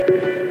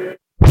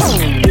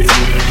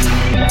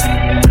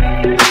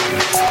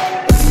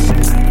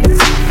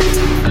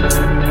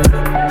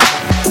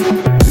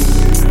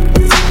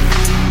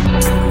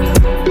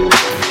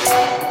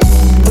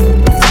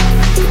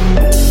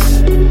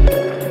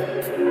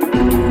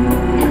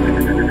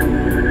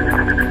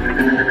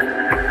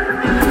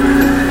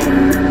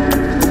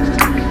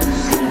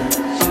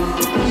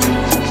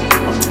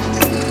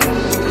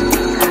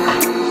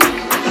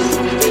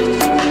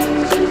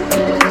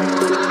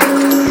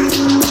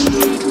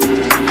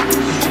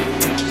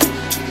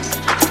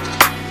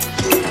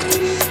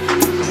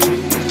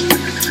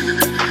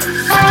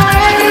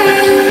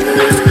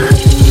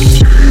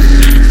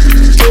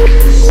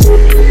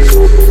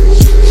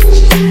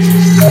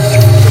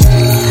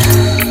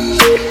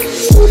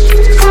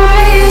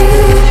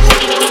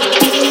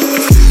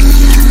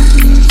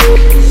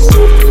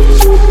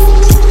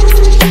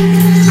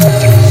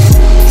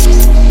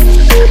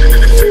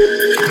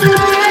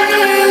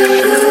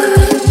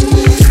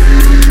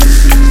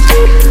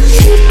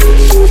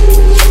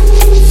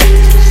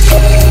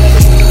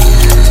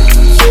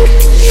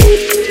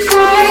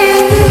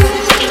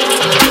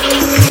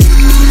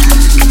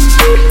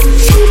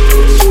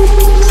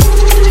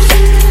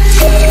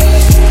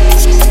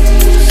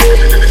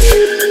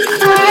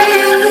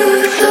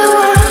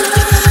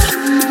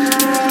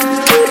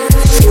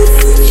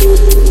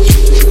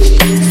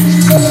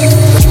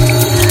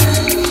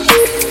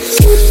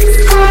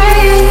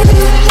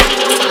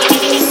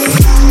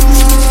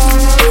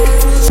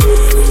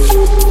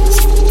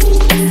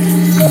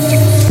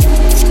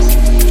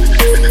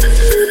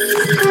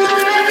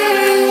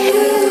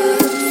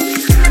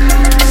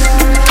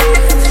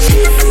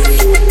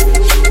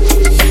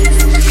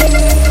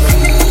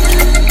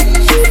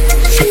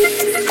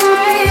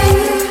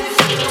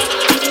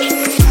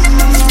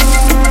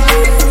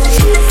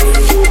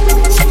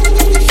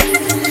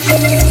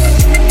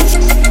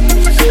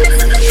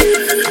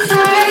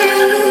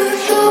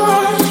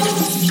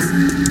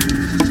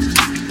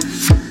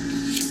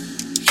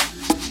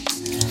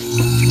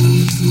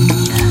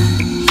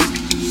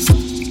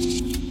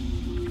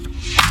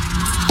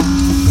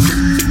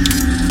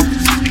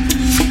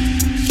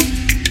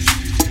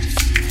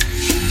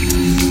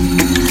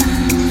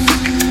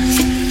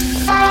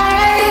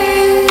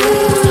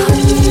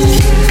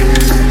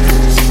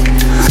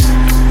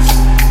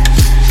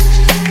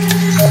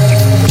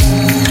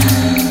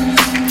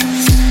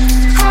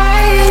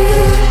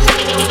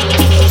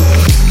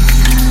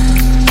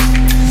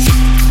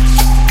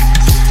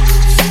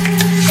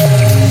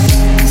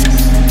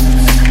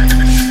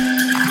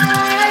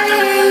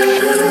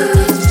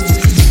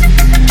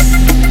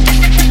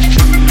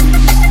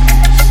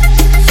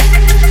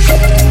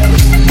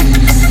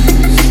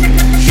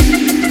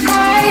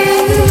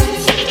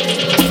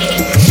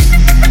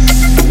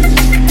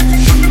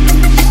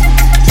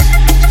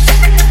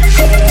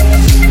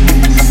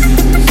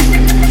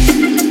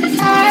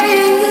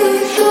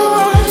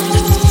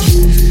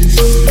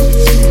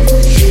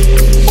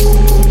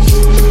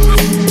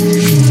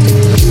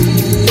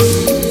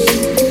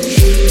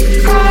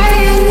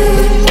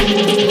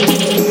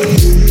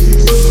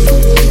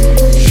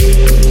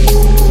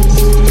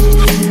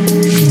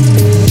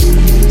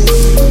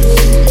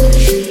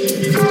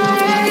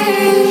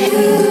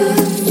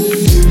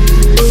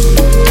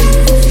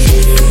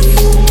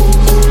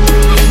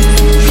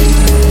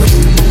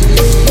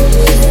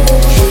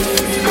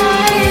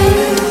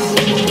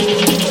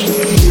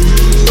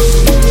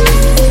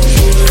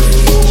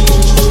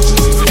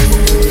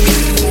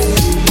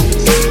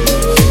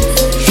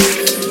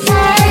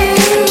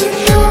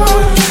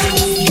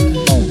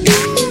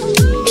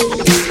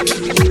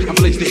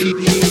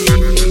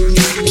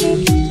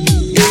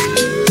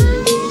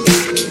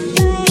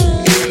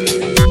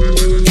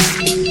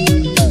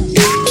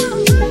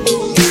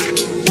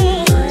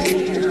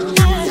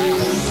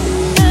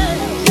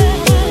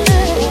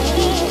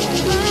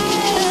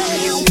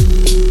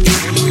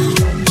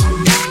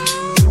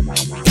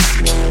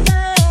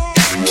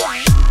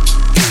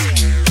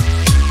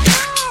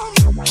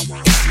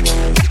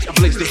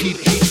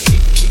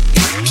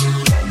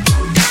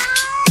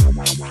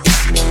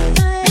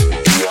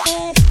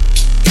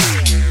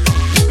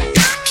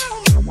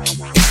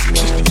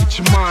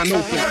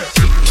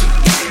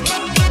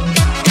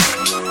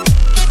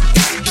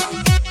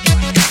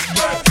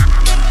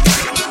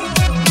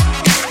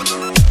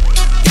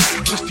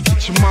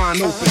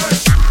and open.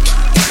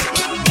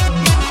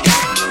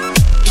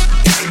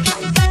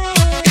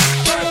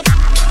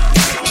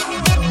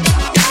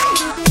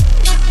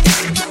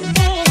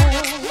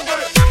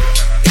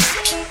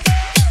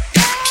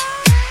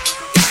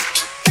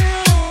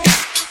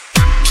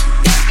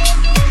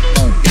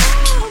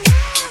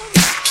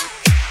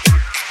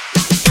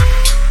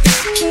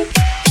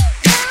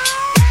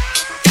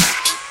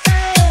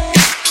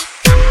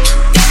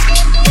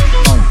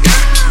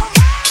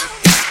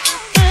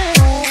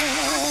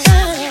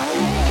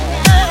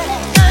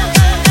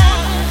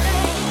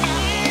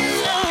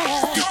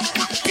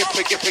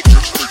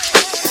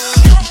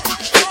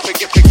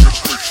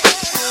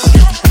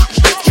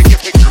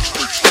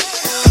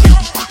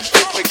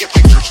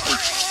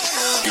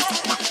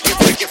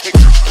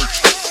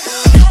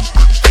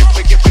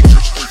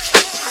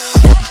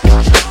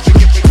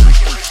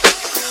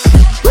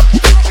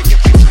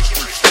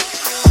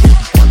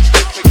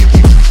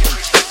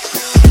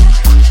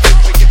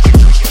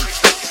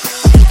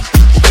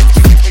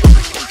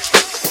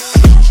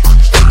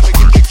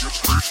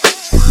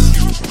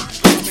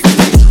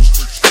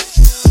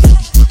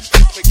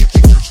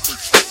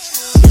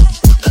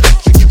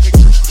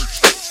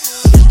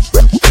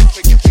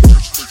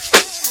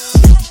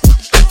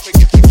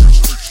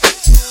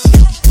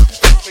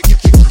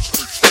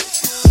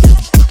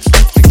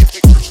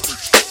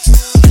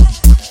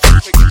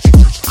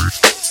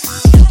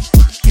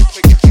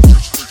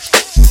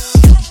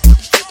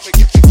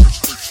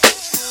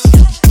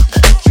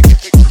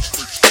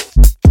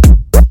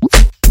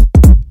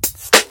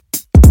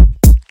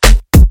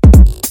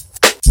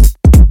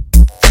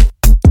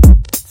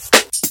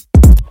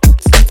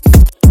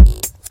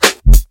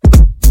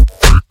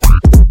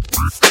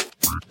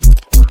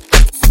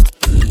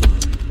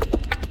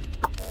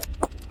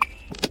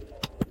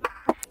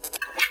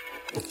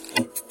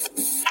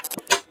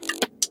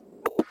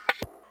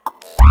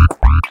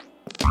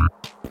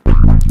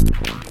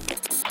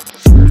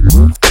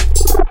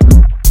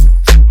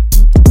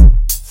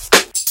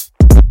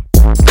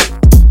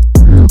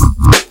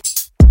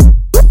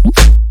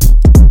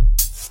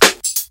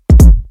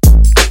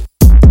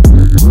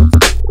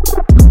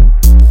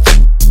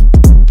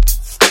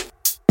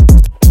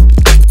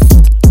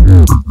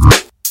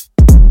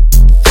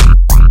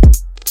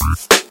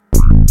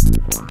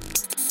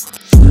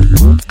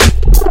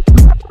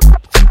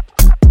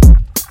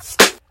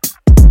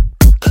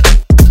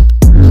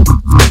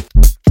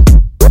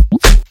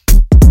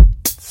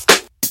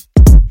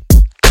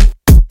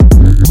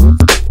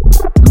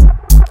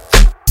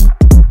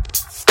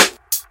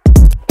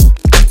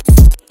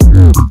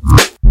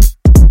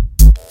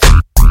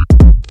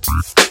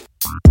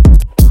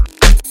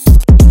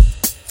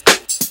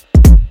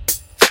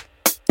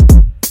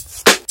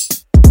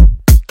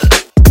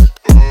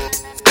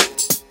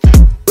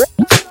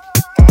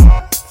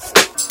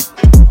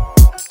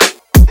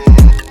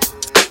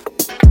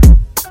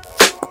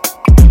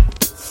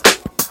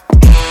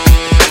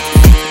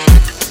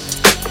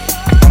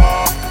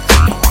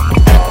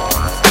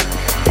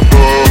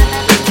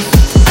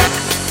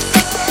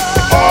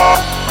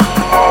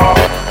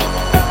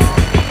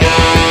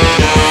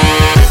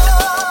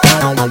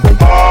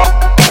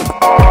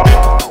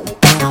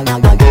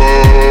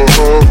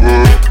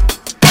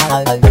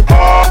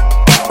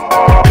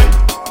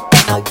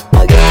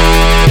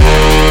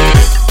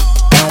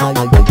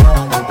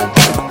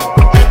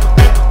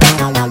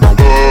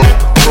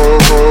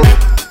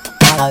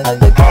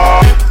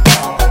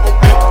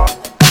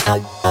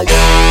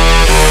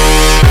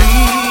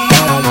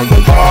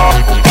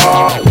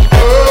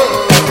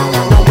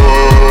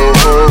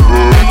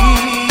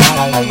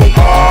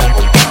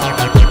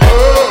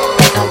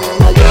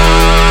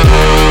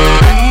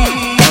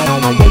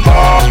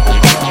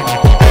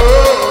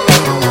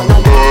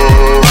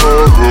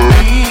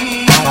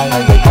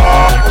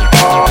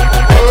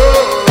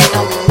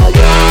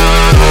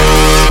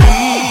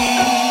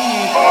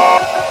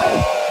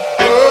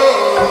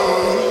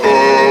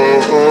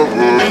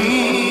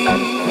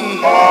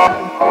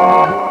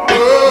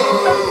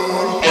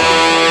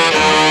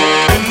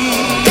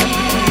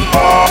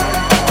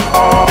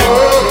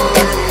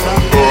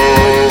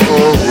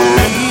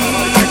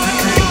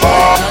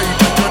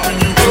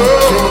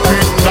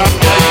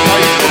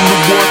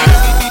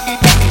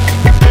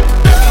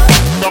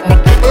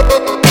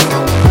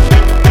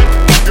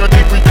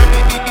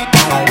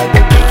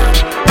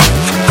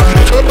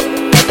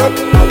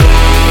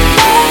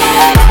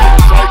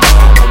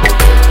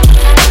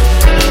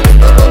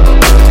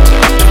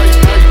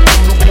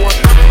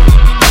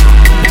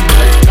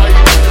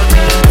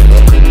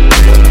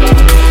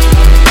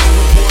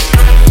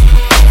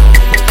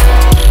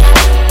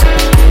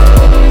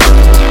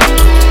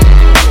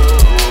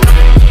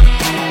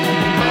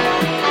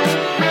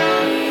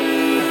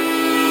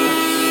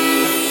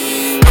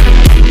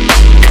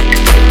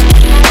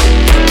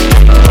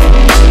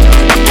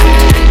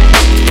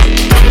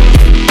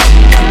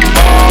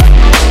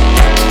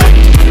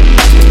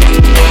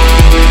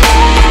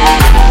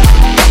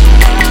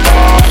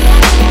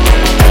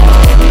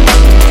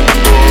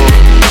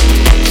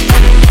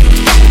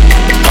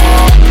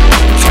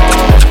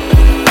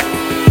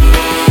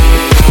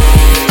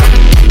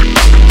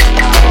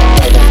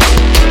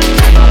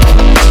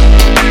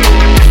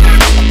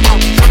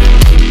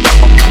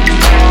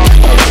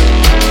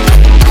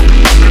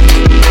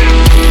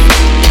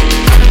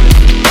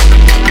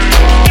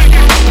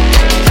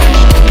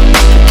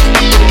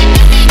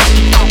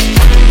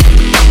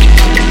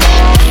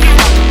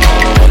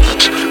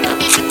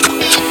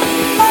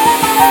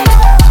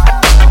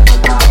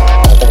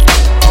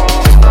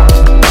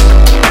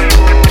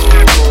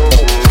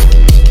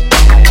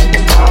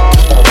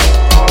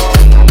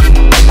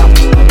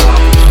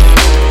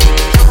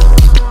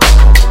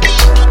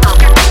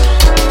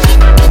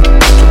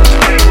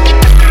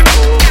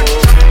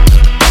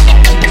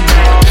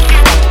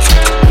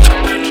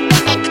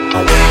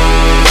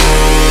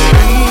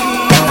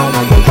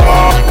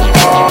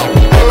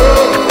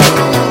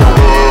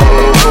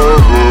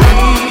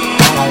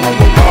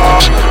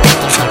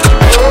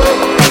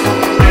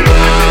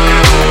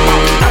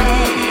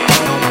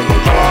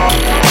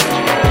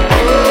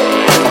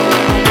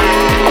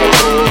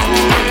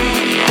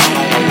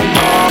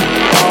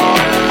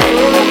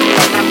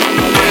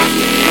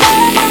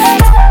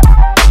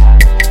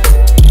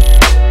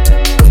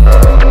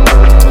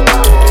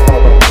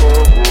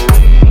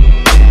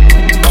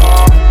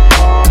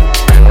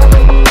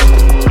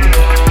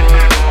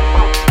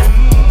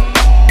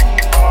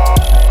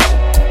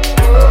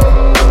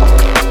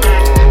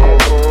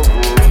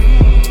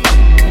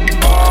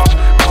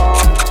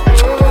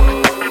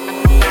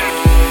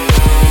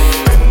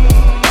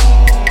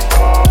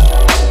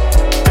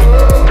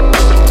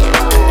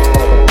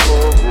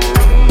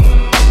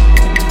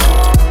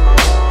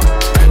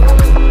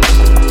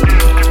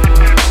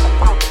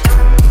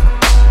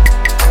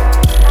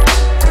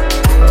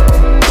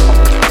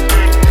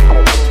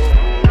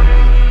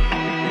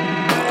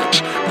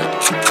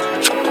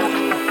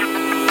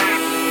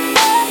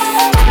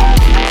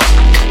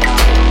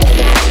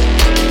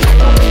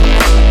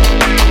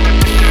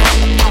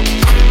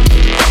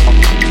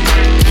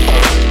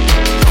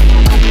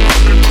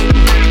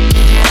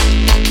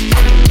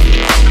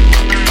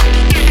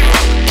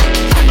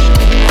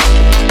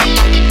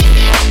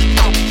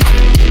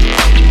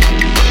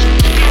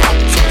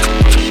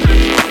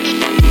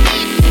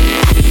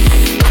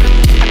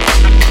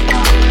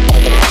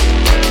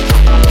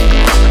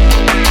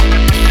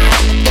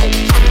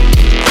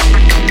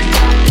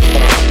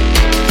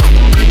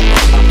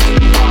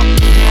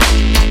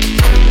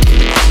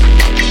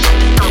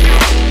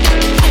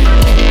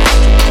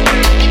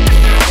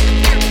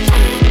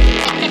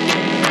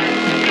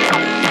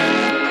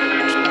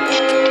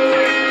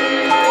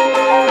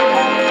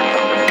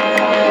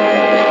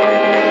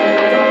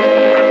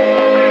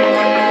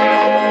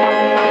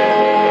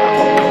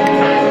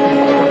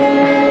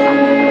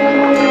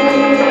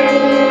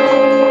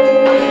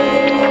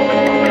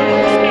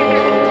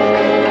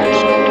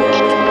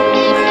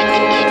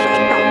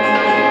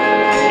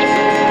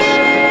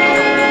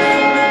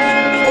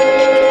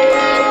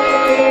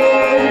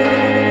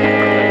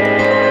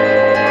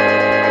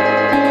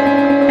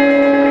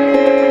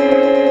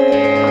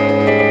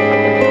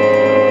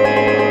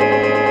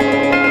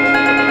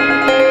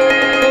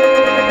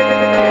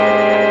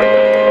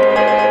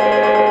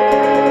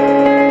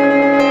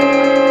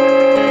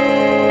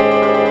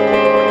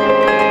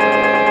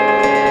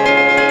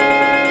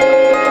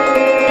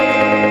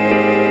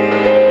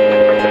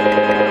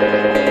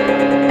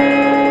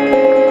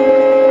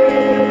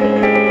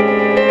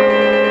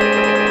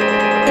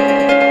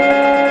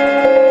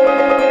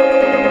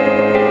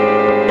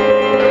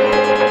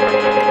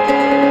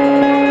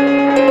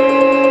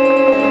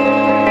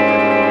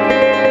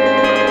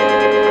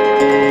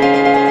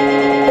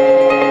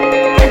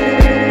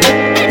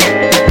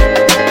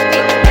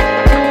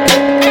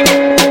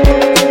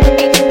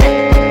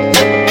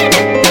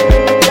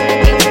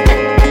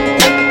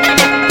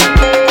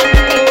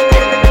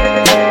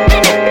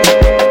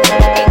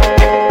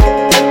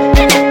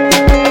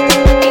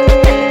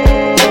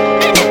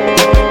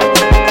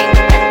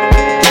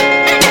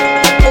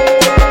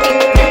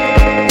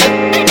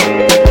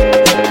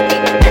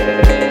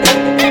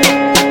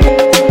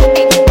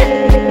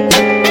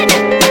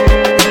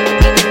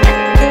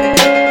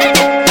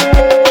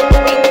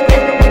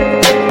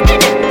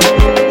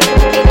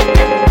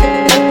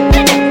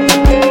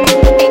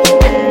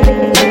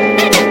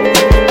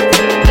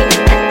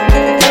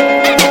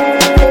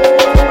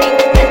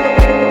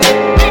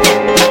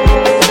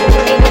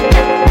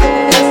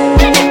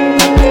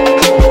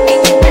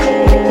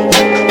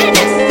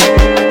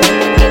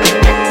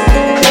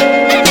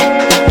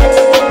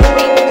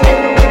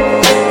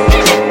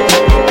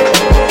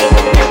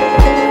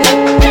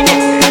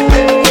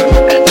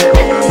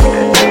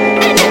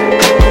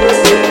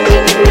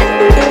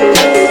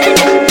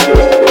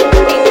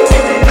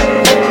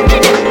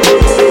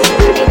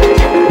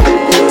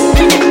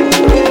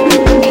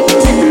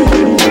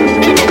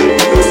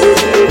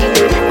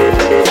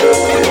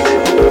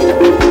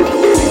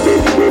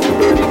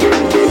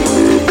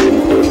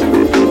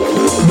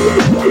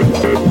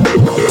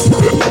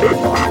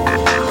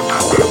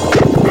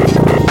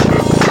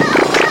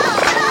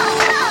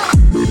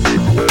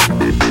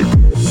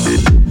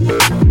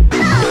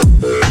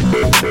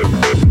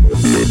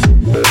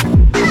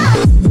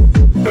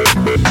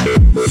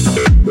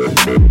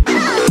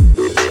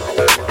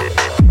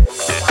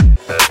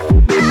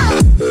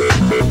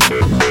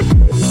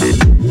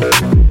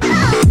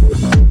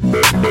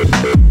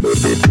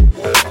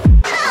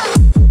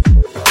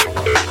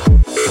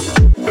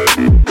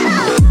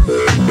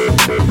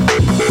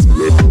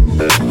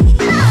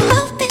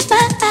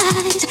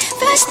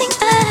 First thing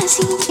I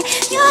see,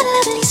 your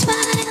lovely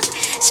smile,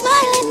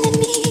 smiling at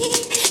me.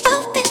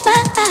 Open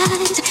my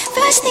eyes.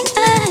 First thing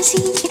I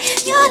see,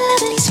 your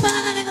lovely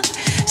smile.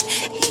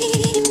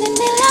 Evening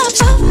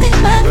lamps. Open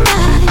my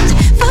eyes.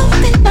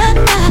 Open my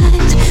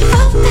eyes.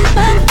 Open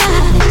my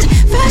eyes.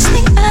 First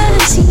thing I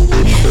see,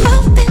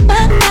 open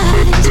my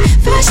eyes.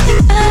 First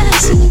thing I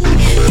see,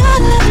 your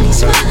lovely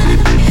smile,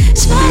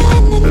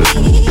 smiling at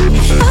me.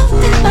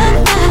 Open my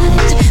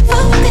eyes.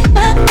 Open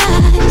my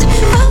eyes.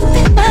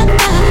 Open my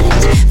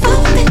eyes.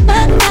 Open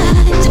my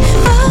eyes.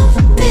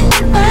 Open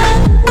my,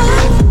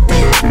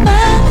 open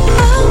my,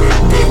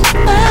 open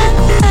my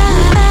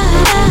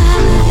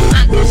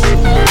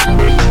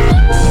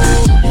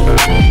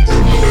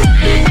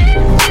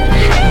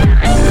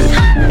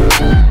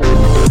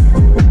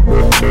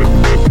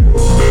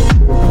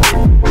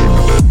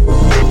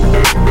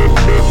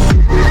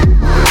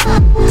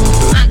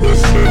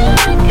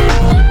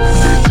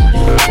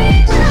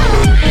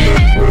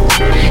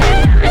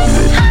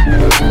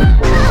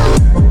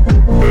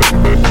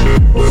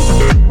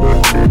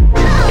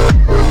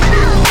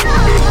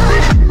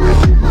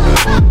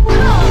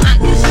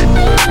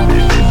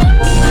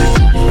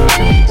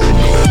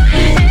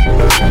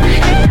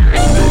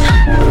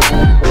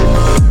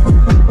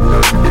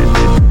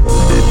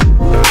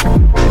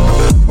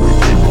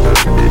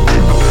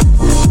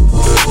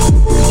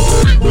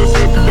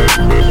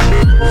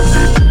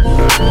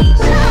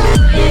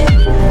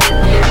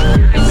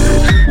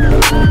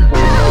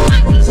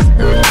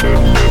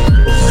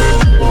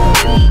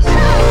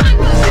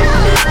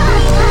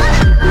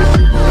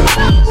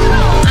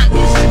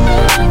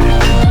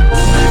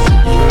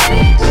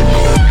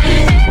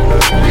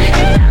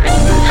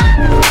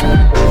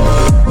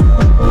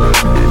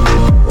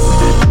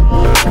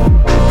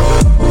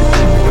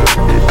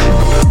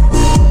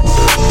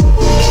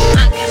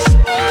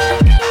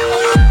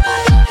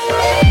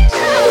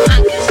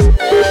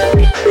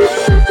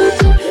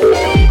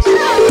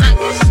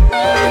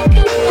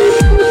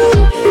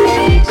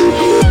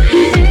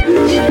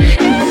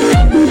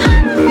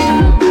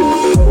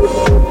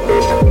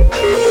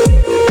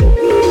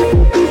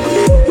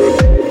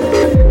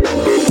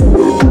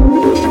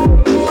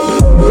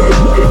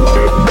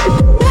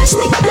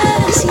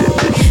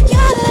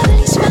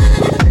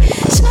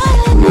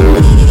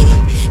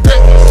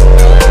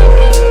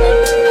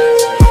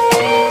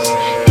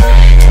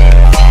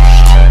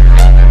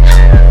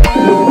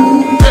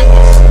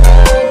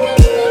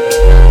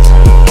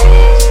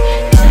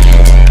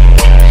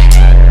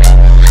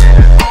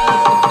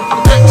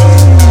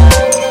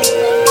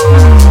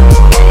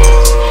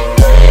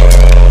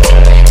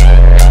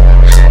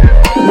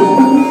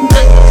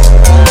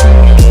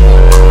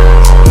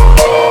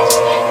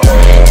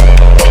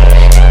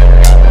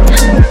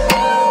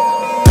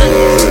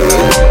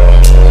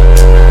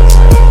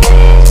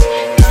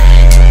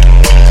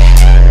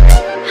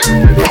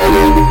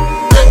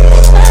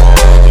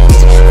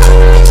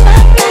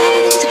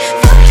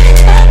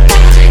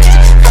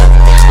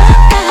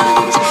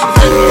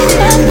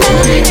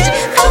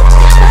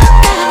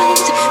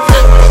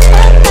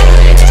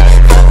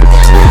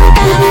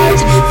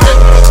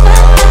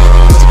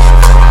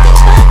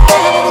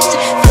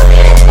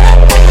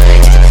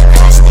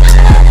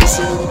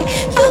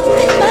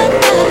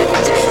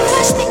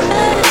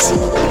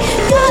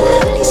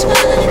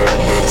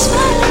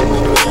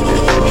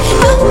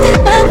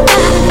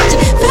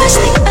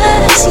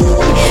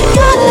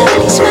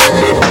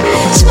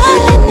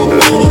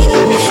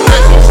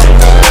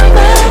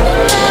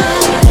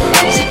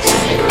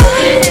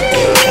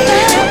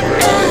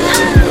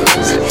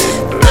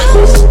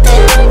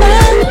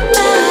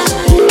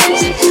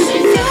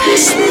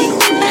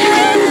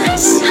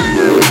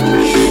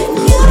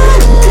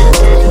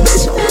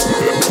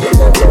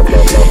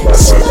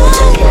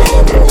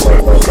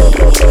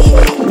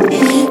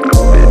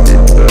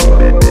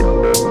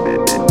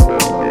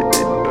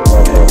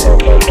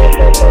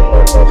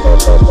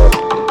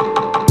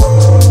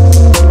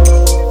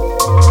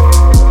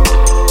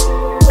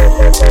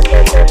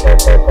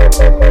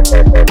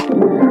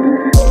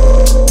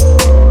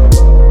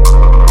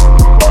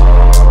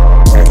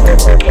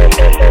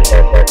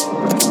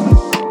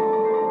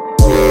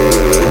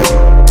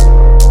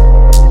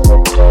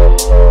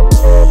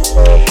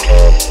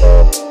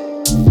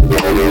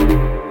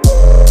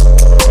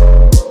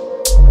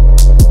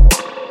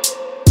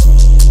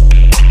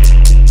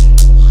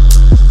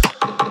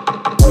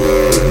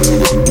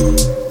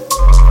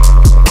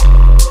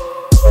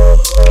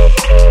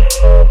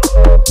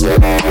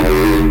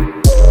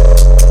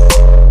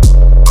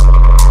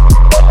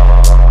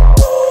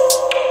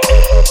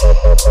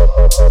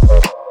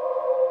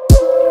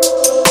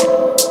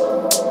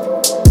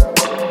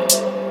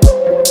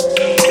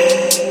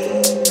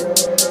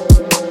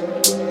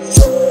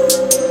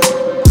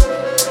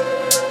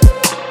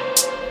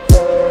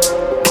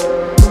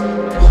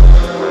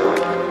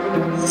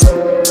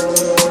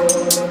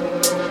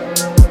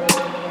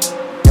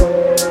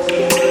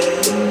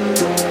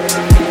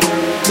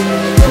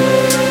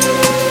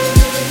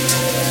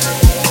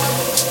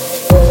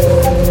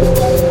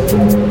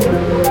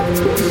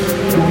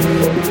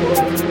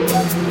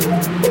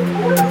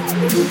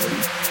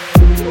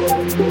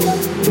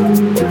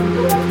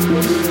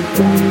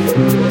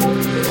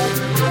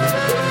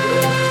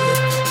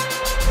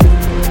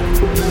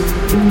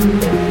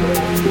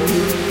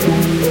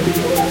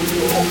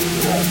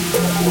I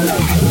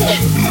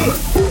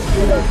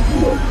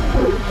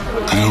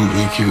don't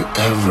think you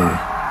ever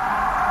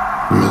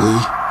really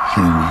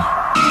hear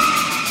me.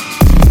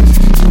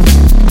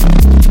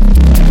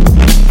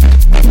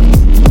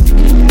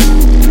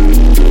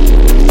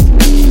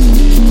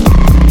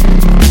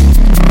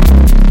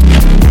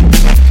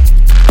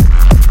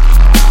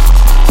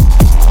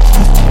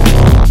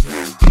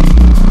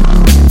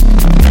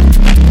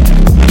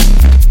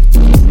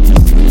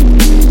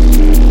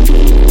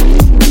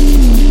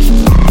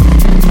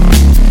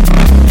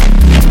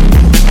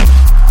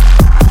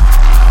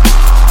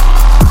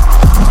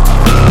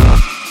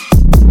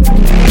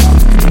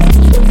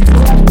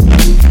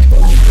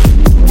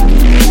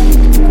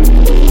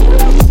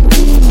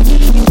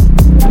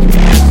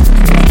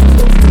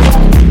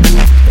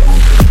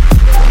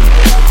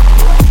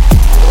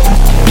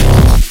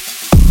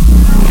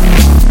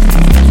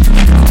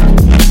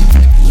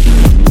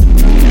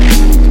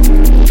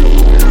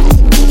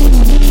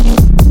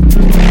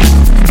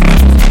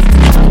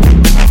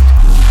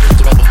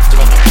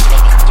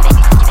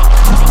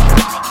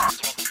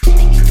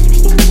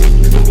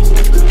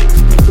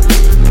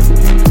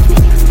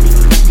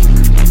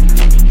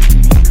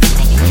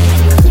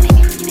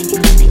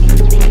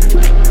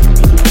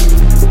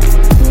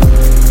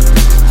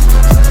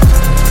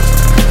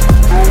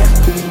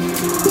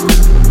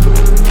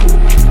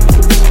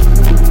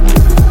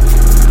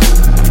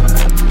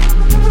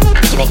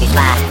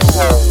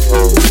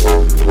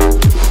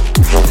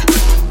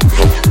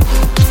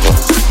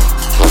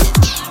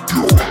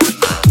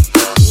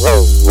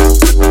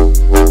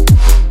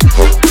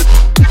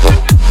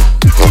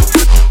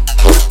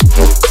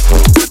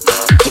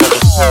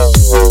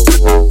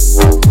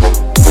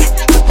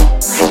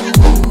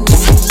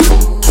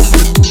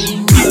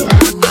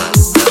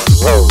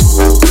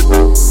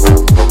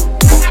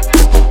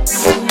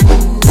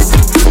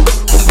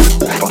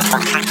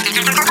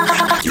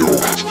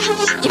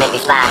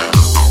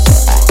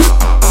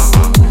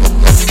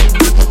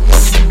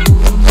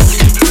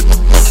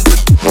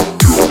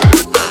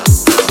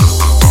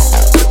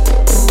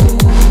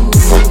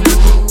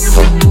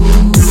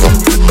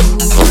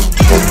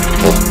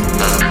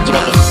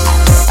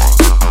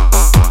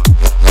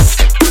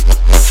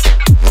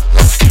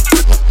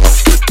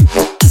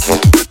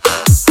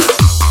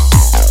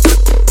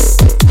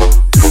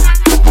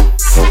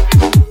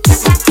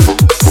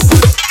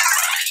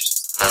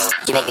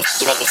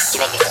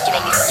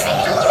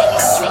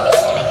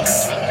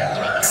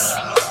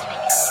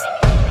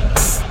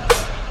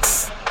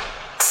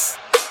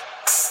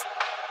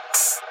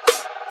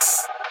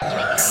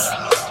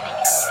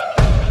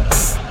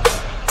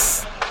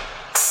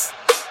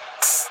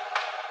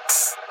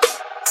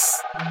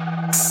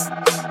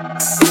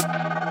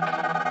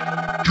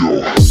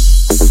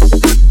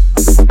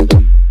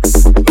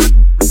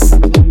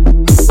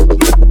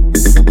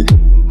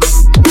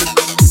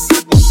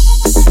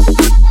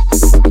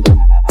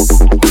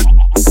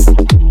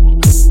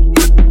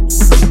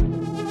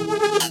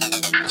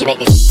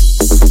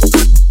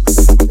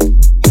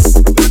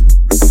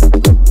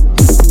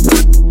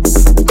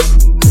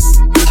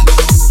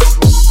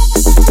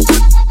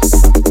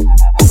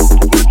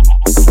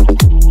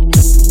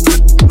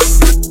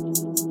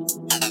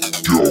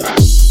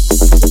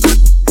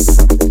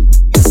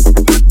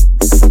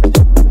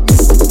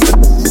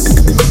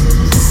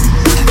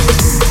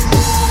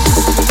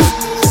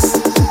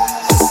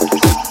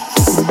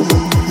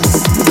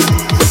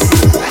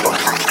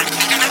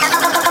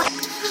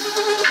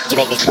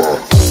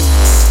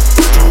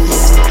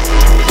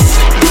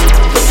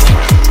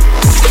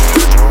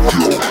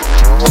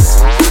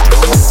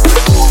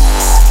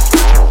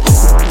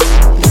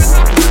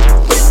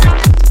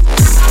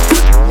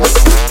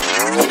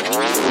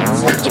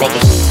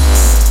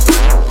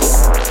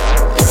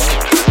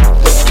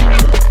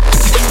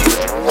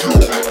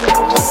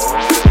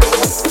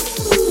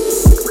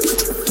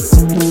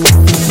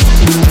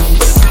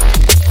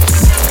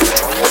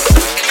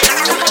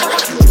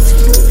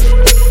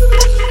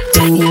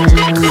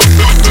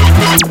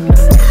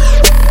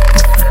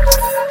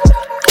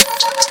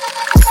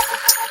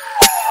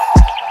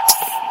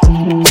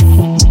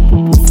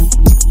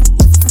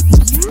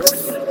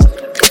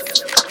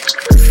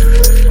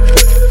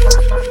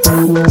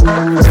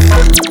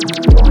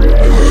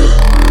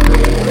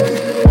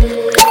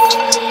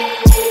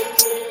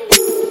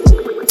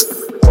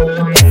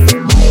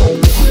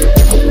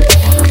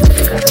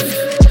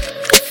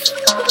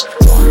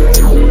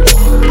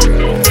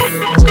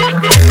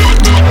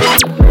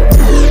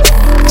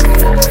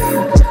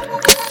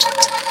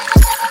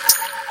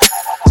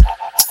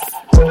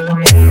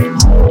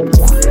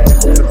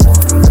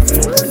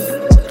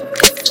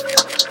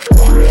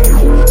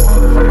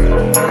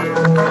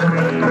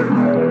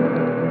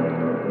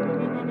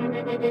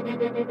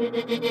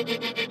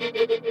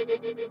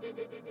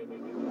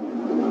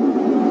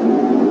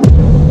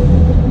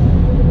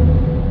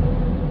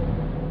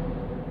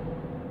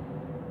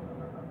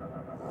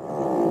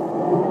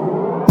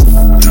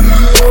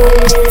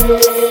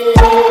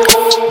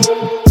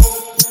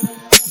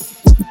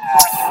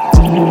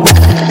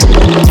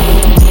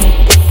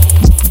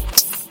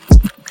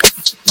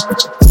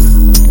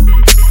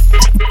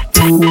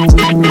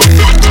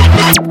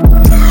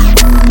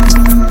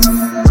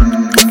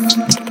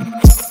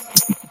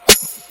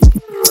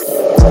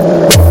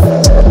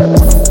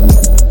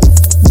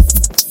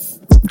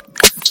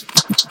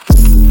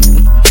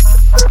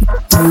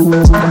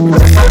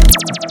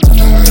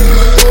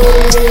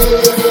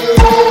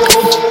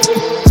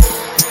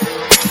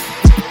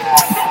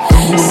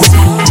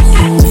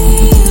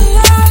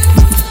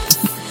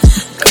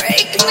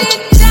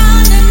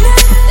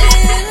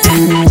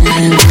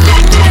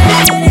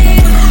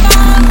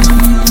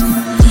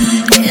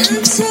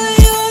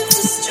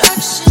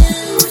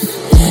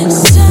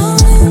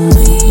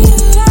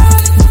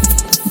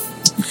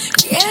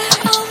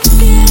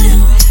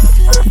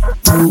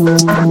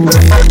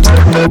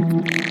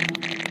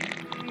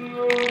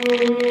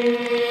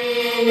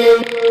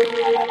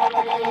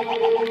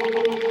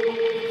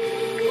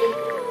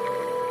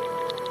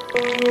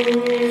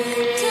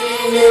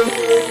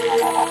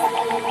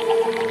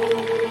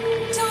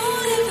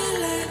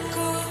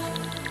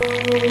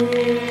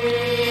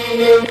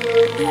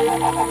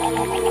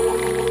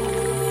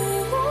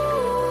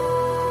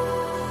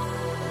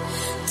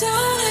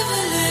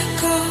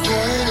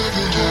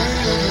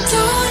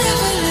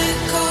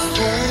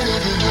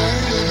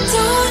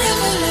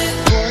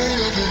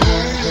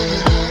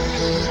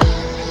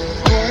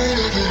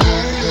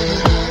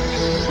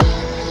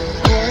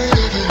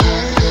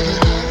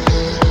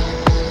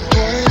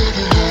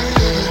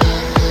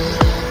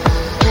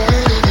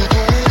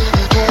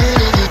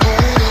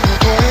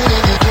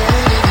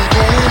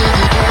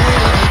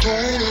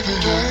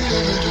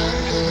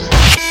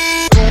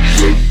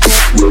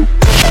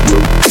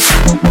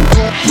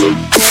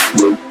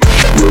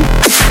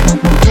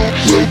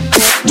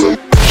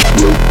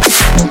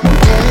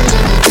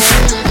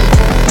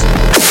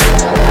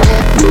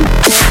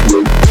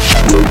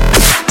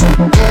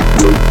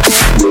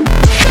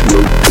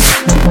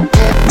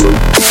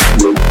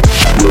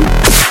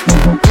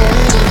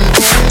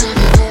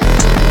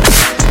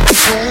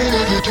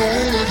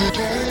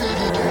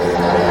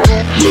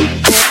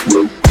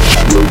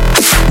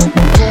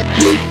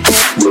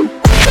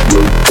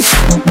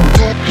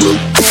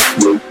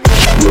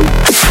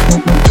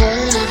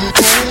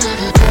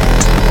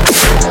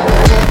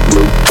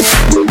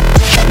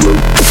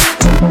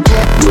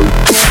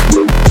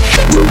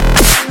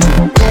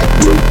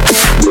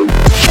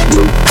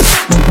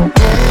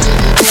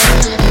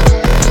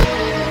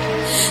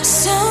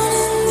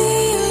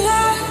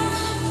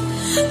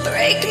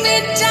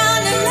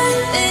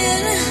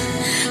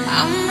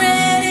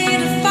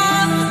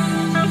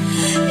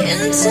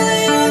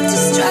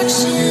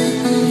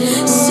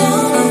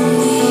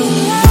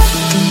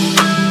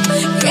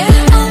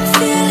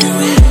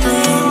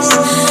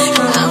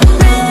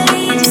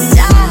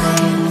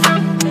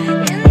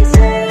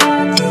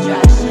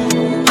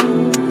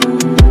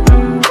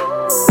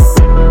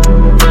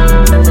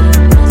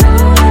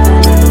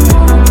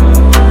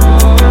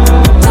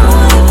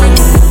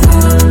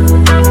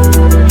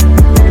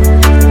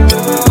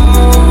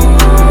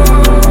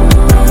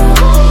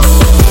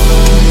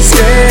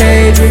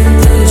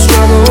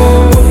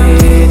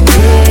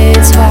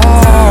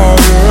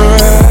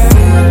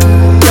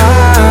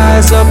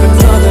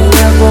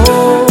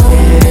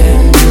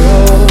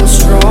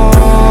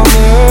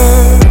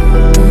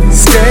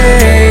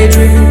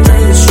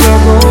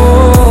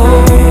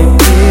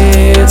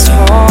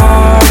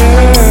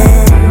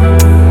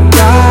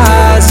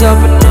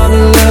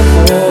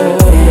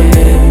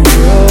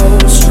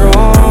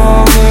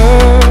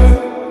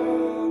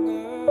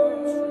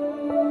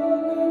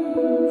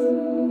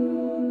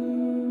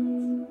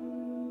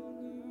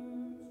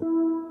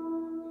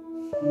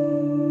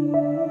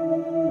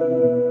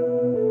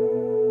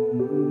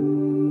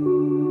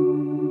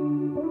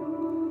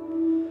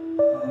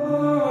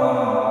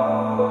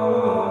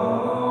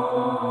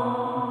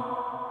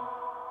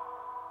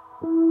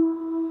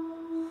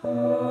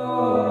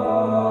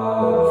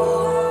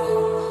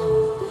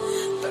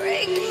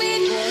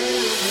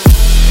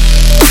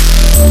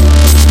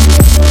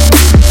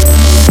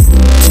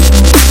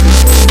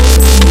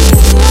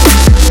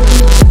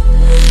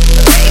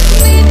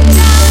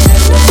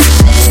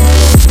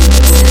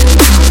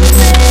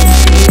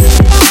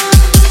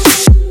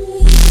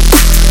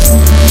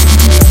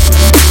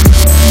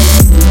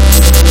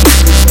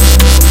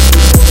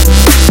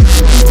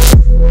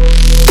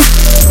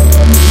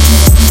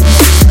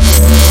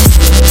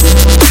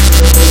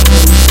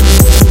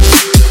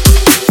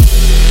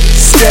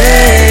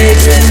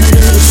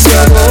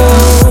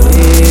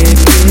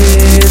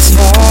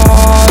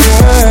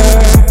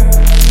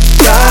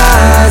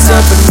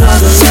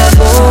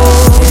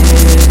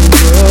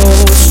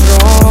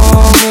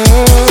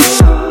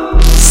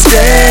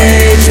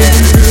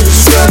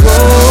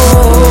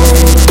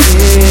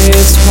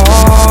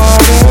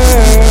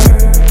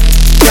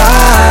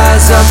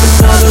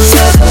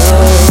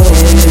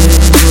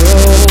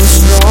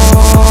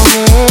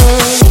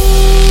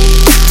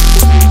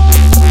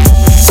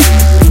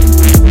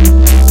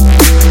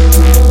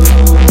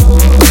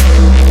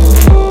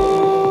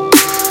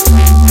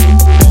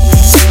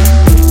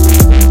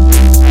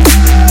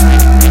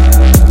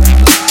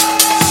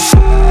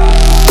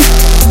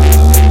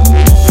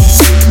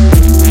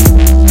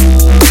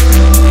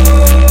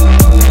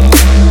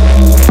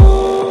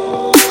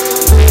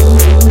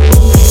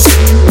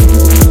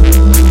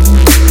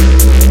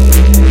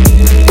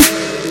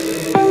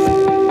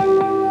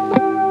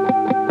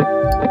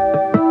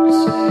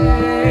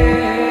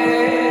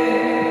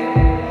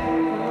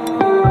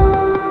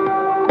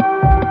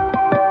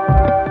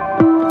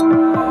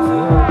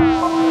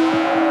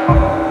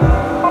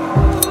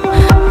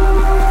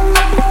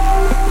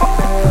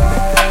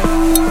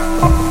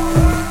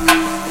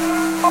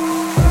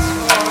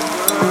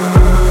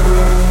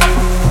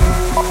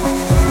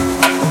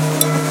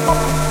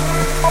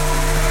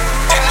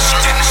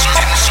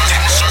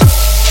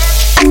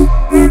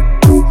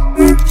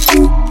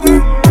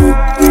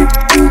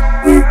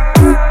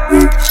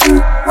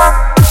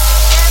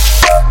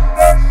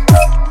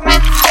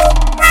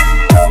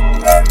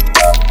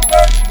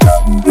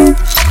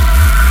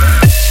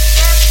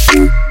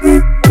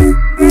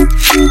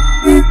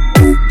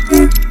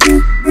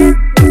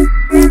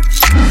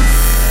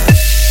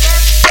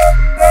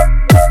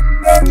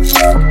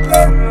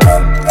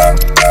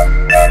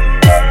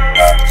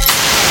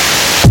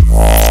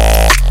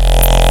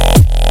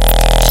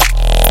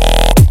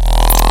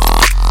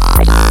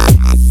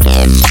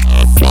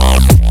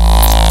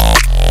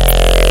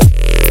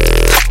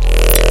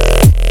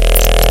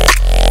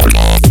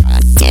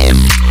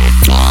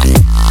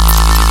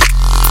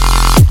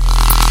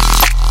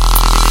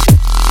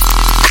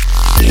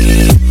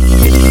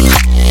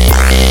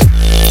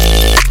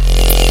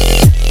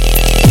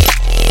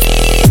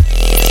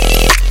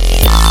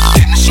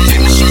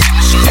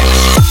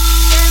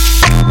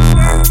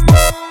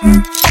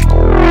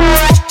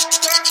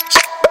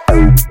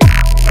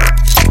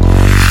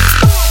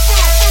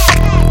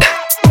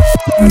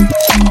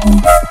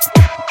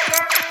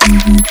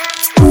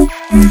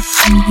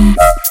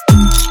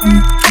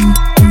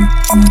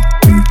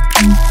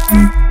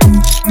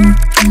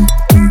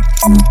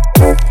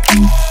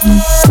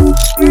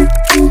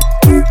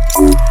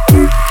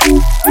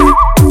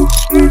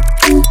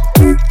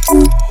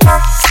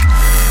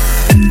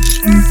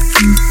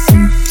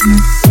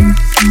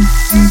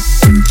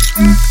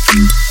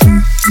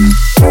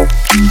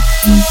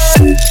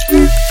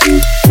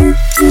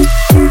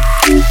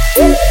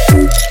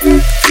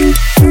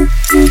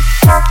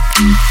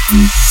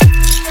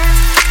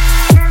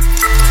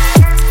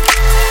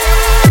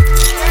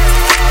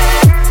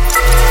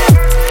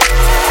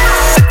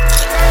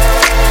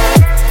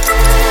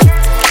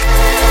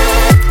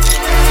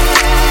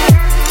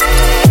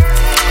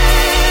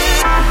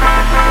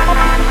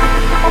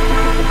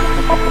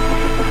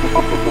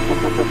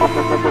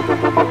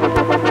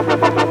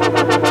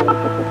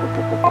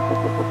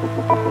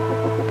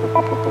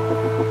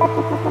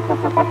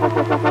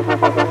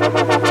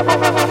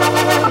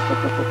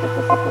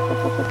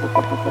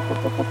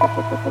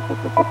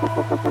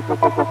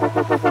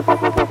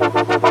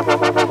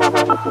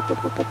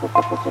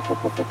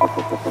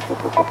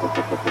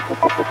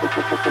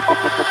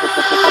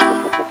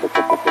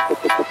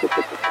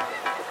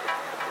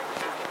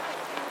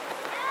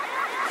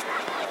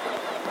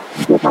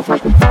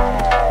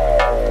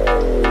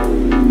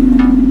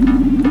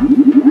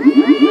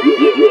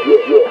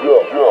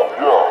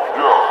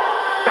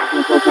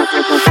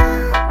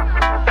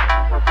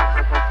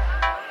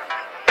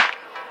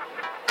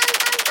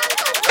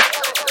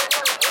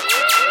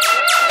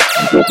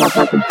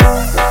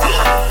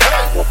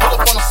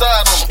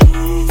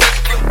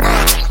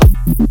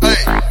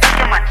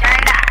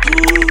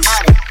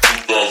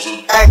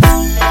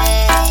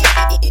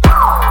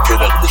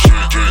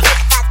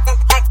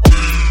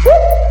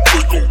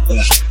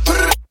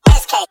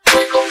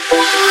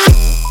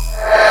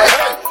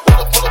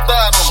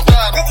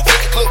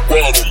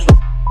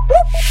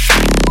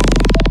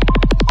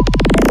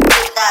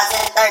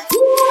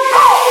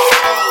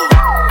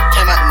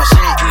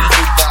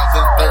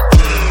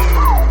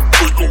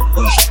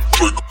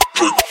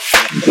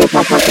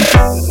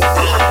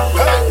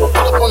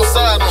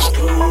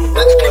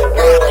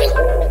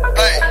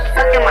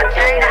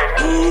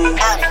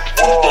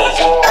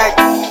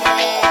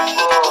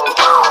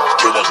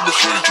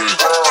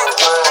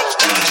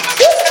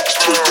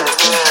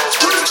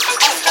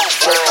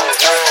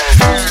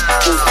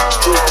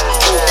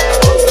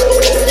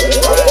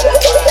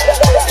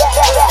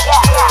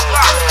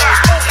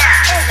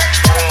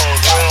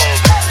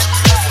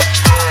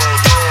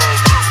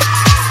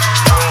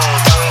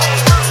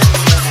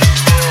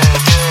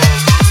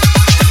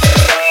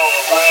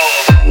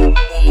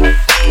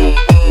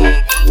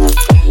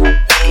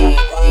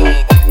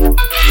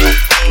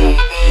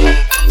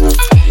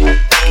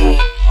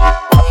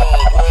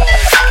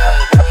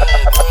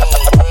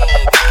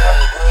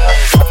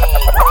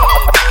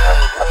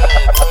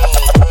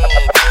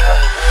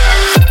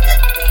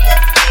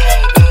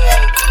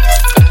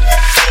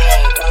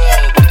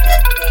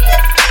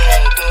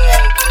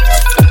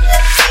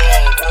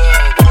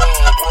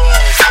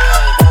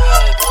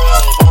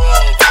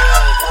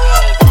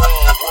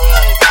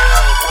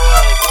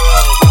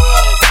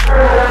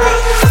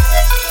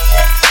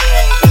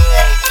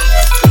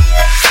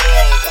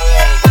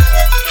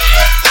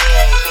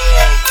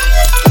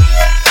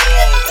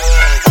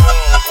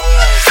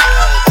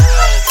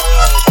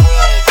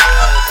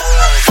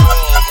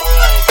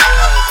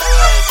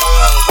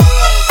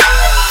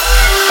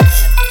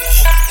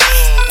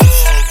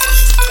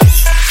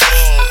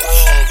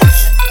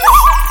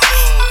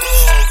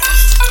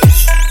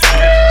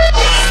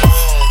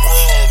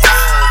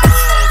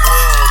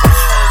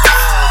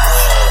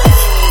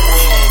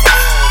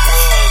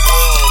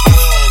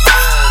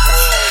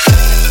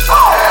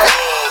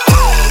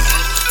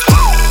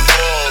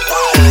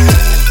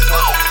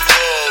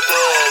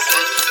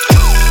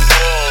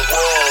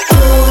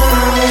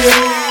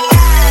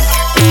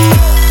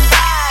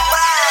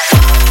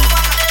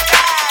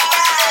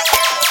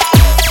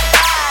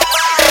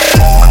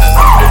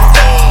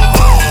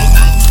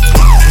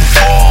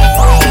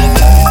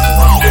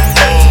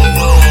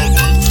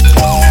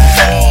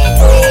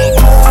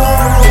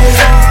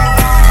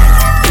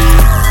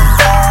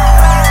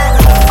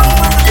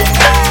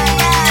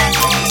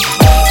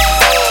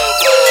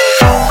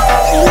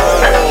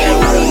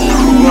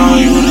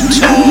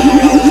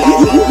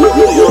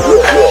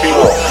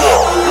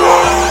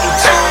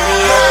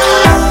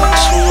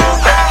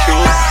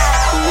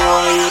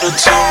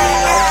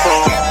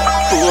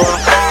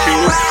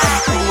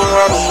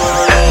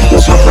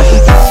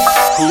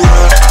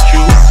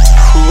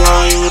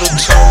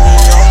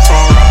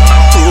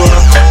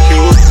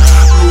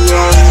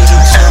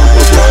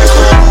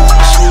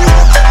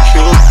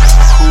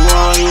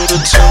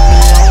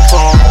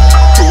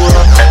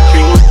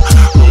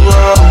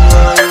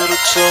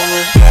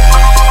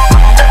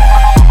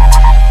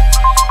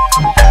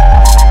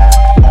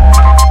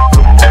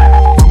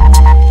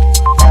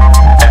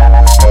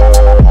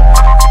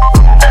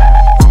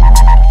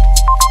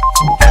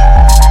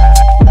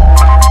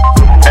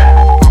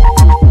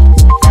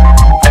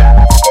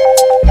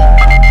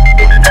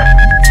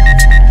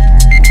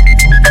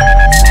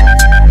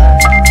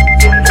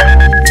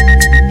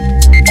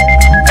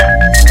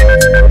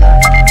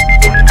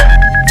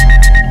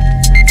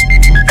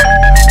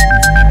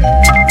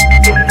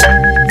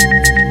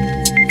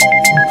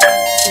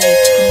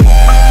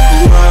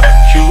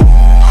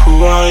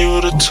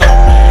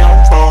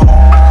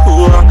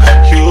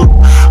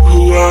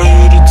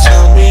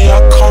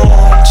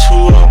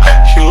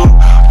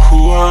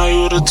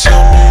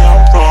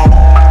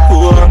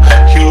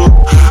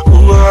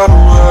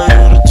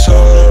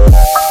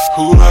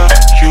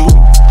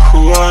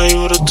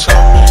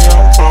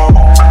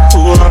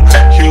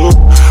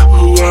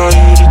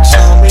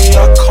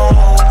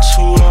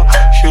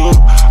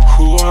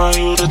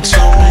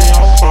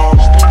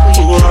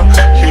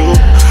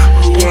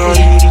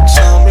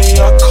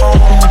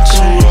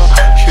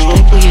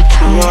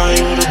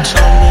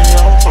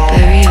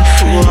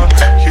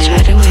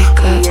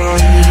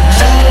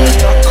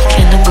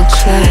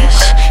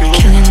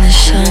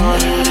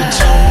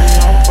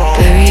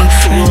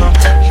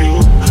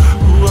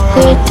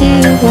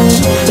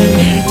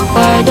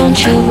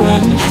 you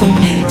run from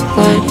me?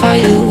 What are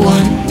you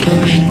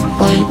wondering?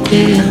 What do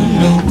you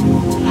know?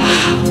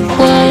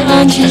 Why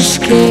aren't you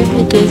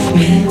scared of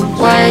me?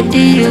 Why do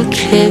you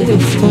care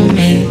for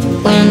me?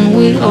 When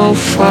we all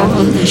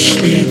fall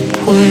asleep,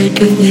 where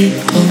do we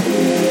go?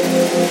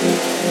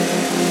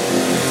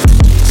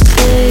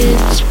 Say it,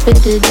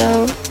 spit it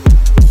out.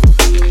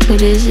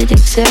 What is it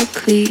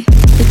exactly?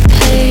 The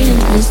pain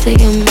is the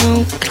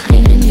amount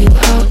cleaning you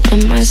out.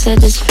 Am I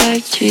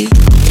satisfactory?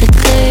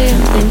 Today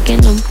I'm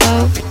thinking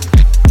about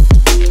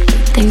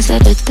things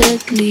that are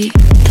deadly.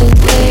 The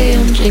way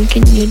I'm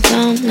drinking you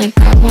down, like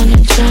I wanna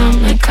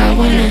drown, like I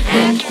wanna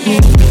end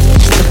you.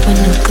 Step on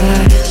the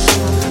glass,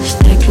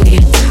 stack with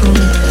your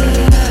tongue.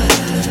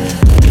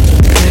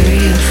 Bury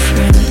your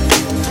friend,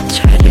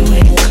 try to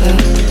wake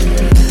up.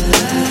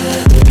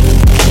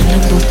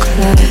 Cannibal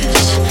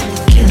class,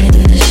 killing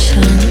the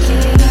sun.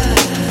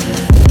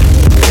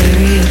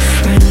 Bury your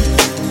friend.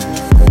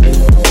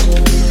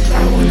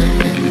 I wanna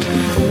end me.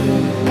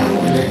 I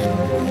wanna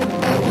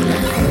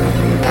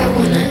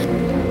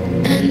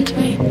end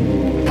me.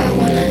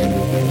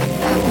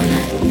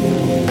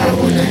 I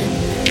wanna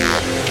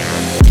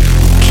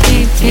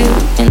keep you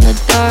in the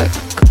dark.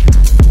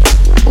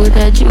 What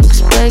had you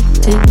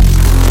expected?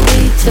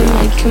 Need to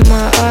make you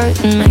my art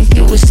and make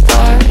you a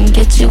star and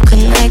get you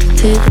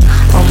connected.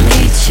 I'll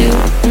meet you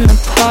in the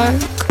park.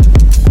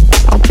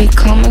 I'll be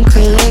calm and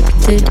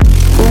collected.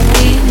 But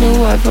we knew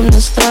right from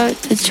the start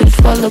that you'd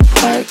fall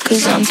apart,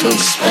 cause I'm too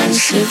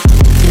expensive.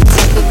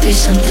 It's could be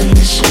something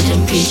that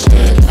shouldn't be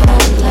said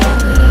out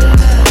loud.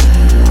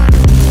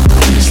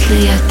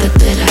 Honestly, I thought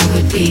that I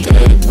would be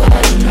dead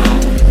by now.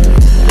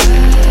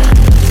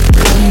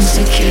 Calling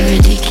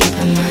security,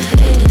 keeping my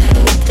head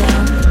held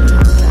down.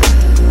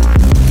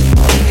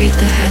 Bury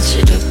the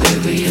hatchet or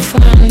bury your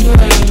fine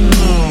right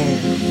now.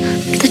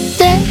 The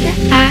debt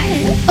I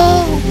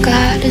owe,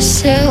 gotta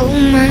sell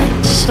my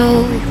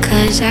soul,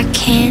 cause I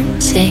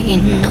can't say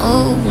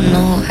no,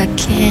 no, I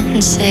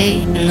can't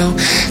say no.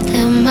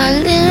 Then my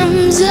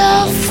limbs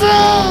are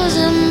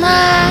frozen, my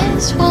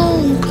eyes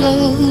won't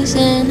close,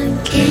 and I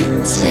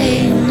can't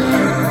say no,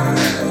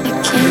 I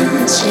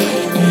can't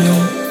say no.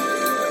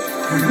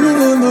 You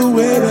in the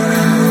way that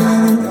I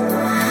move,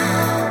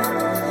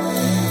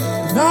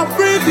 and I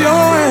breathe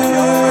your air.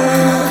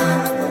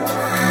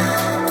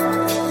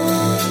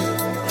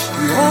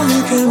 You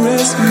only can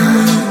rescue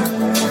me.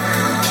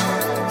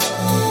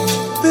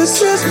 This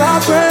is my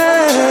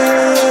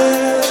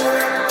prayer.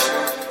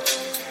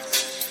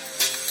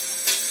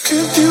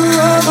 If you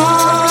were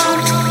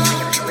mine,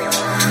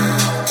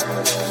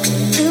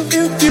 if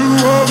you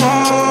were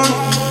mine,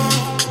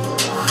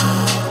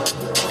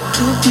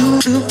 if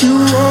you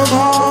were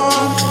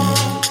mine,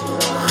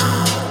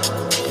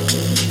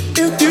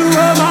 if you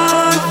were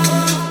mine,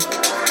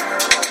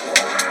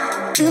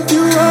 if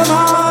you were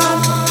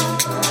mine,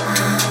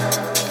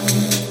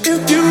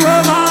 if you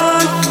were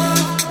mine,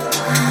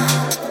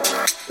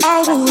 I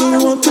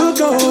wouldn't want to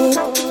go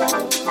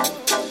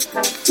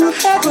to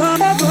heaven.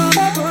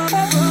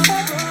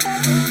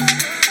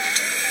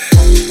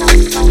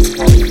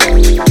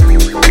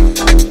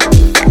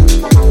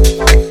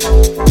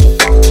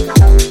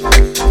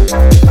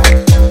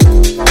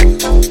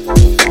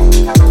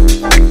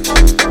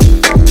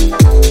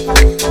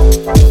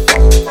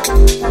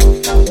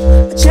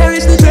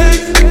 Cherish the day,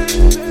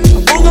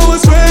 I won't go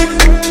astray,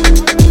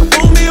 I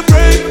won't be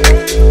afraid,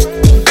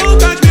 don't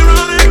catch me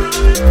running.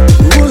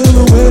 You in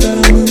the way that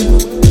I move,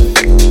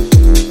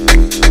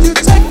 you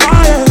take my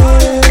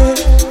hand.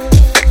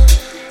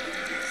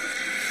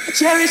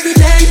 Cherish the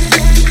day,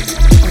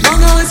 I won't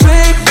go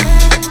astray,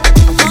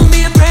 I won't be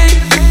afraid,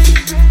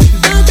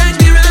 don't catch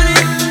me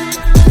running.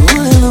 You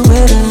in the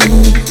way that I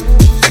move,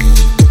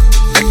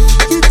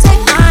 you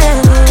take my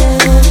hand.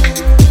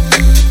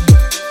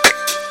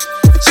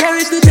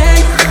 Cherish the day,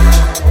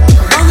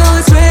 I won't go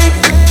astray,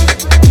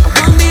 I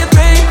won't be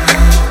afraid,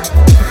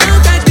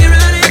 don't catch me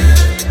running.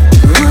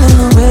 You in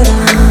the way that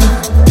I move,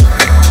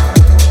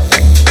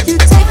 you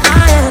take my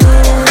hand.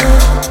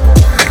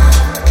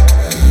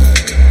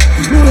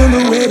 You in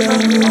the way that I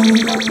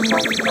move,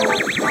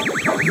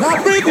 I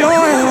breathe your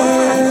hand.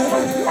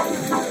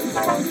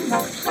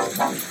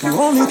 You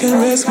only can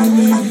rescue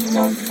me.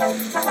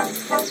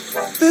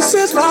 This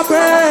is my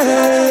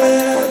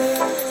prayer.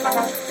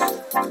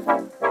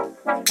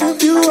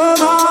 If you were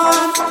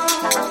mine,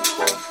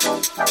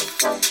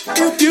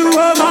 if you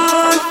were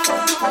mine,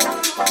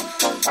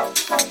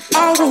 I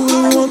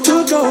wouldn't want to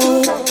go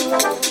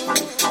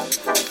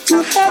to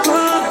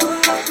heaven.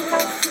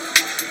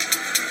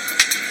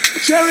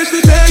 Cherish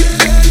the day,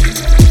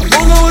 I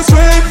won't go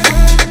astray,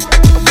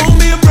 I won't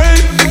be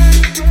afraid,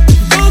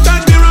 don't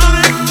catch me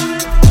running.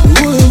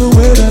 You in the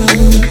way that I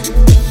move,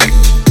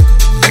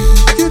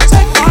 you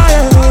take my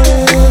hand.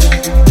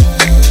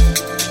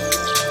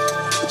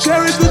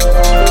 Cherish the,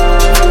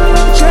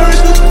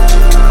 cherish the,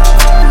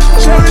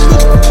 cherish the,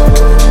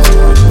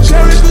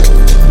 cherish the,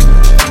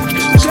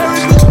 cherish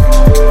the,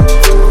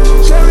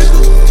 cherish the,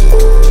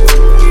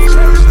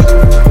 cherish the.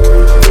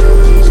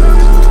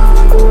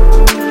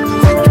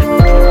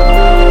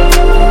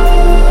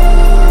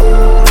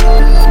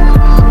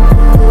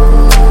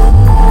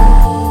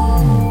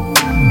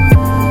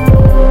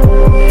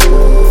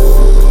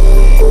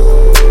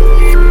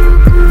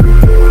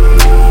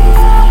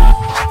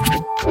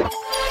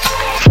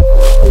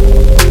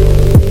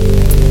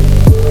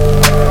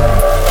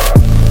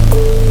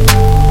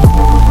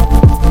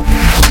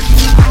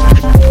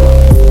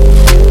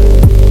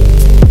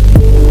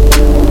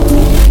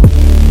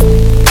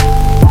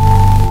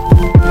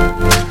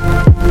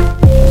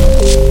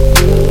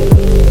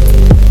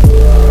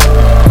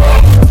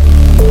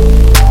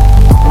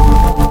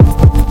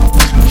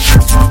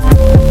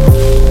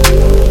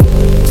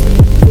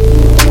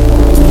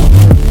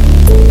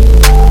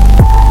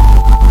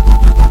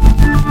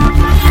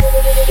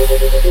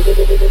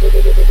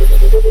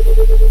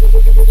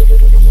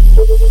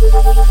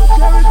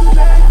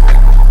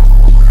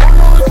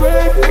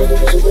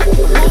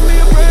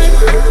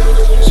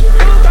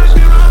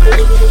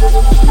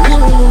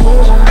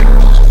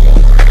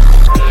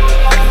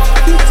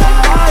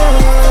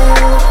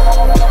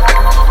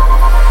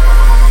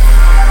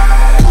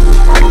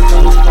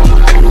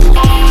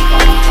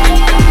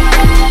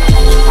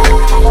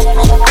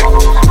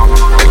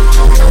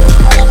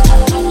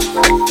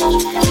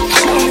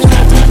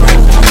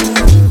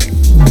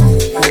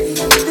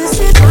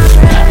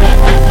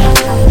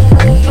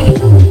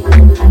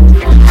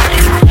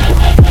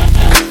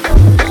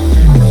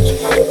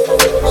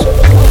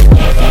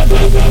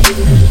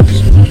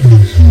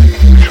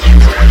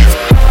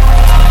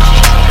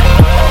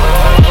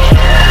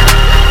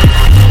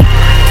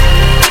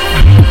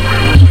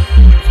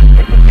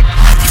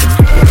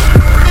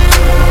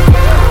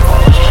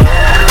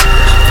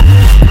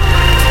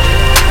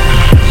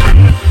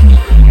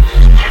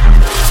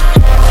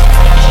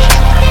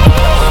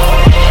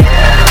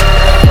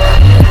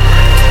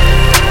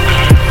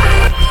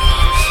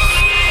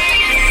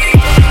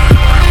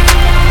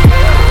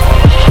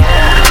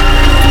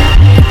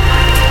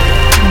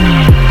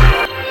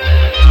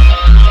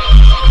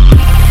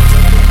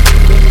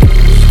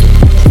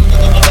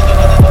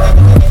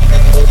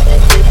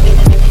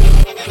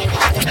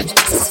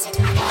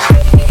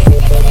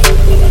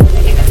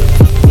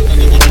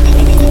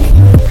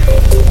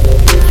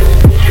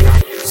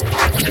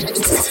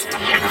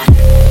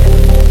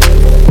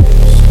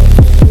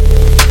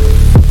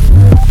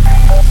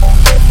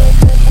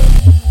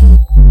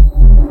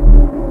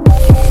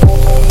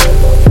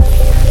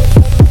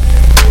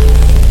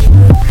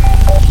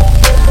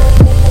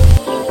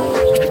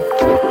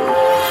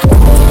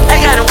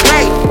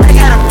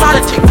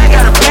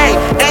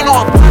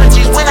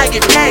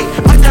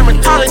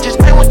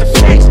 dermatologist, I want the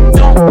face.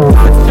 Don't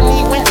talk to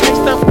me when I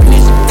stop in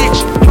this bitch.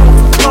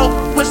 Go,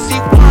 pussy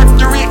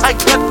watery, I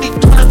got the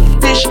tuna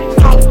fish.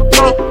 Go,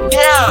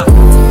 yeah.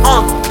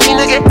 Me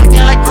nigga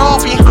acting like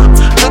Ruby, huh?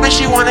 Little bitch,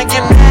 she wanna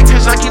get mad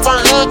cause I keep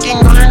on looking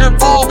on her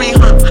boobie,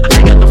 huh?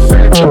 I got the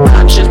furniture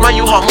options, my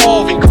U-Haul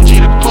moving, Gucci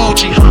to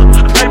Gucci, huh?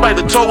 Right by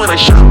the toe when I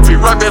shop, be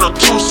rubbing on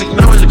 2C,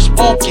 now it looks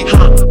spooky,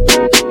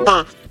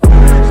 huh?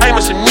 I am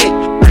a snake,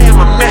 I am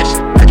a mess,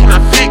 I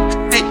cannot fix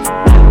it.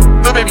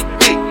 Little baby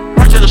dick,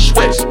 march in the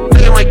sweats,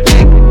 look at my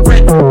dick,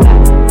 red.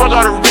 Fuck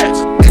all the rats,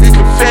 if you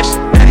confess,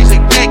 that is a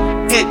dick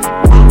hit.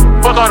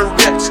 Fuck all the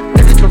rats,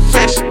 if you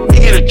confess, you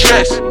get a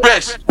dress,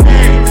 rest.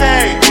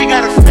 Hey, we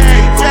got a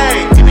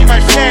fade, give me my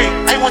fade,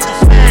 I want the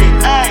fade,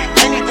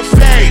 I need the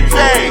fade,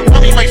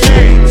 give me my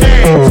fade,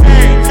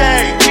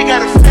 we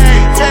got a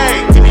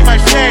fade, give me my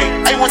fade,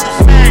 I want the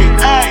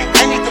fade,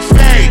 I need the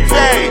fade,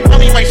 give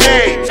me my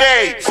fade,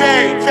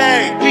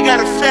 we got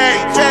a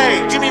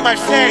fade, give me my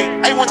fade,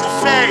 I want the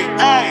fade,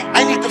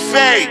 I need the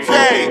fade,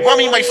 want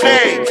me my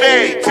fade,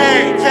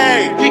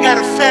 we got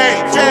a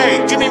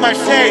fade, give me my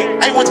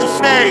fade, I want the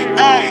fade,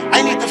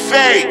 I need the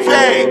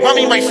fade, want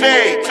me my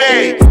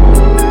fade.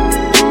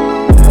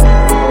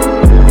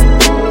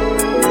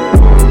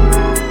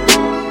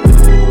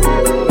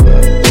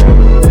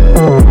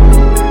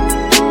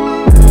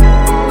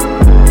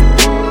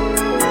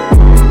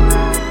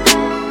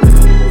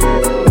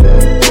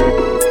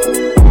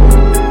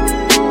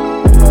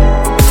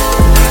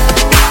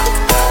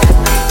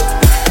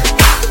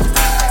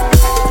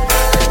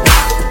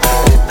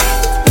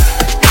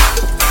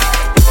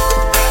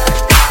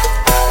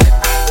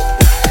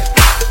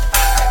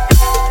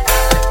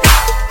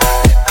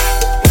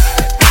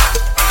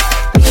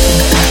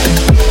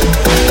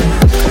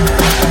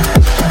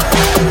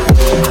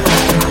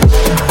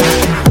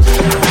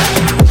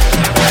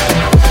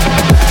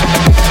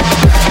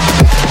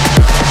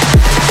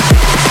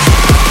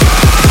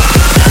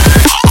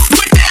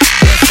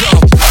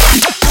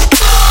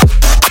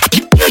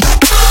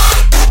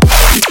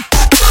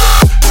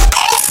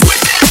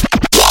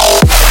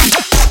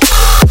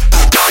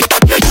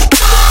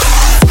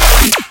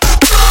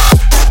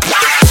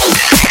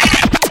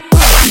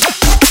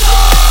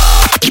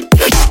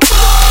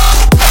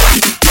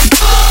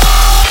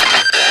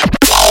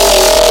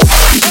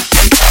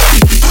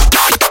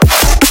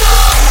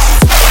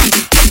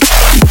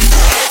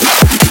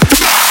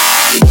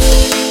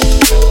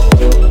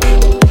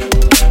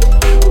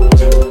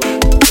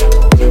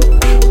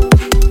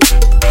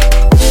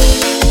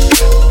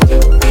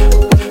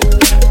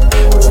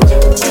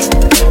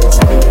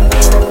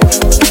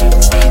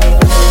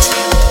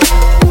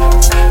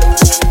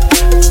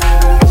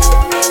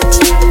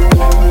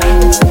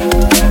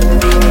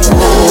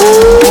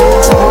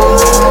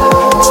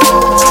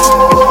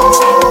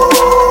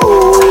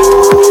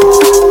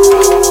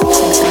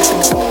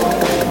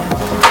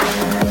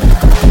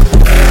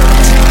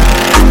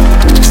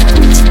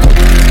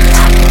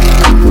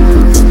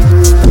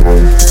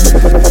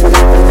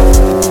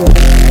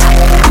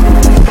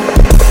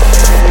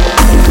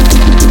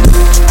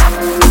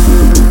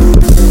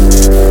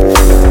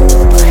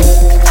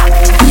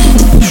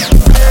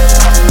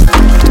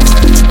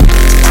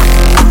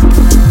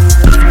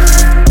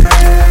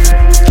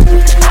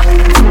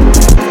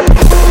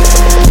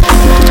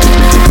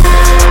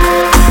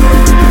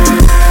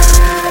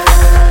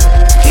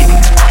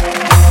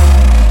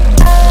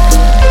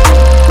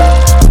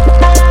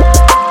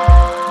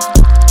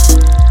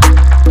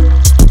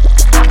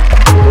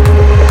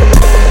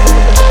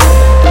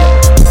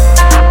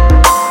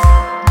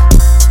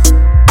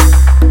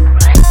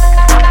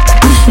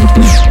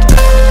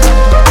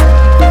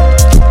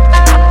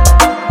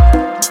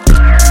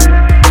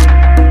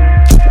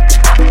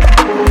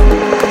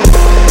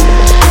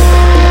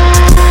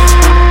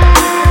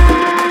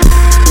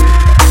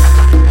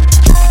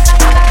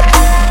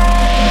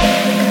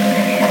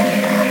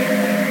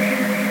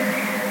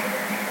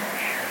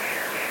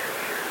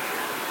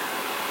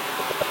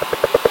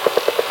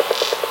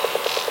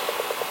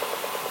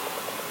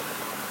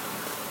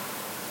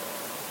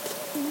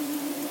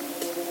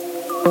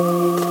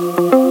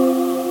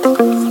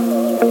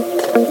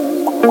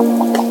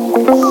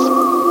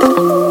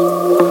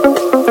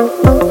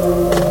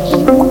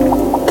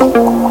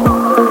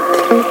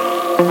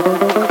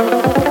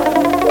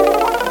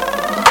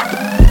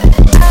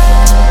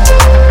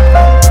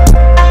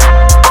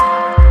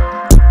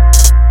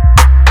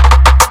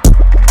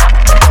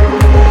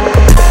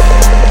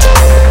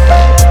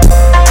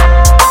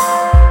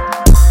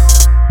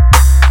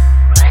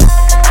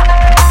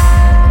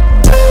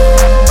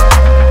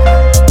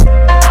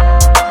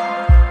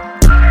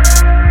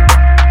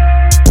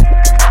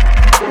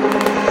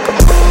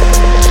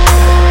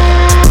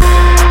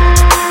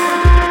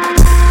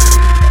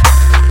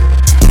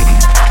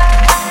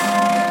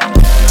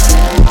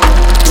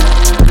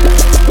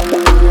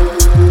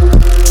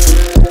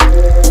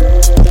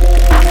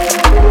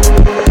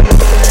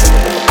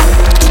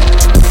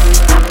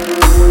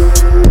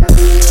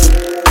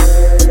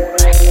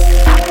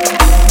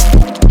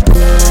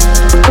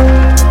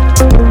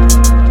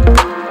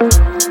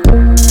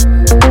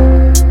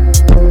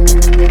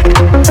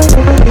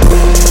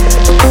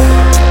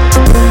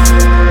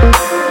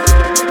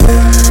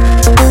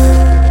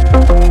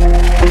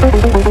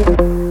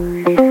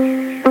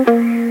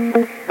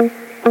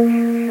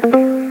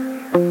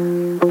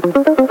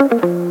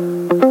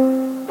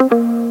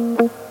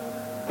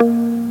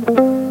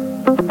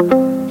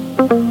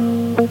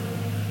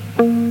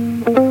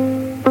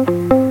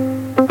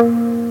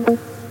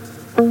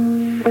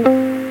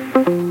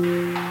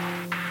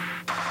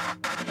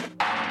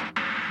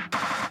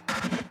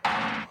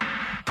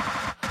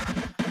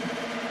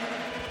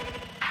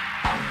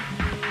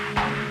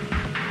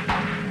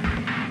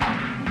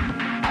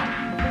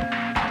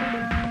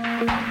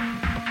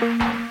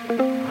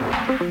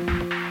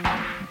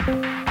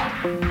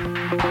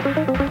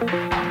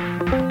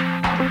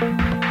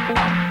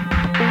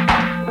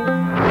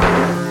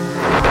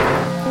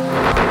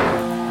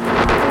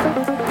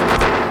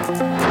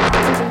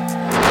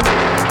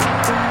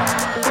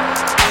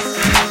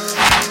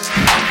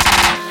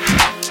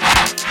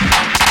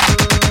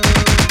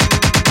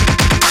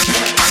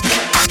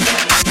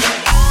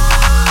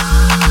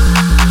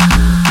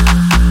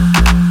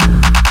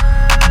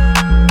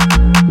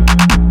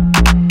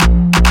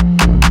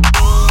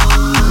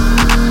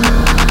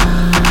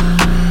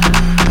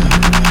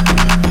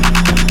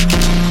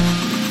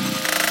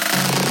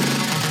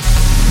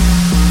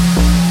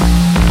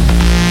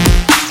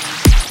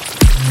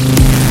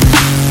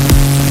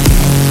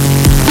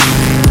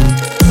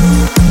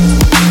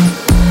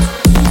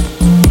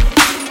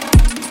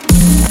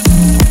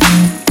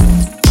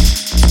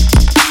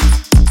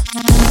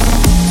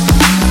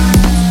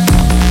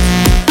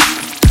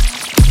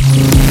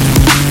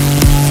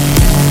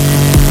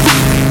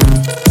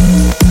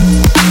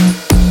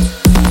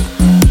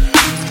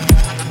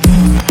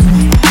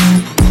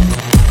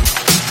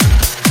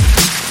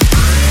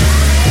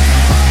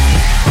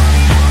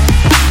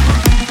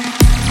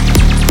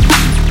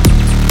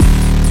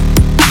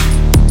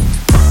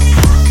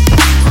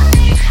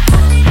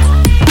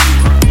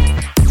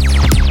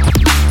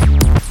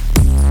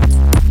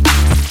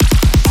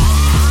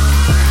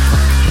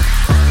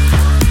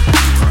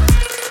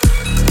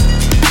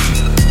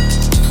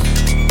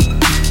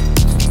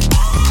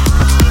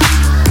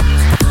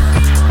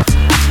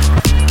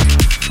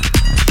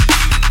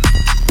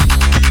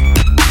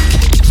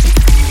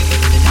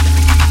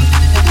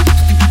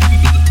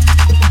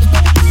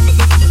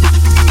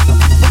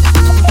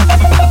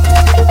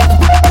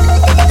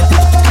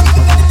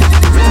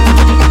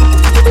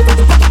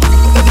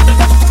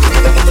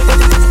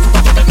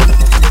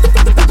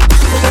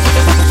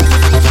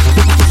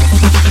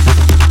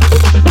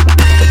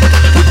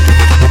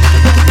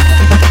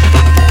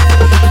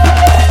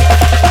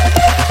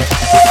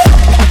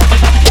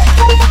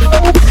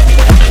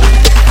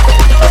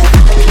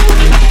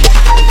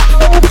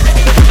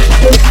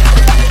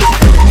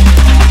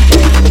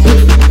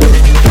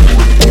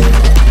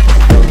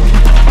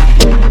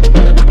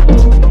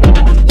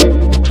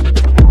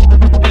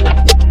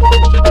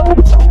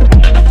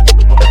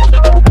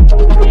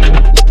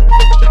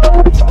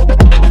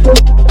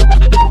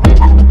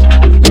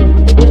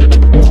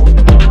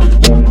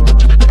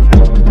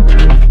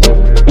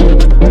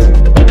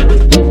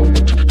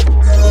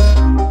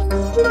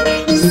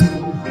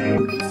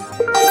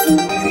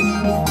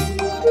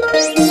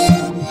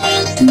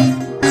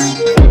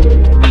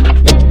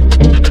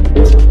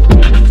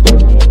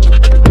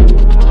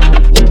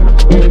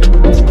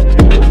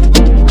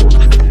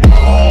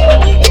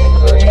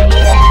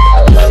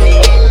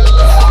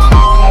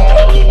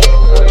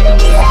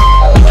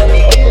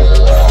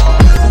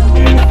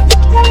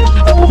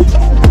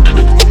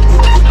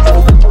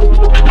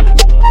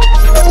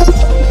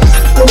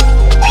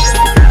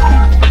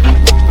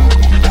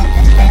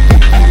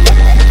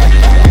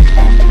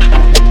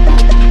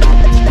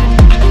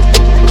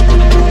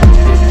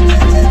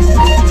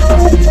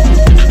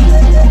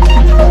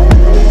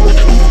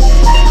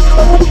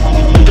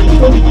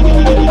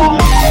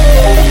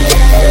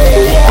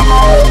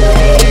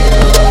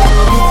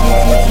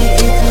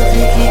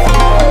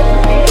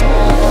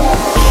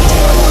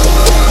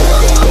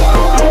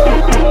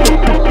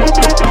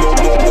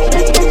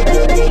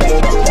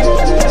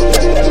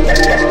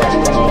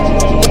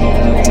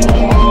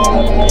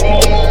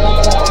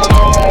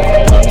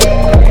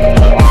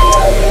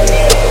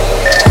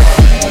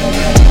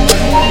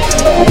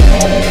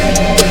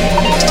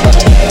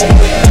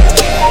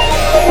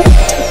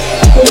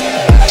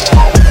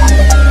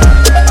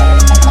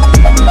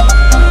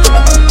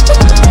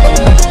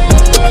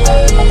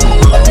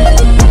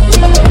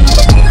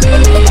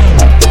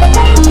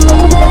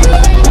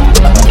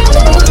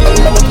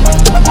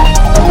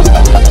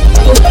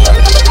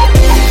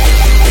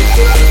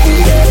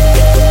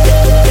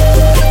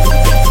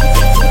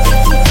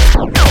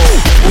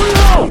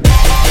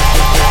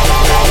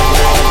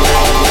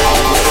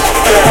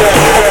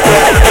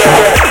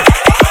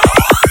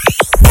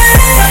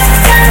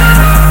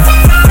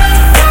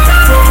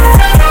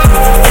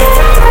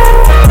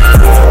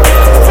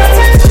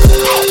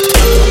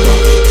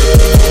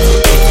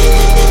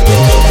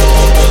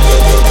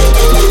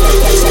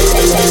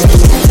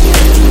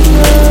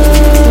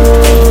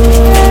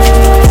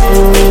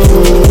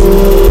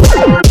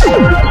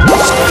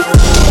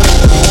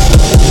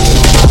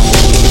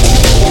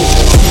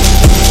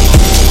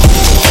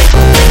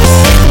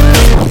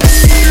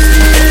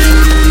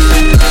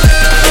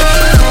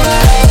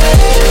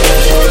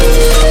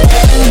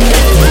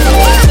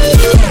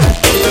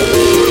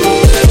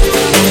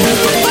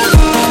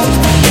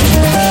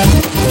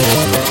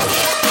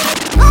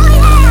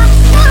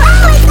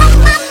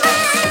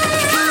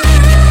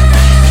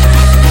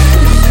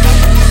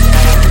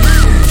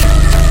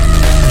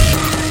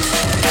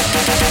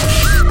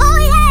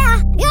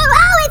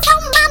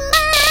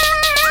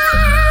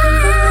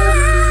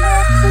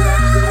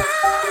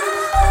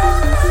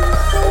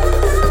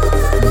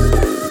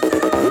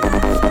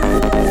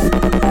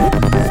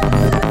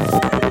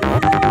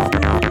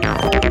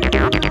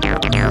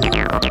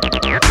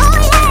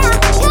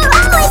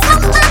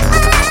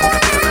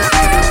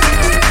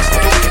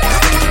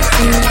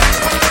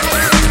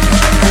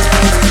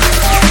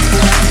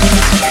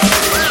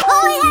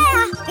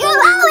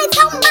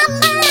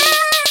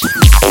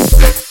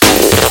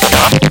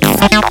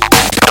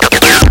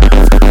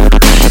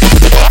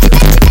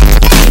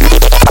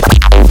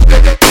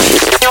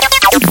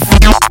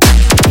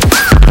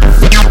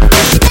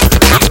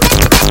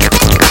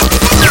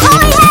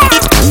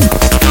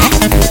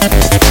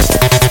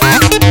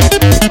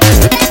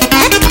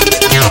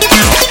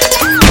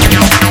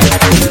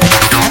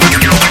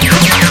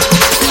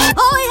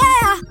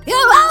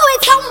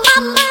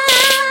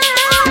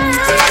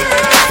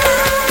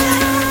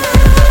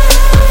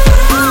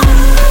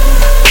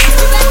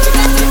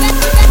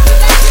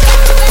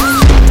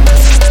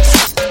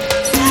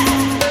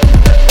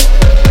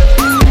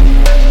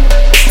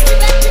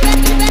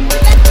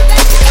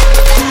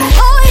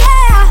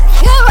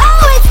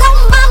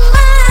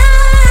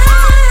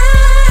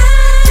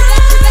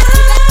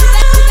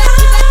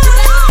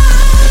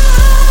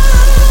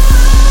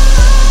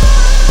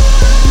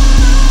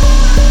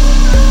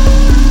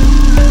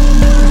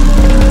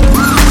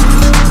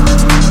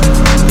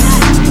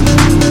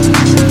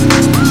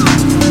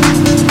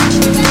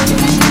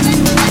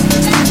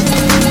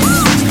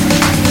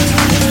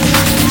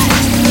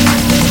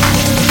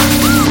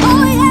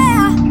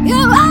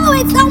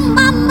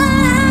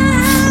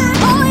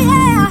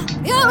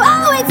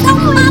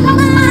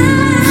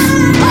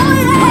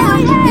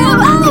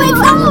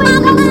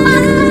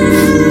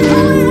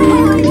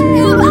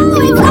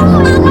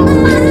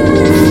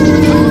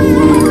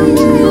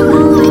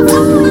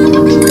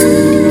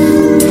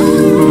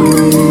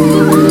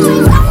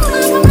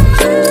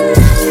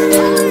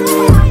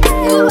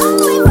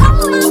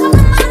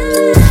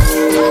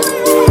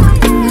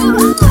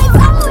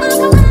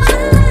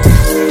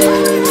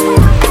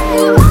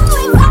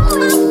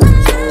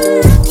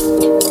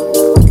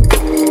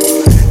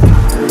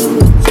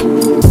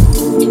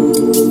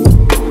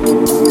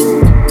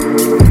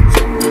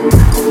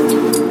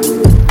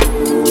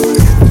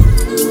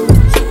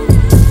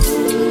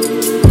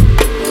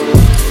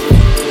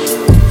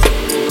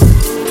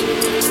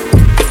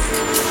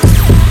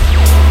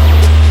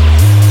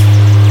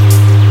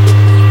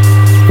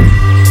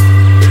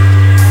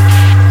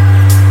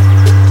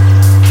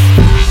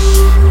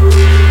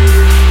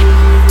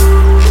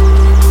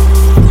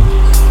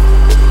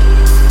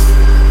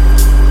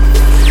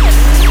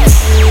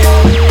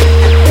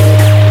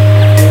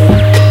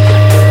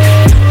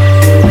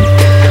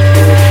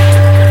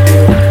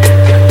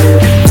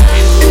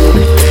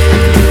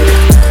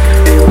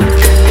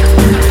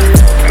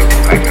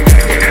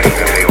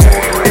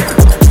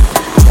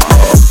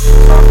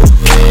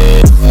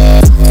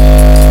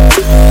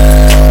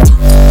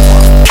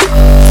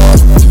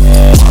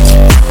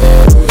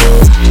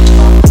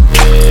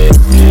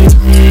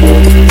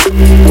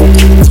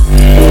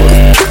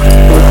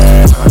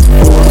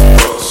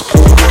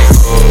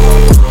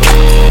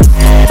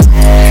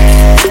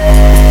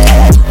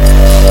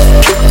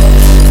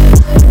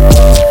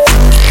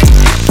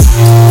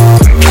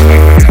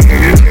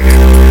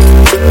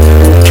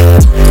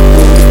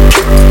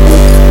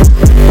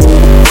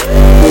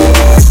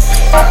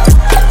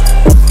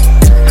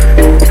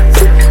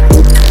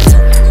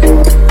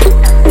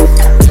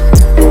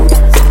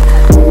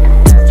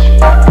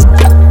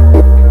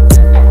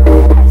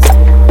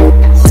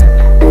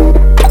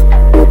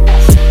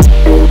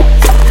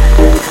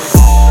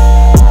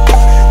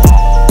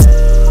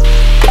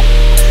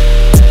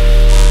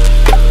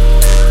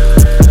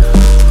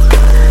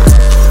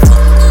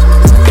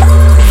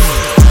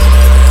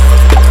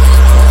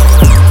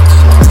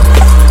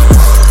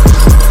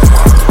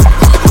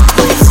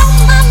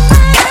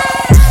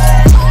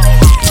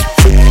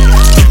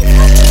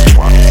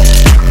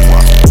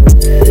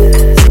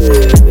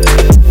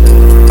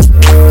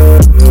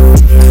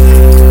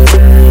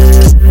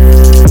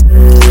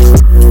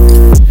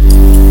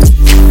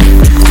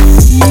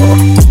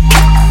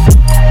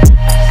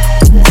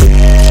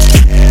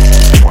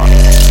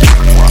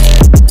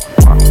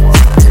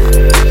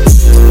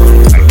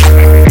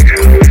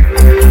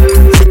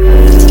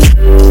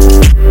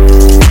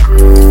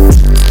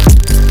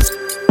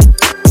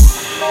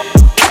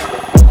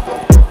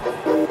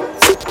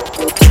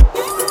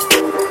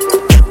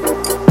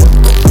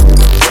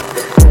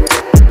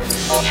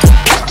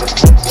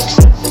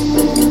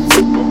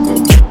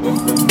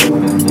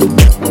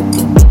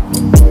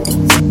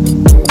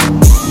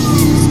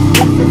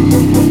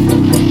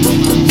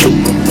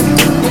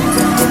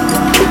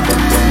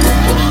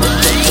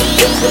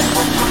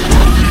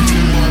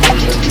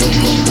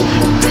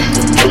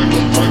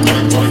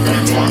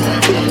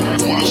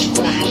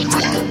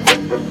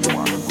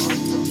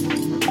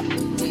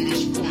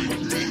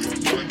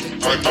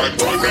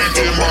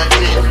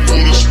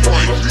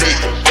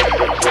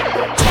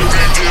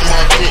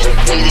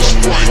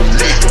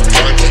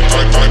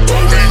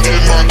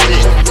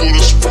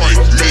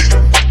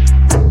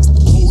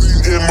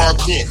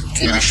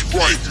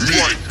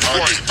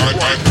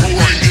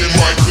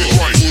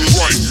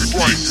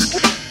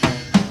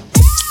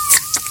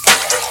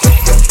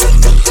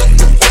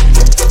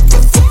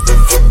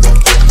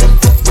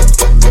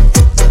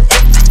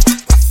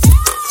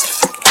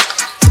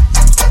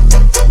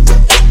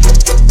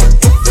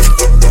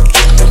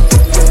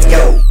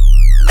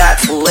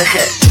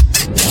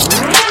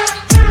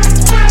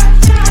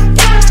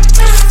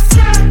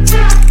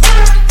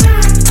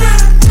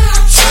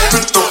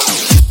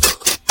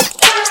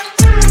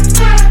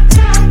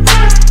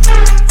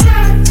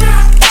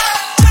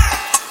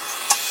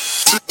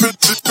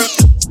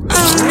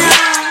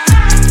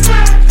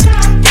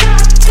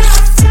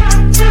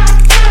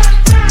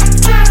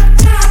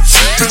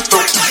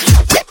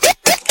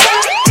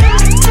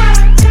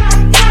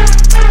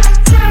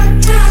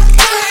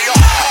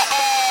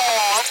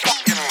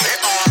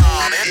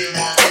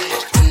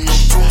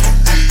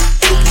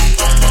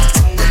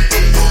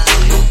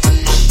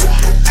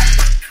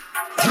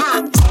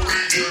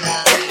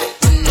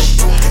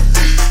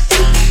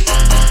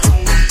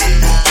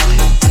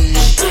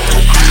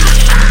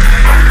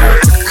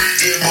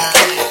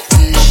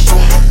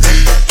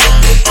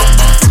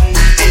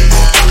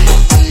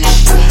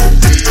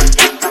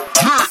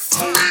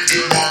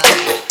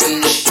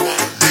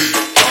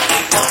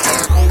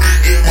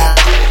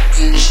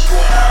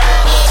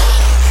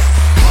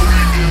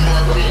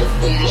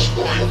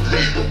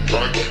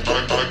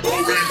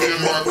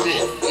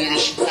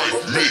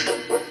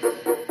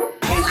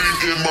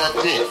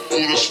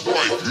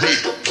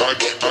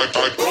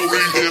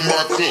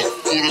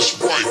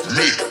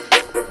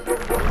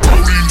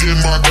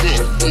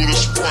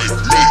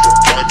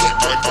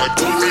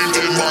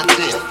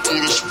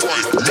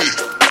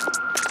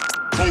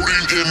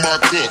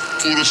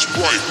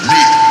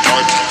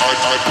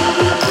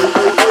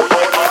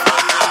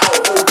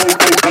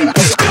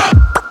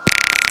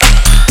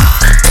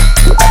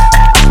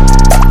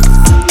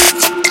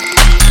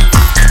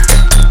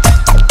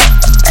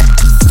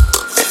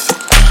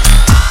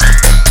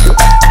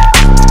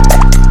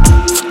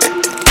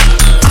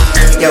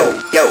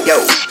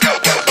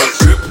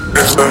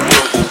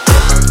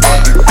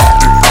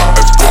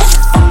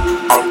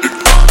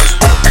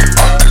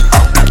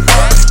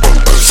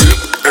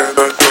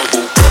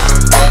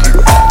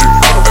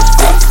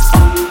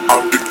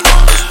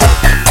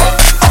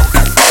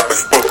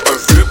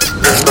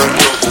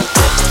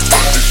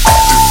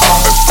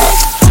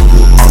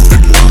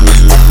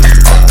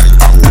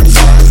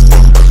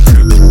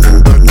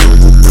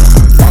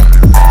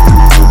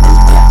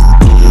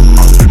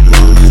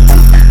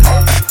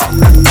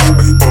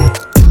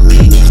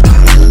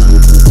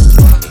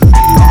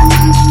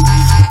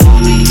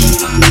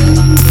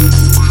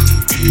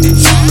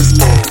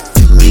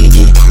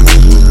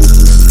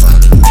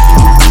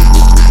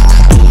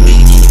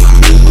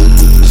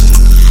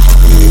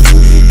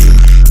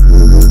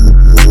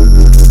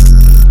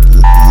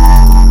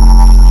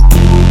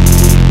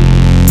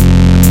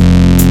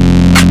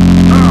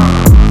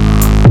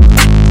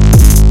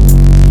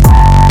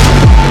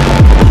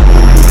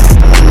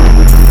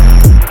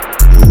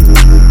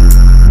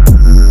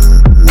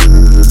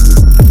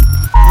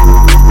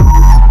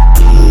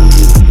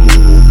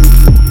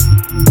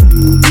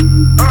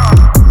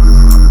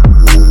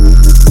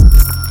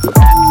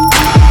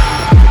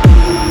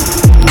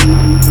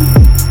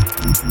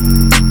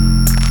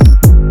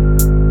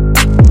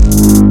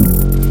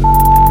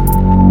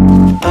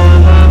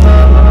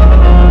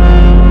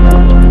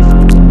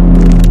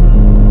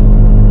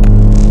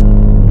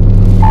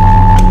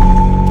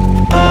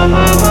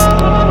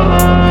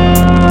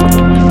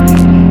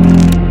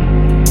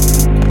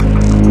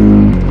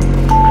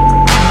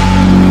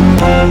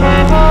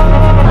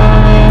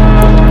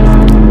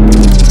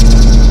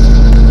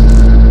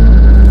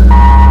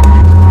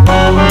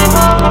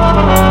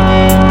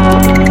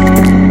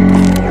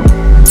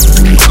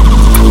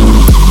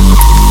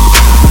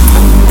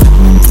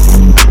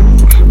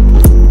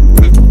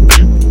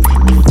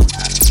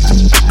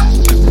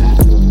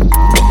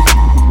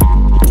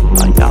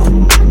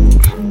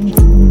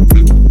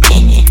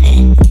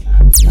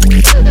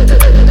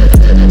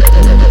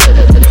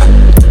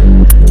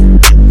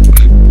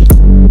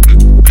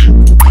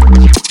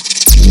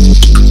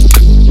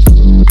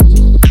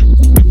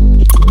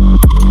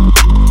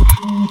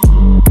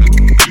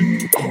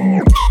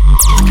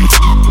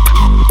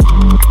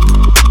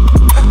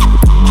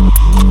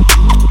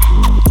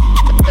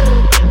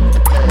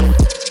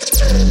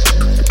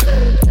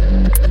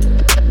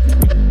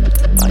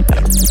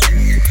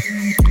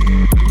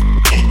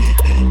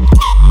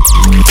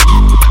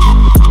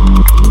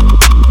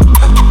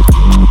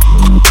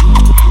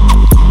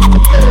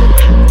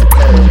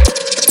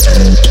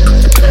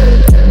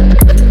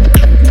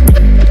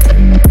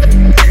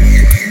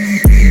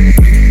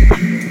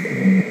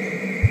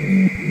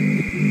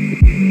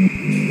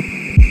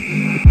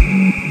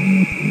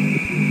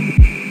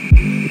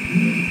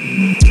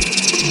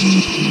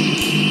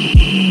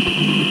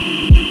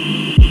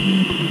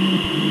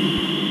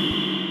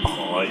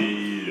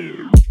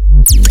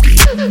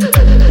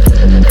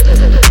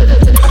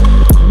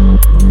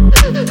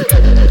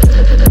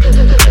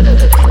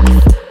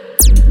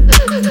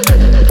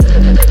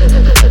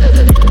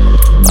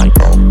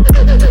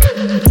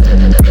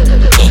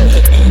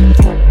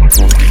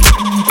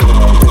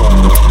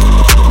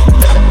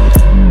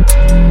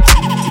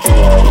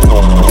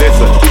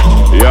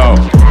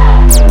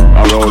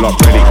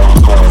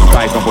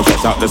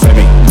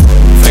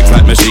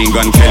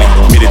 Machine Gun Kelly,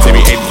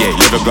 military headgear,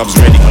 leather gloves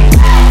ready.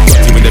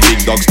 Got him with the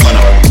big dogs turn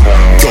up.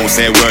 Don't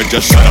say a word,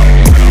 just shut up.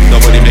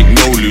 Nobody make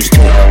no loose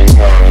talk.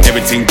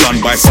 Everything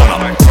done by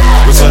sunup.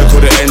 We circle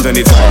the ends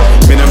anytime.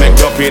 Been a make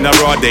up in a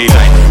raw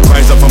daylight.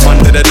 Rise up from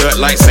under the dirt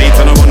like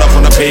Satan. I run up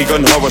on a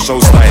pagan horror show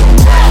style.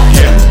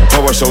 Yeah,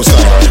 horror show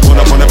style. Run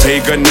up on a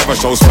pagan, never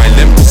show smile.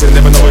 Them pussy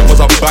never know it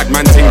was a bad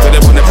man thing. Till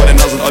they want to put a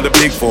nozzle on the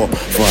big 4-5.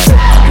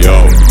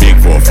 Yo,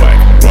 big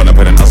 4-5. Run up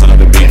with a nozzle on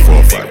the big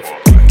 4-5.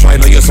 Try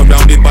now you're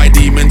surrounded by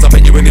demons. I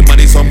bet you any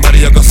money,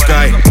 somebody you got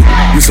sky.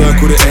 You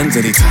circle the ends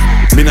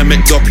anytime. Been a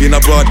make up in a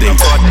broad day.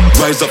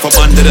 Rise up from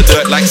under the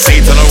dirt like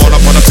Satan. I run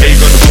up on a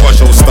pagan horror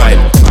show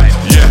style.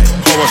 Yeah,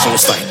 horror show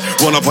style.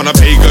 Run up on a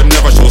pagan,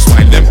 never show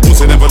smile. Them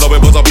pussy never know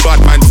it was a bad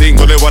man thing.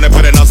 Till they wanna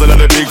put a nozzle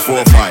on the big 4-5.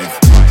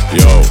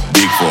 Yo,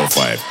 big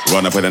 4-5.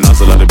 Run up with a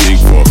nozzle on the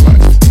big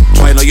 4-5.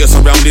 Try now you're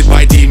surrounded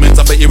by demons.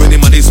 I bet you any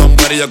money,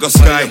 somebody you got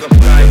sky.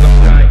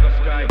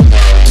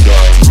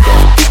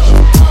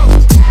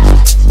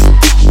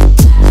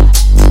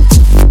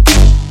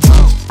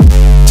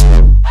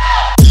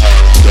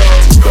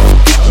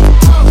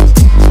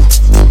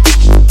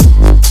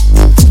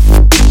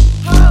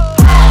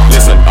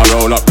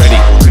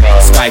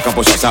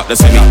 Couple shots out the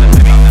semi.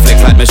 Flex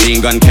like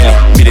Machine Gun Kelly,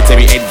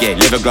 military headgear,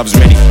 leather gloves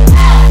ready.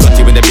 Got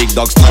you with the big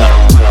dogs turn up.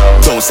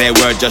 Don't say a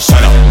word, just shut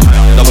up.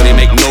 Nobody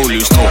make no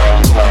loose talk.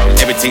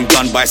 Everything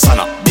done by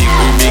sunup. Big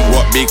room, big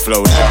what, big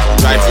flow.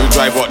 Drive through,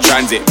 drive what,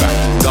 transit.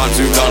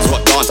 Dance who dance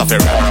what, dance off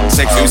it.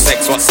 Sex who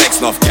sex what, sex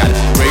off gal.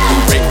 Break who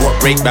break what,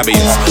 break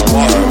barriers.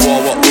 War who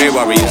war what, we're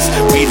warriors.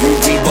 Weed who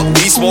weed what,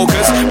 we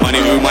smokers. Money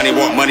who money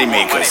what, money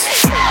makers.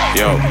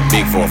 Yo,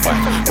 big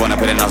 4-5. Wanna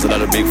put a nozzle on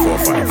the big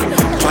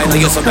 4-5. Try now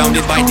you're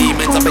surrounded by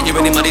demons. I bet you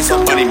any money,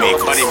 somebody make.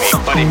 Money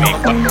make.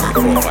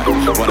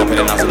 4-5. Wanna put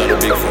a nozzle on the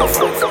big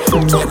 4-5.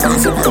 I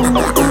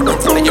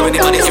bet you any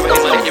money, you any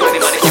money, you any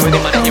money, you any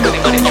money, you any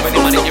money, you any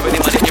money, you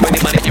any money, you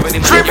any money, you any money, you any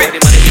money.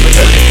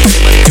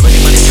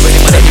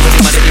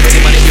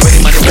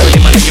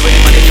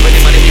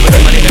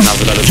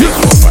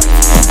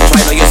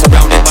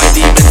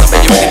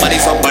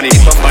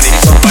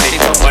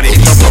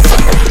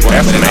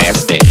 That's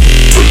nasty.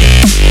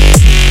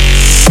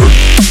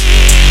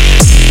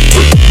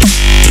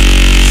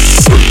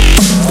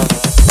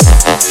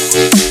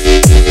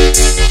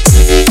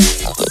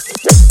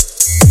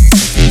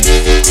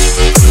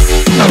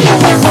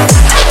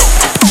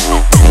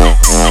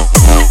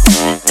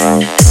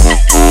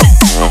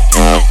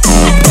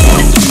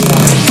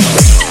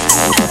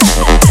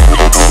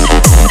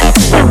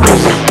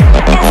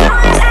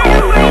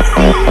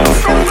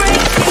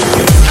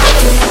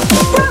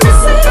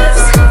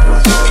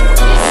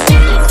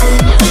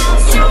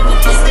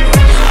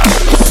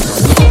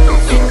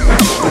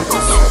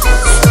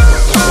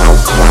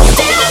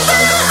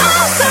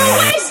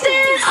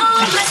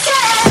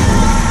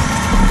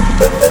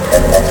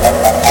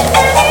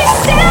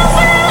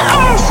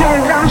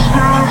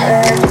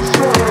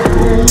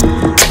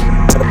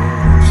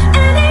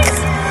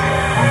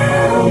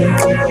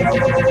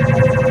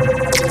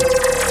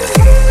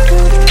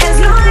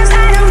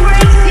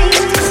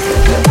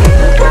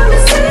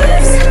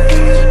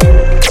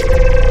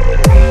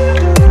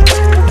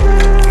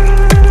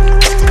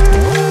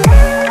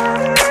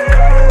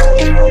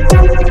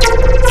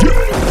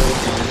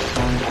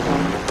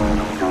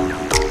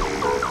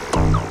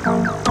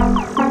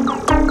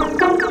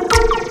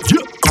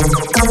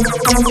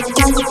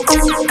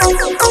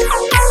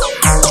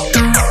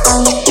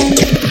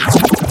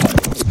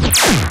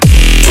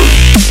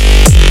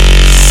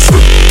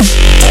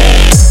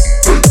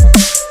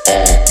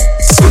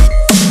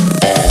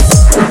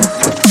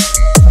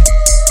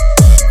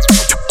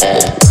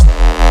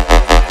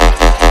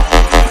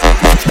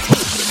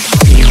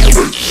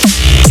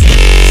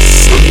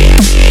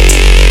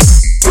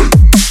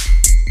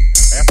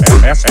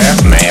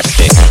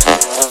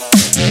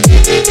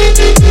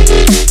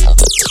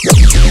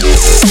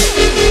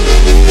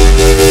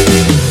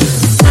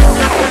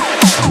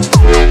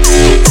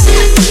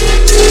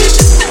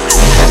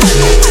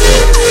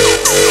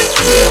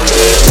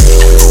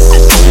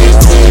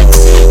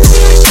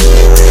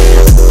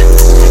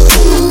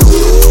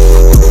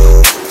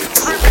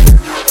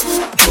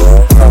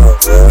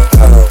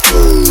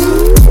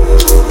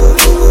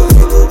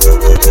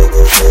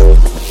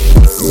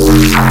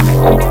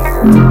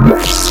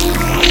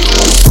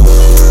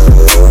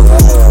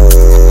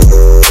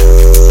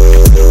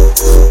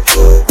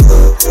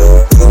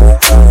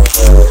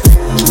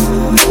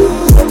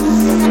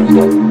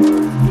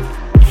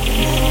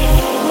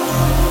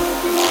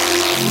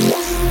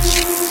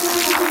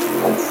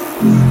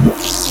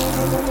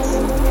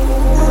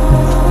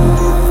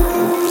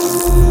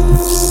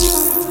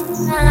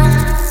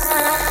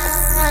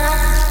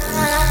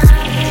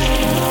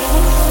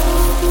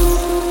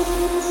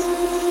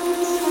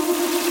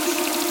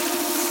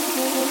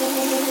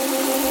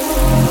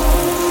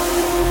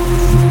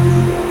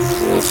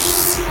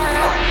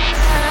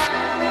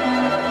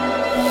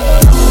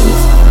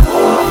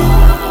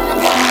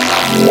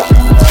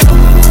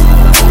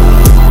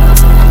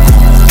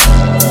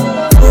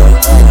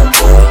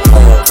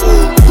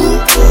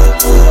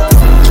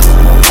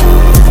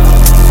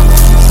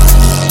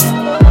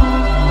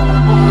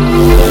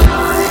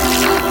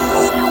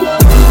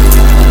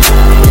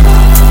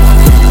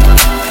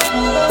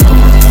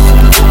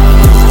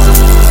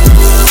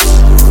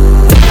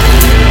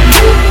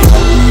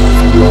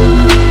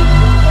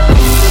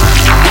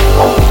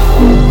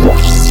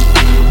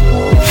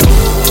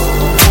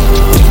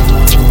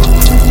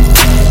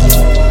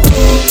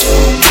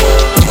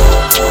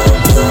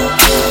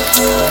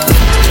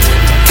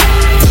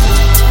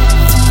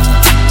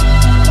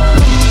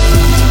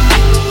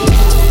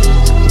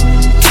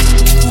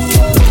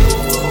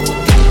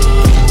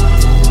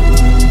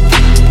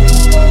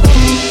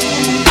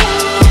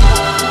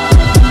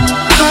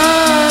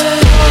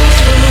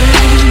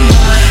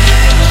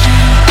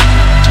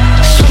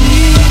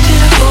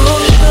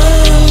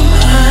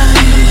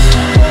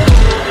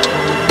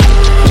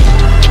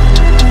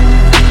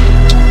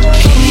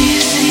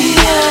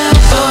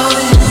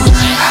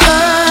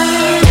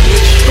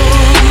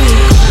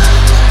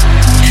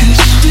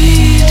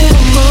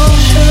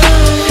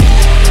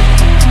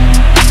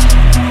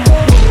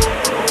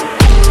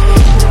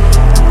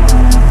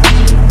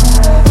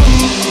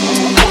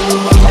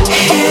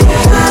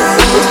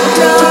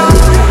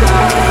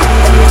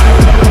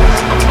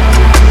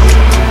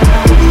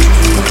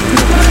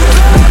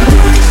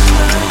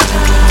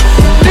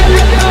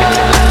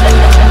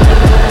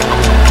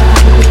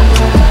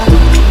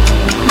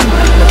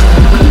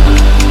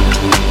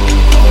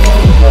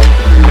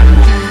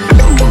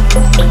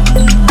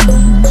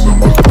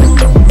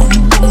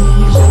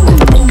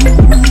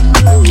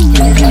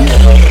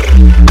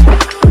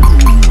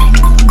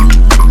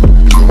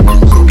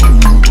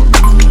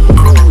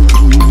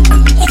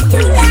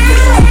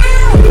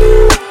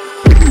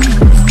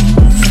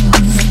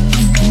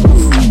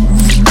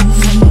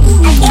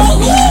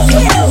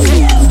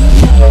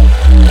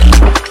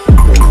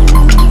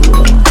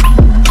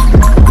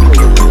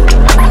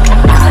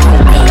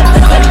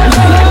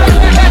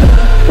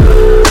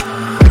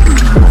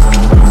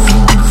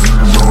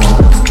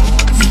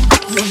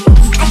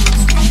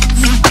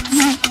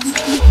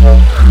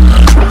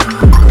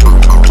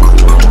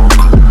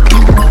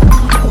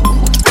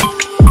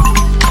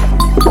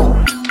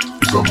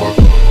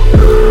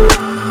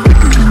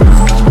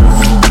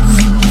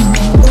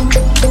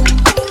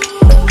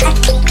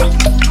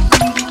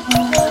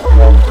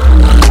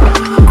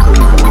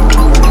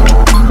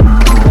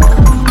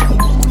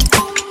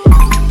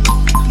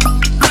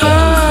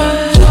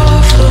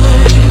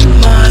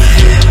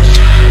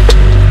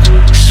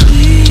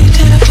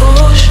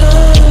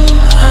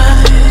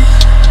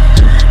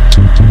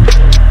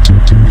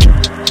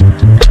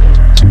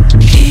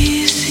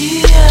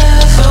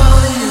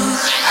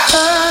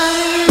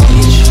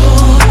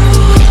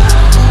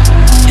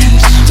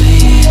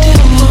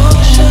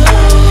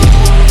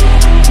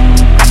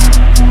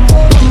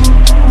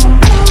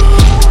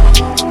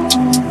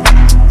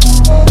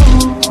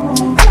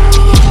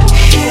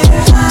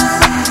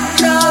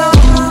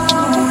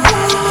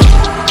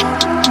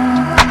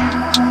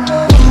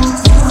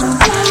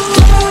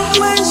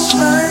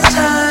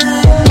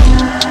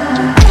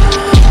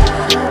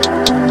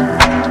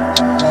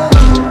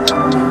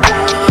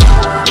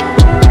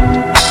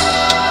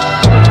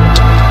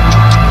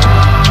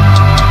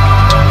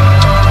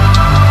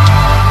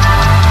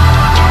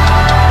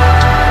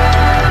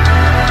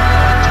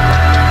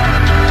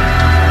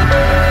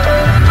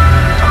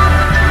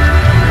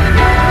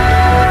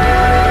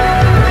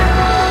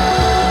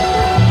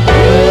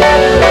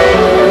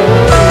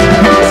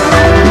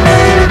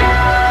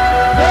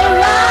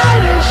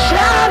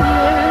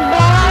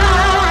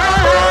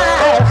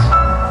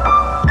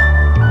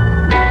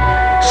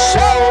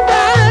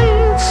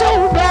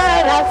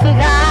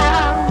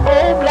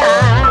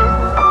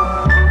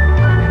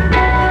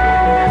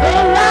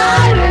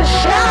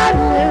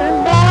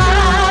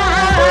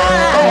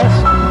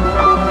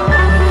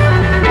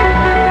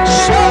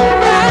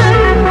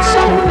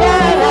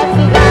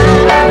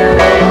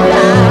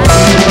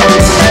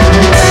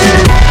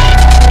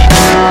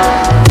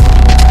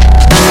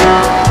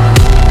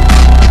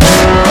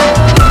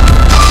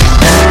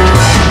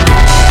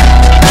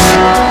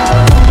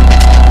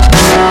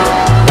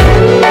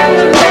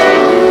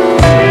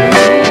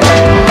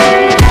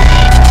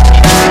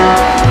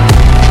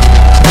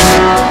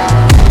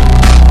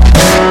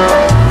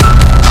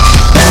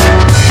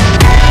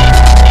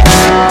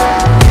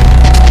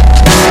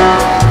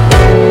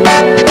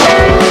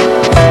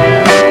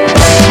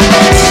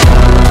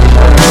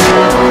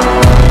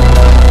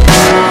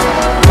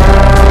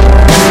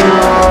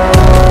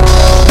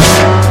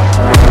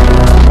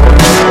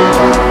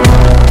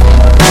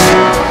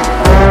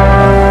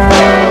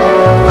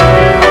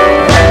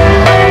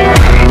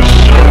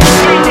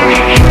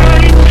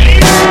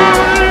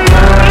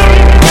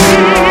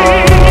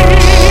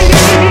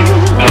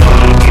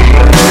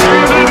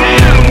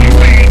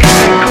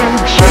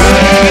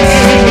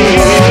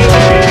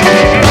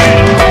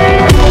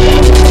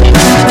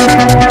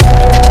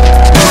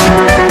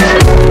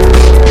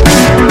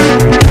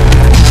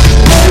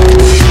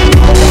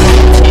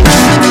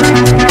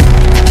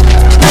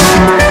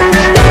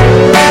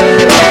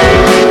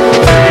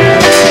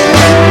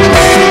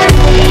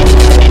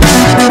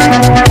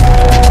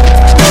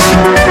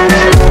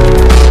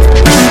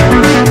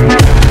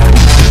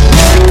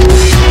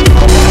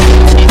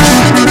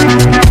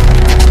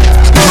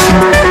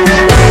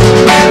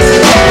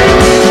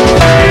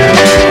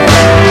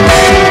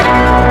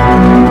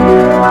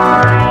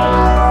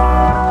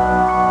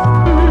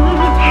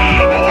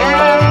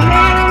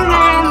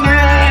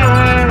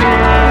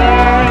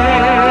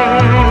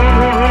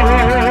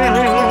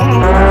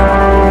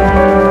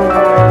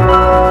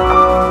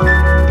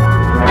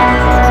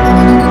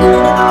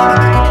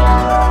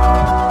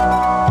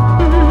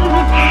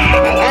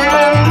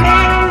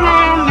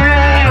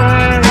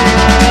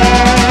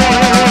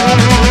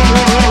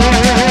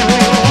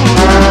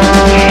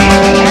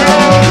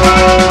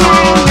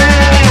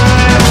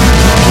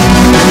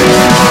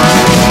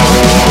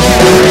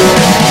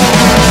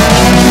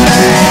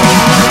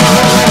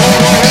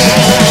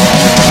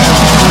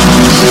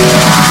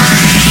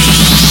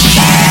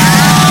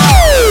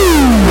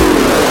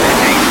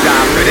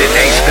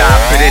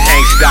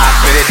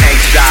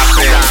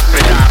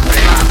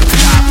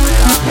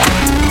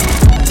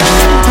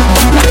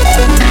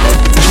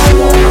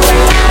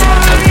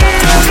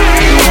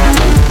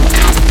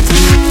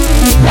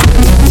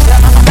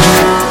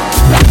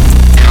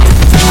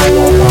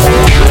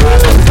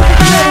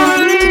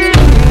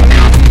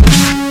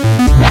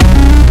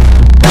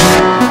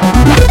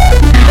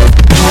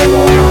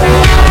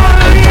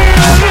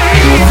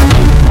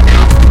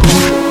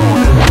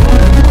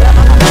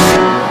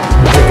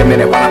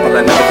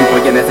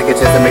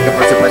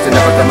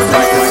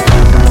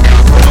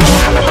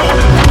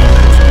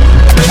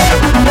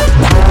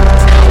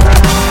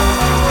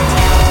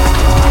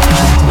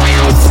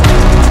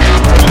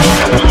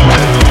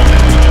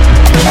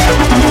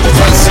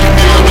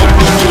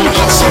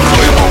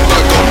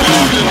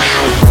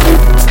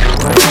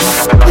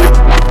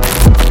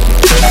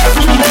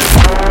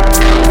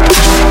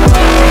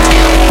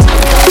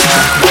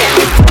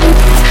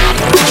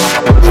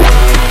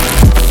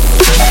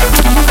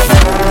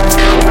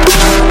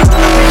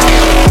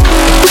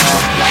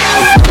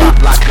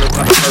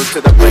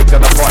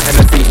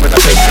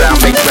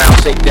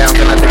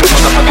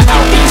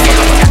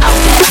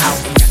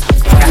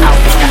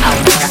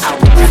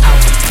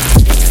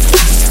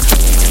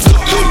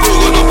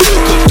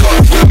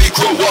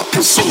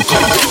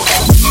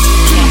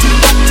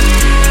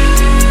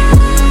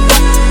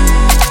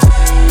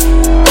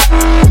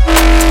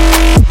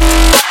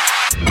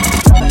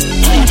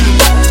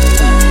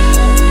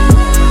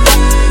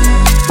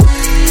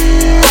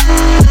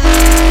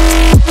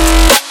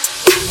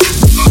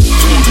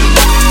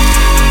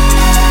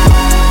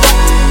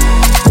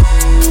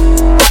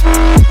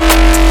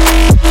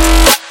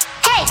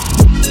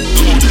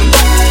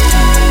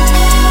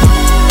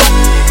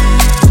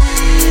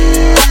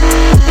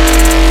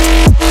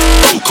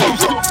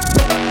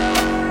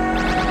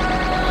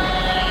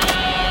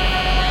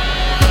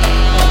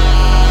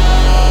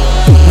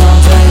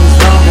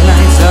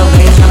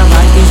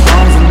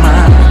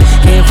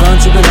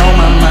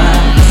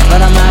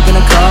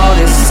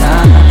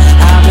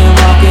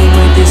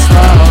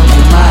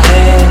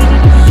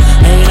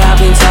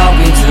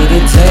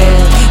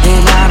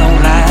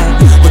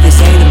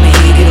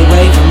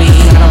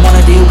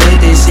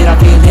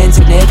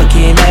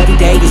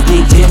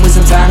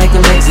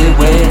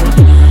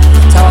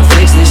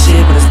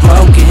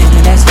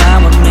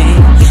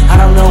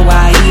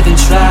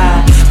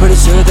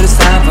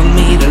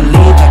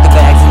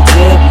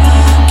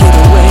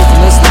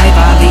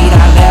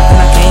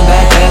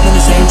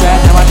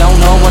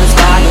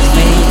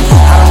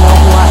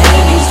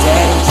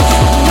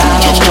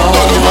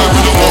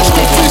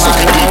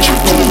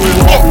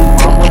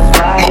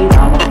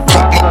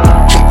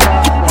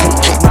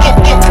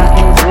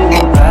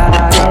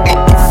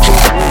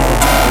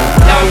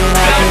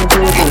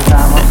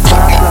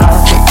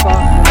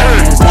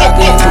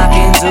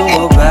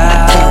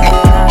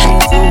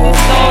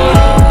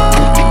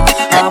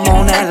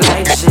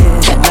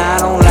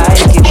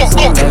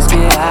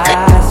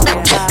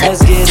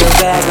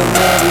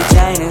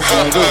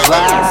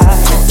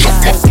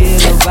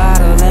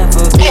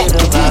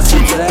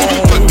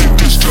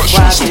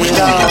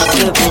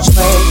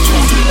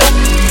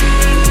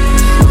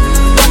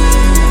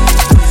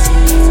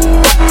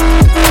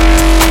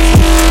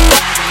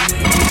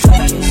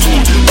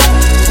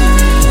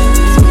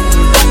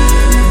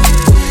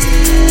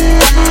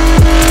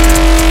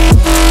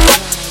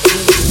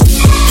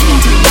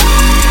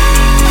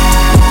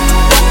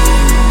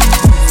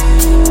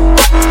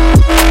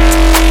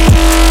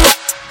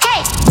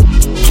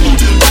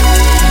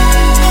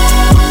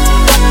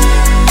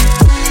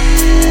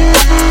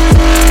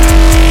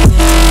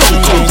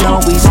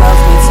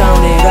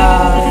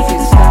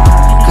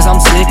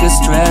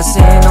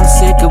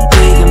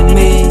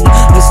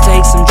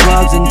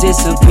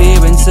 disappear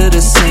into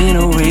the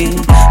scenery.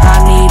 I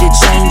need a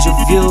change of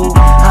view,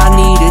 I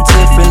need a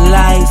different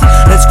life.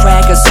 Let's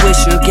crack a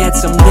swisher, get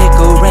some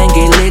liquor and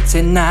get lit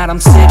tonight.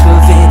 I'm sick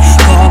of it,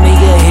 call me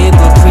a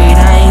hypocrite,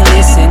 I ain't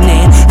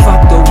listening.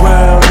 Fuck the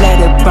world, let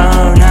it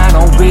burn, I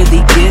don't really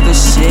give a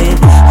shit.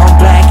 I'm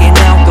blacking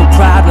out the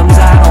problems,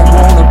 I don't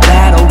wanna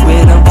battle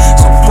with them.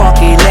 So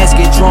fuck it, let's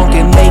get drunk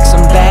and make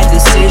some bad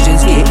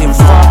decisions. Getting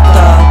fucked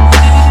up,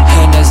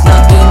 and there's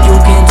nothing you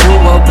can do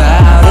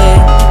about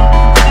it.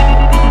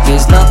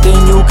 There's nothing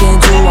you can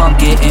do, I'm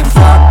getting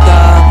fucked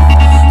up,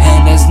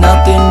 and there's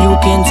nothing you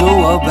can do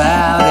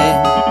about it.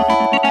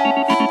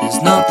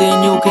 There's nothing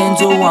you can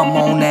do, I'm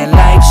on that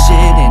life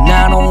shit and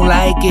I don't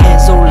like it.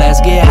 So let's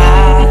get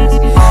high,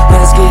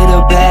 let's get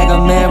a bag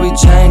of Mary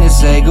Jane and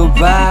say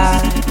goodbye.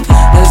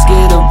 Let's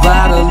get a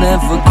bottle and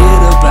forget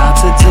about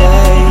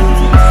today.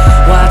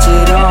 Watch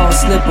it all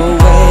slip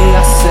away.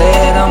 I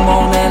said I'm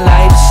on that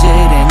life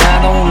shit and I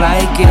don't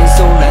like it.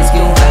 So let's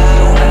get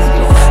high,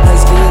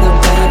 let's get a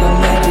bag of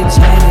Mary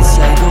Jane and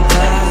say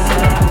goodbye.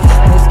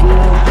 Let's get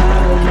a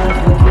bottle and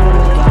forget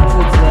about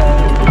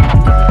today.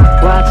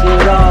 Watch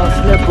it all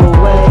slip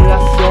away.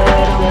 I said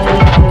I'm on that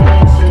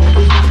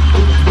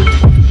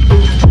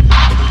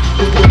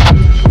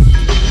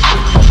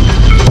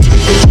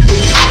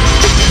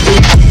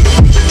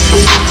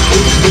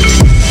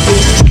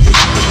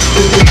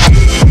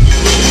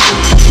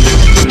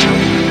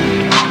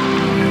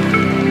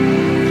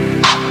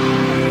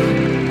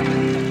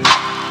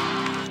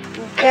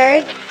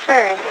Gerd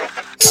Firth.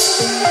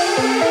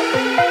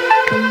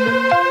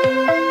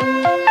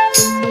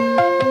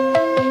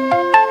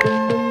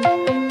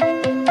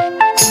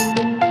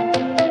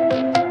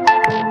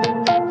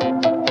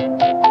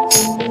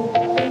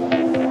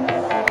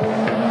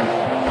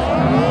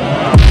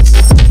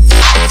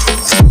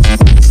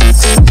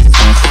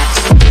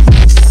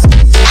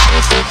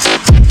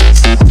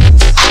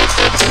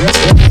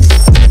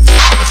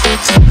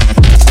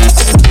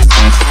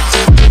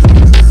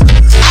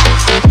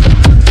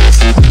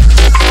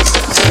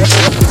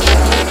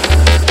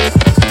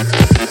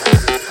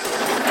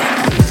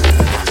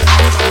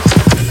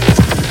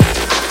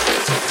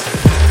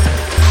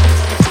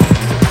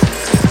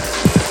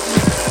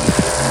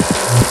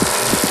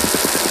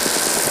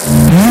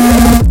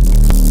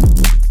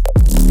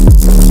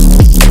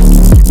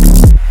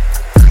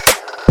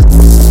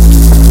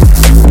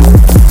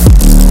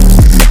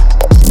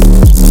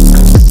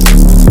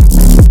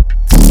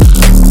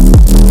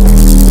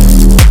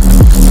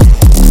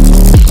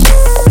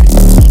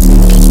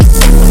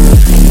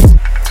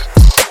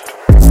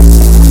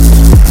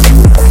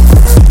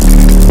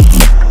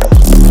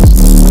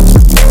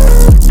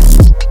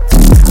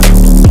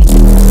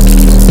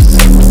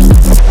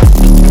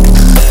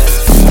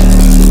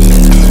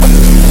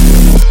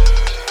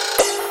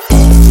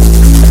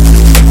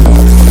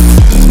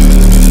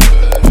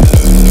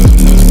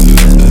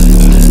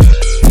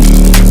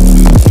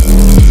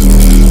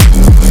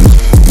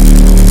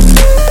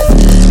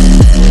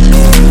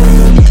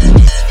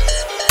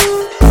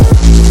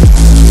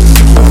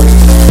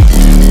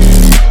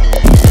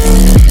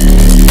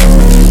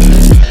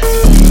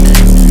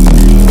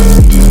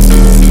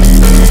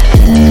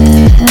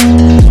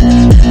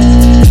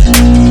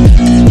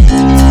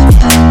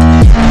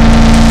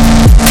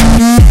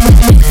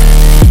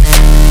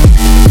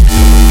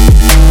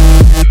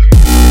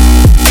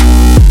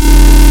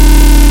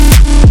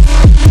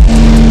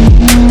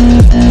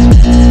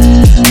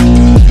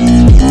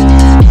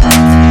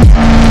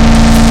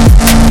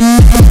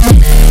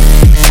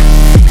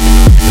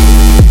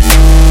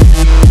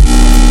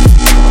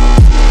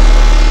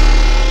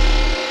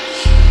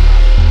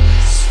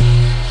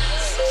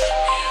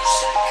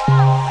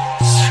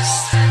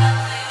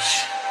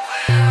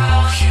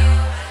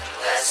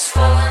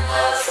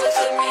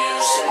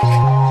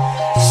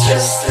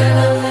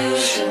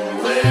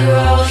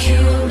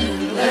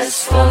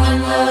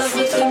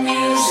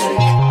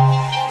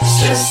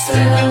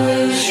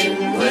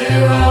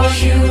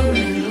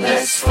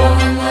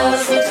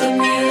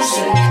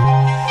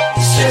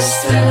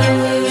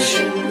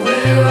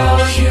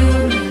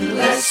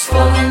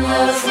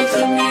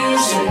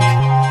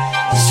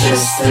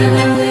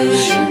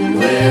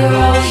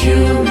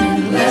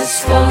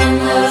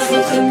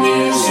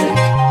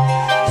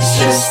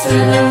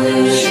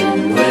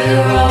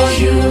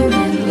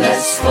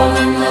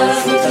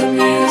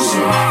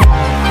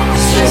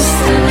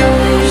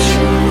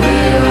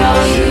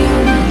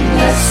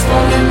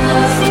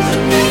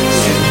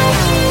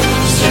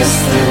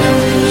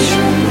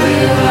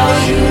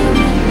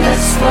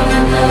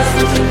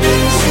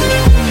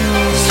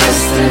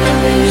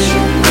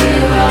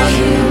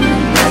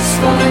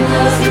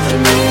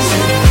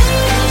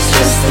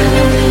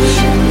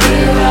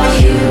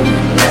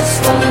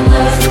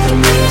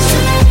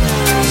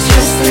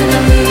 Just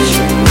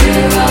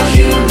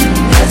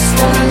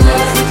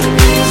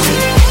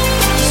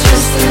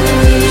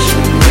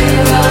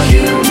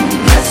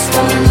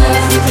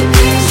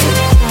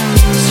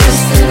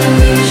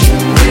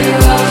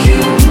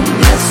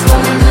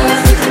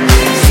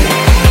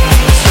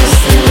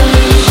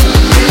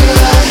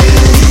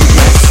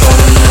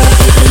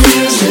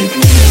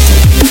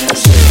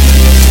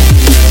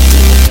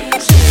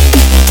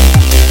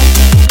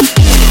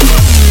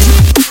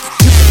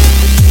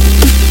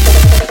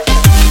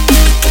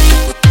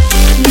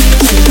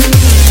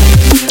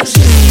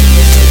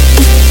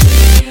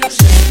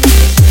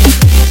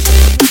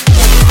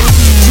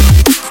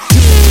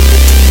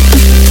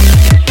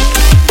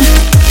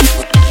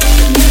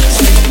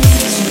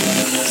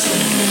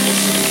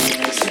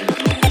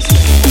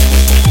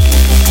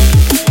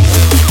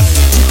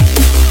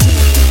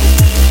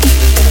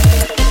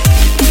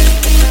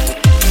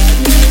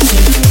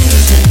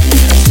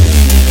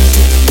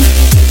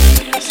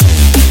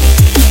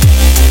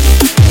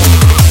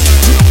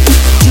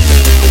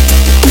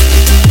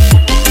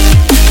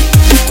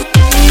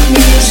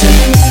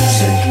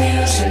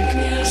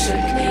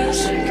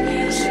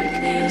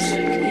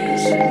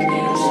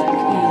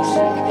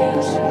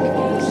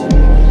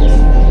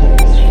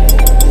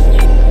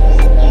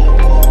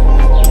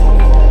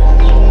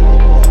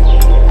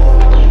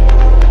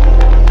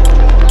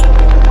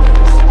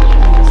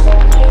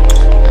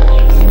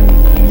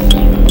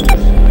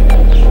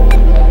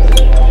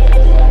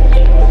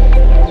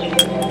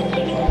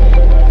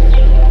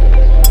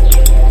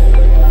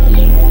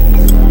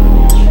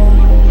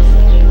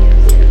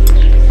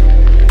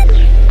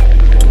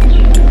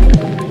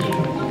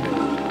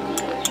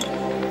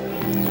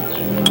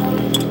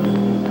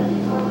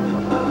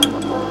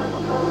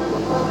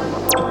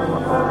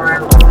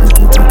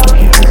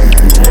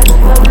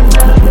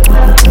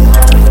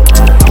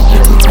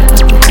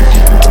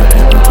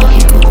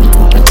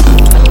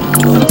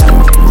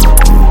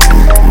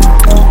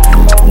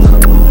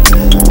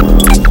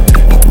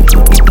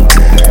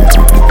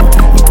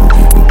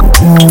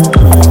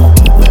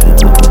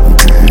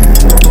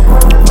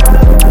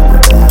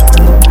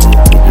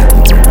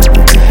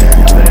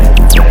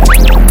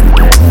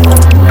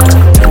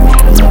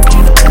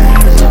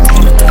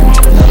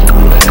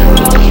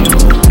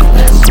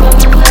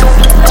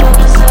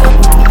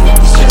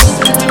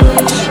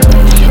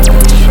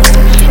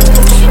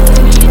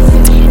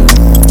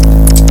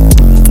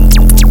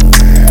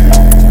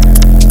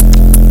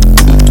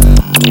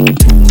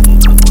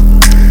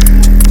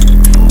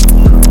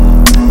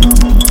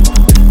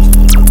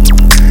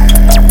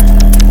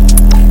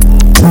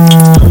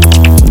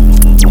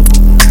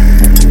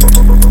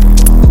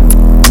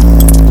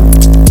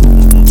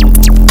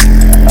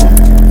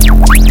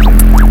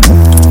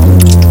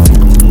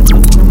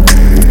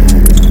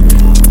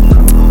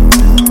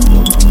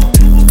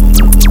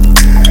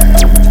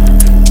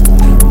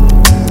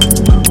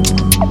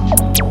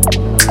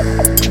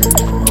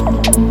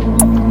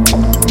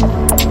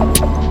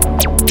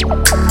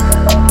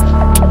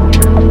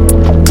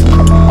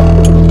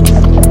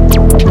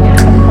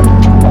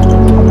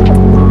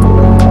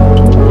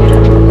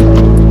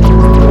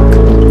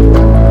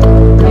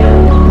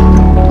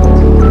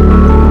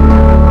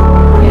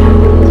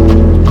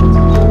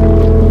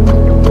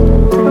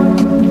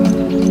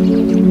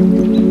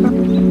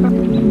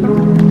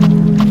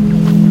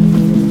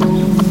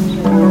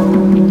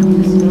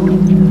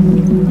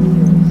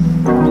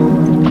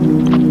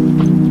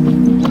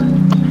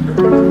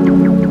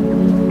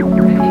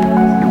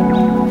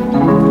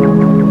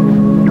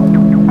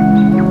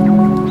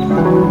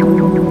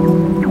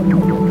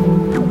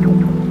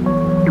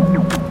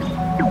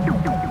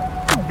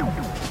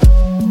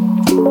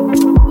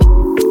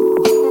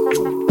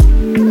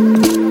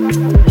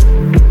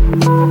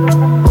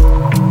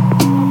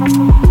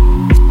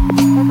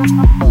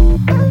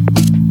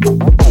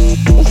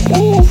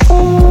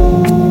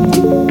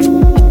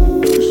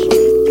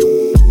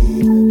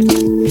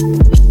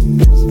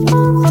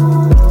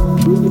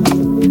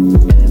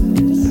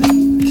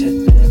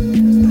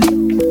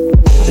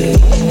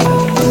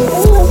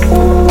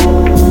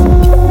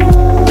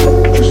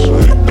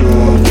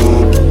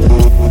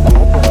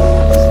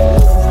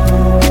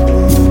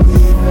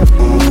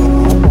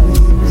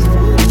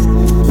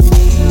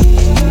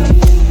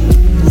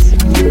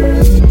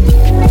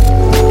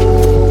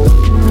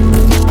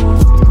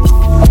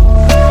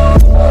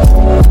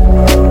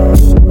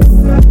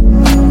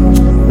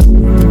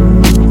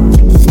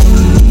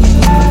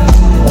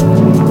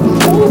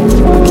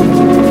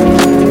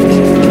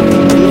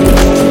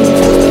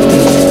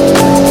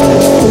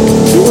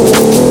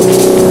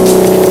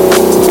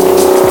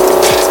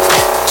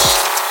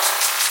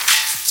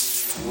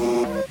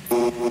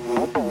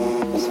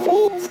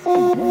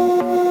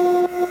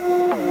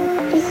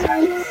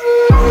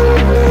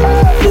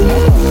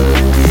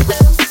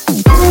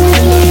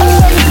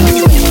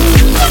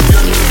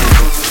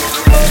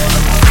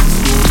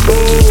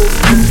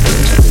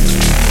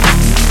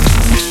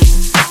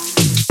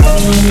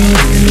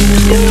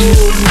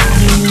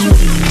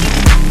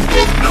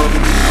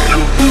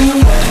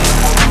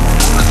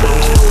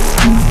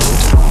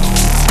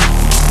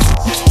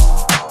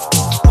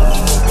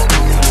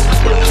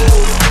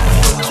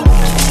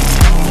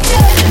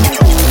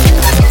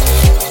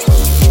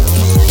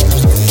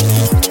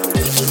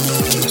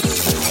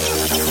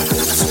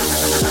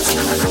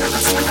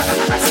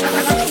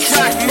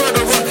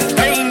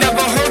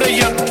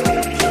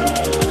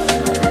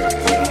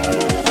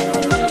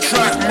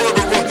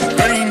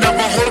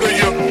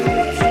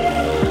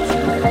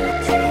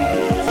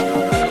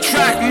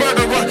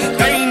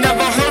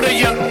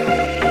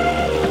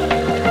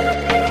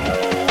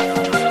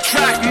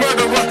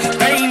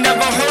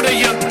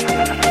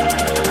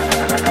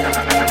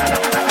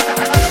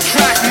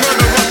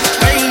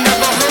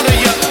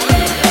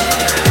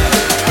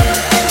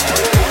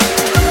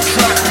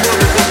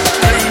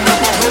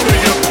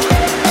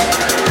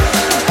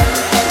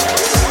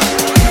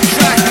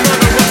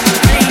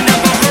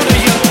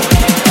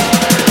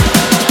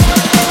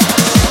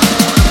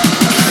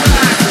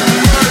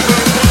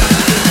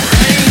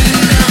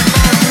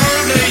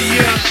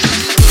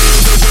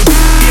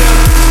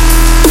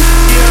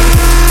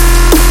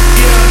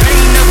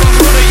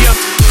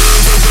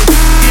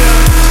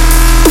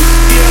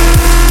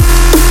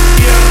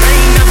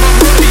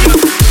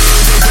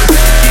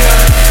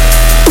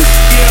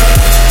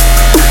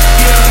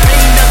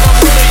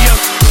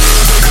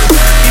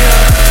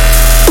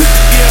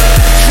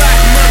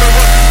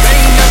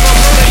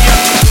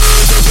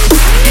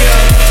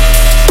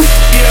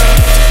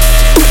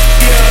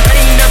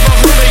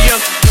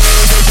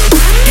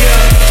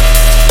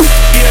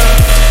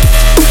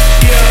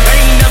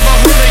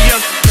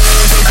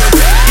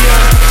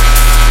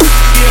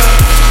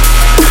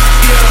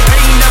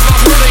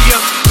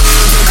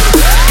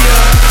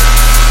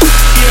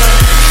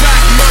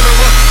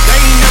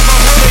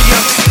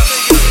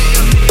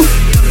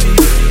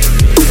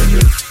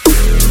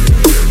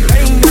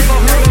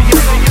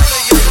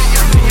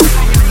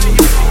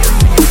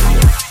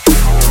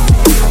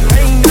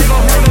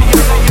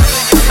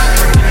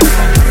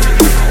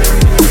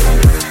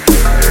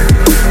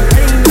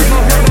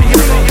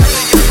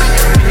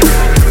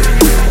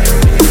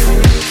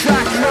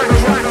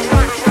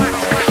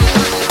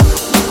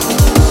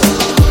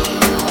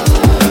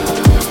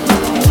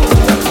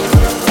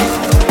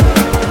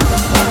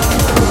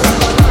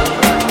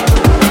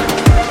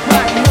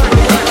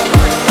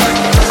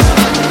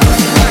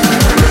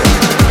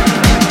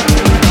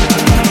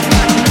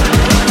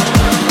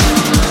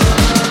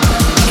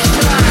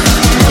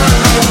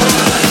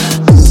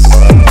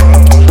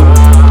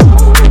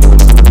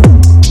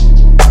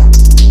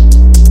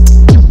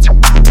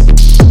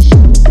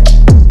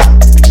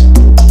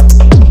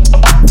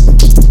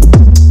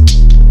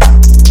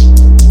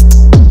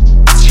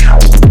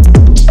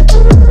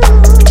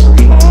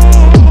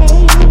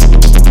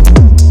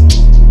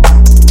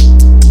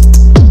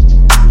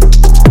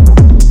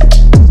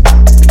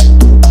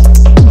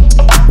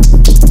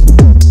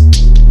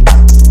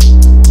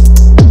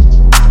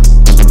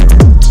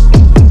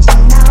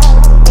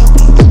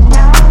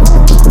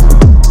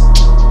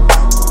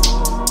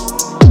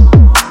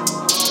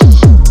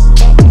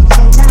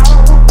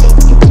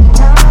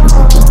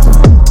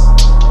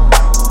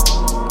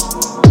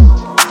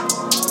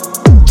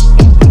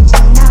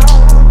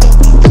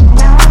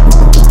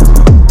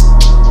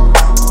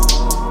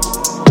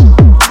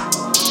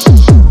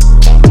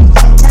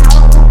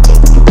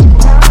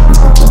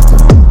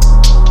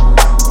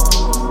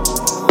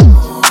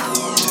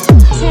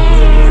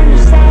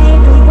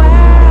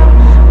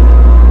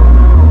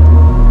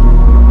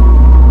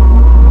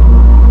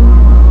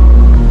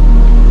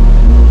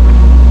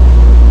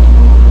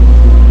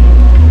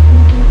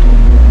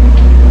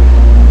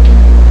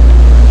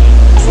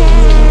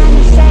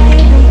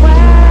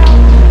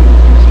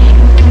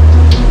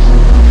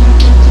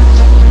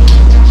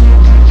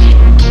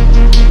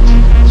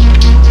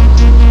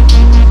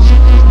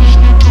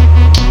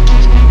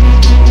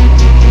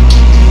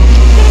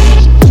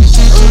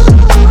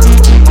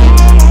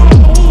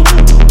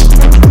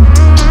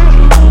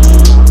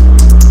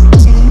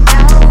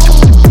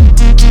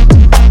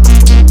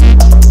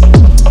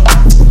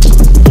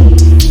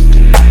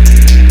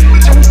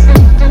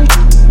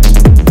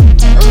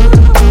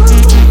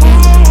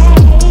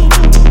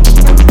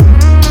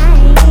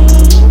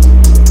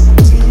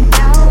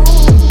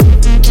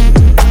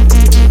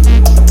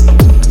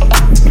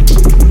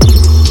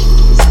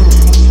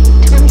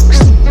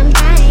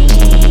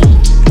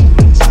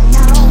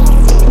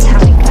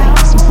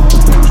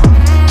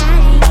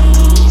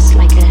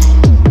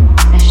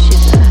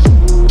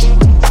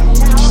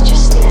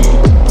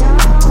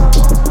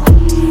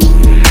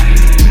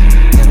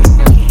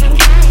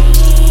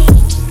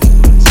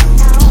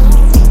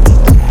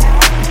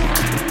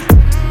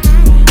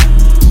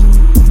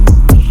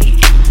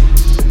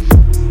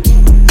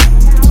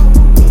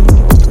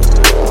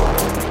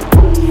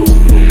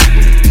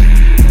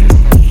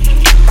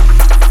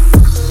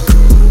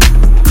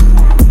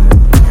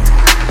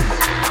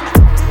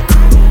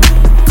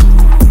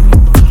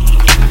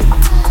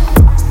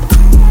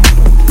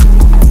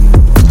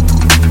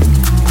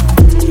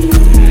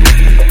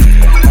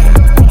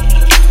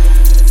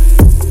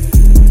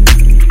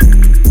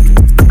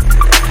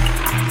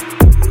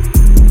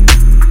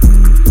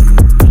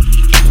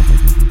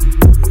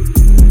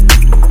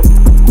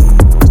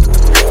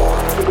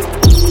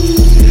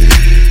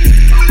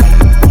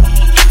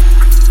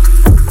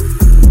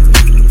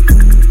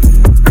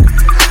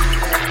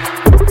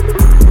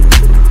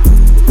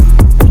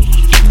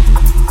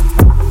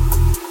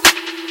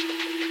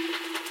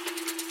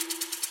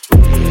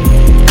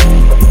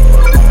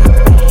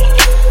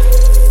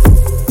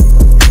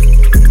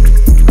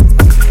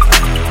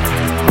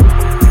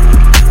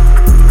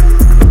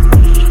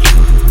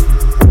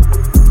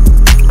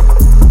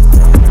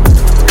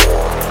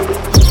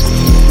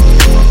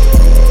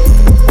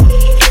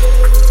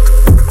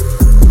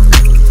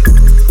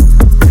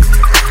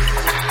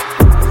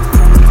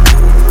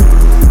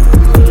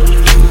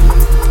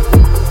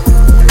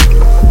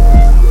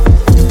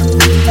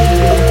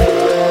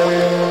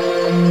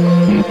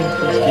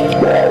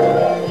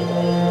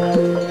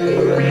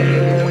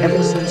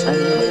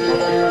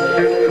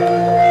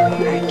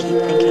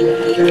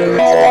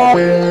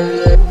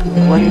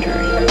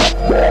wondering.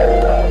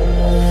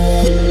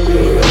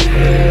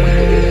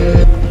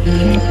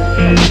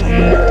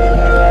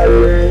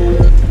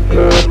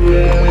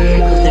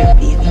 Will there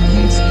be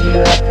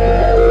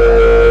aliens?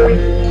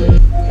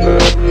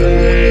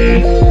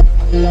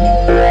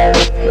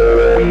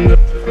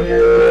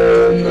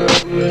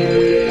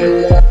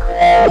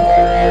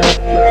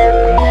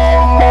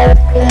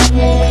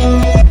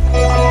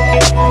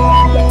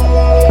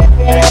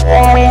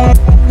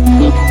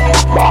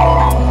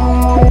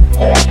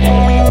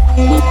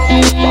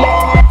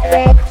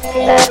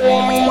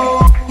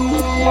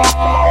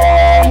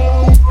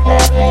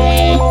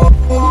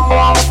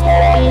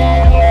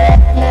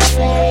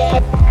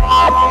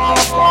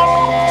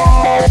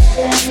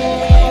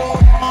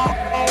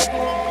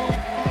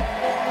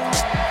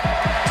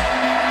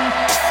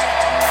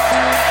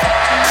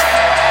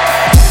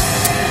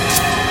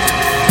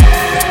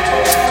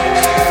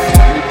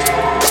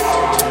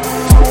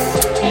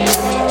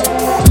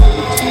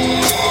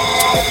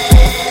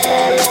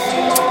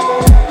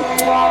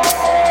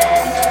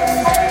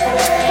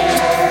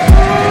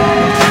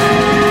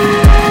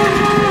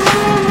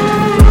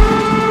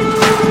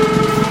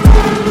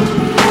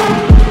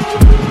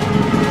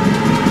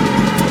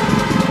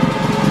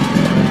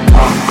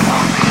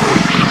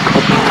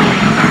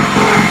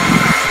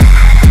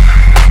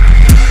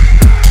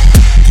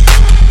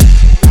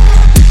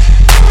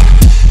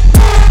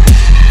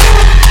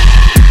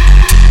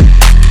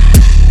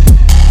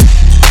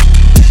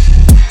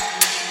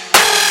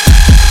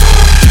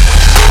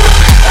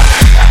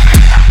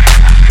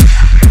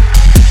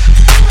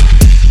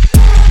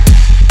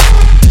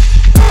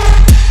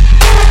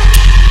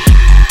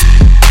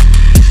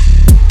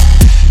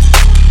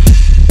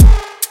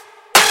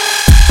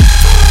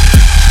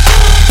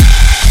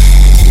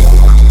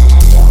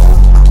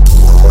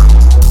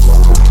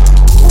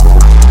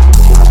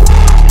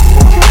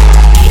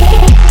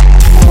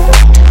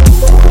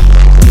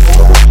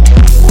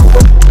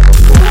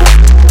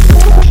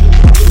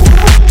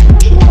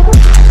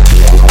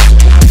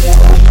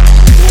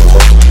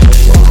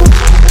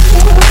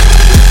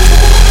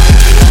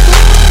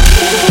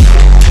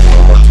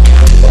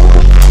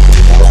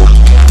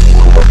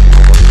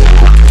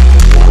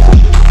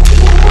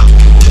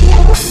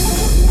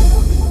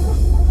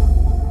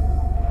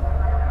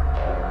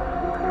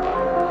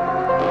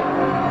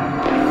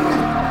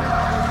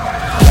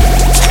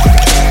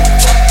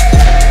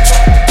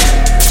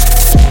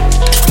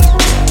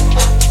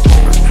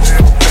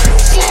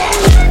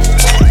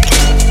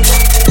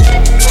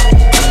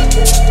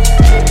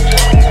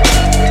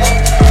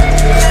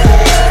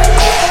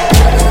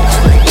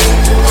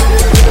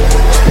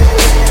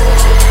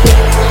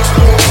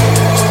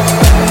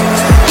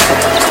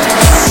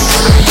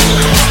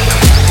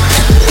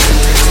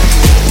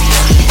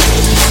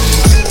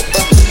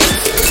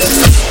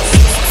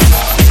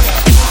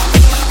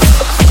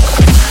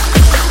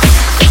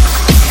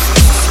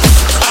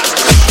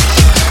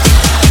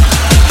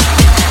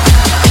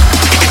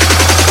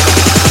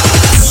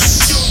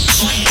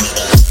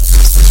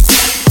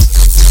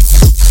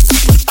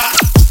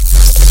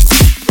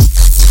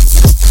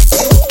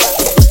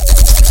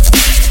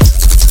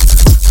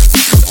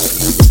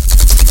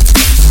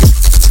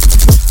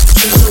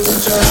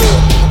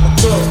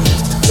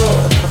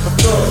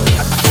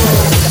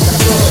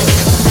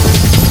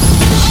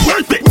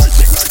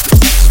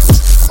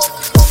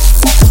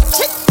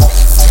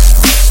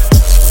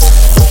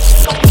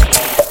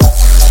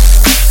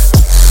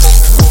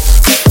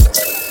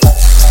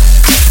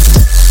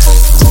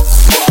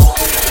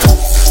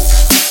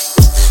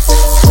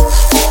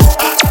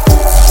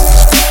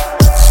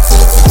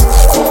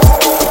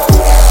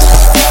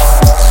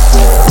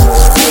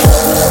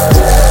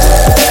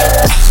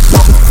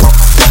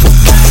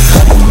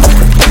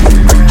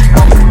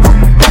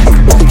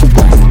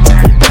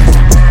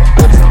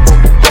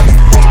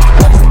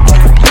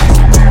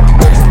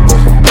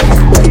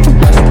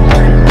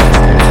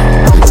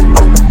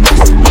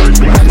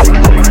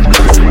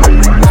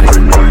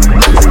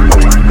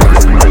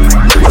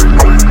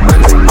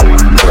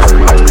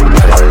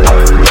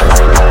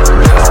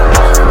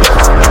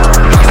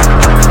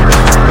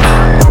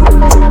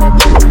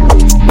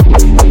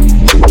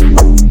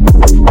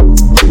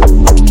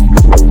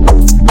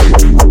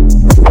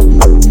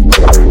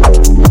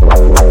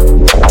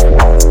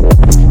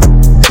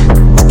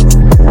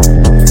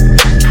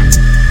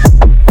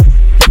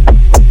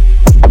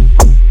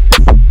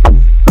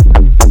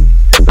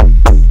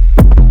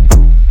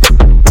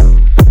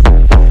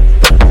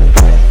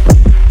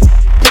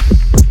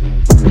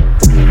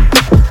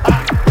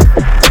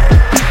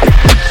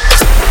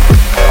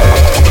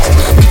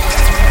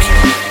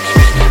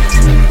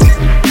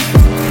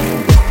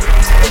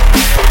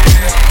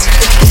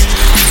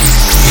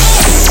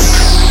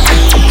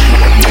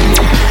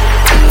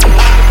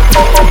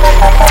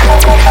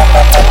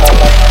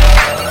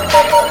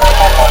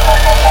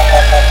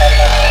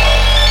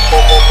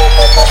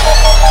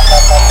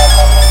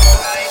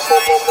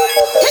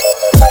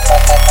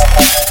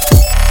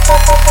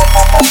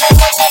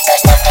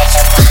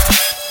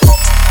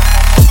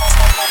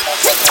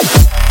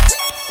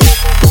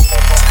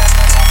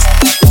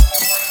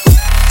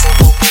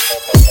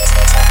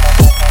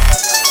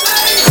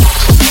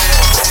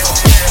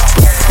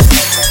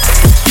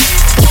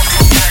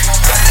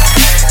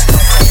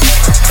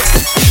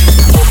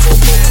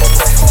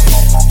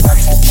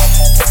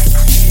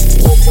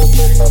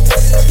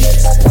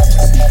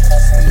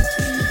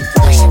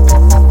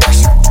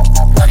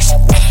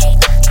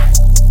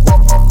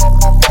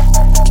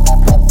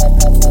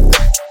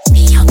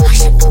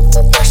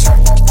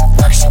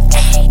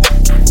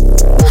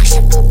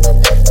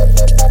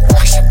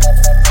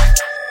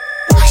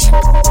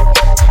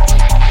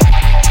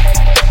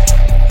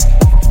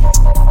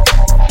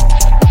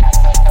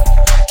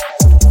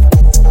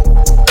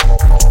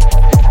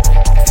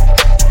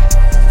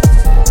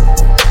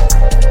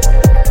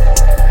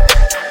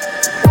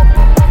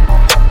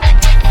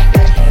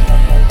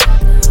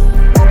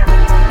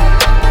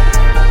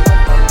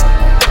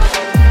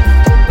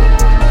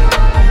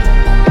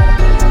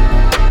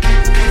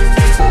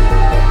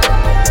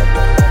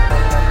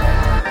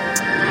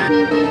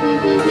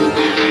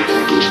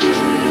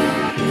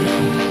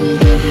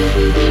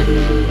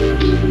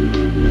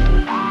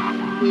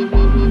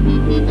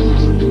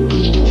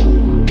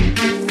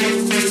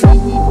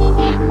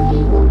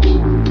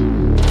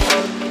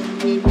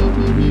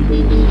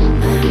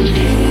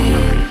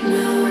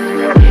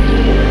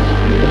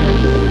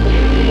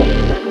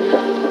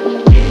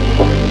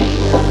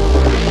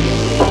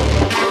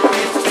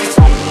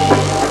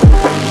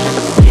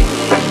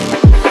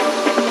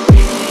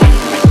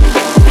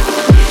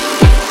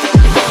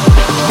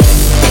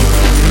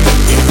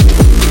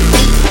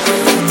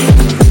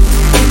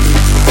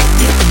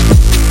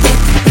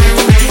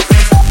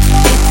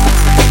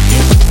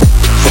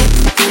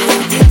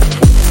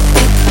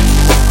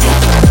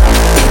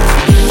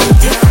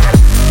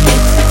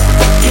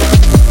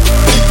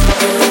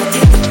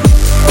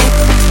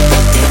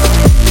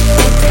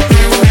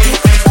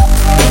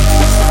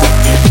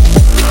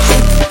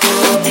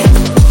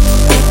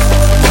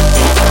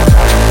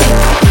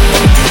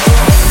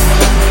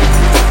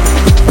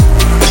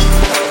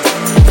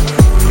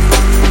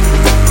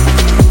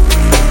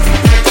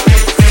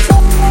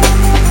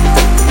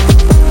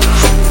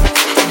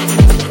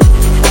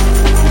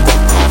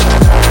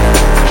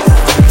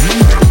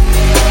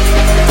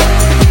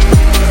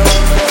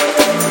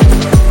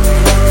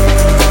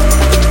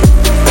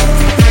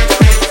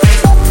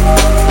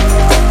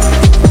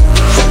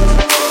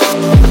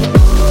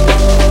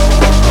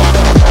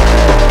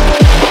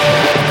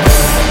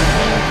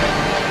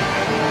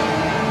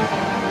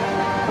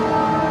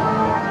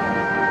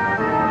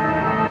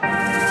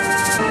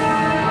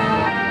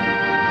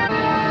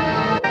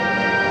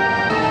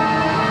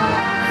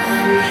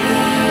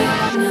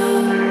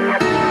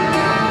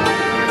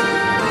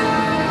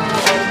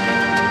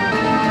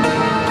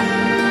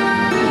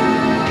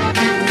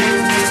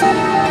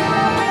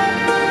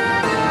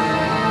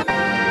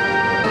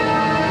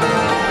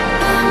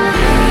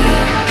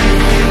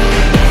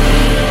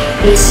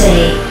 It's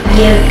a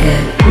yoga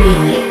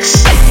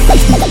remix.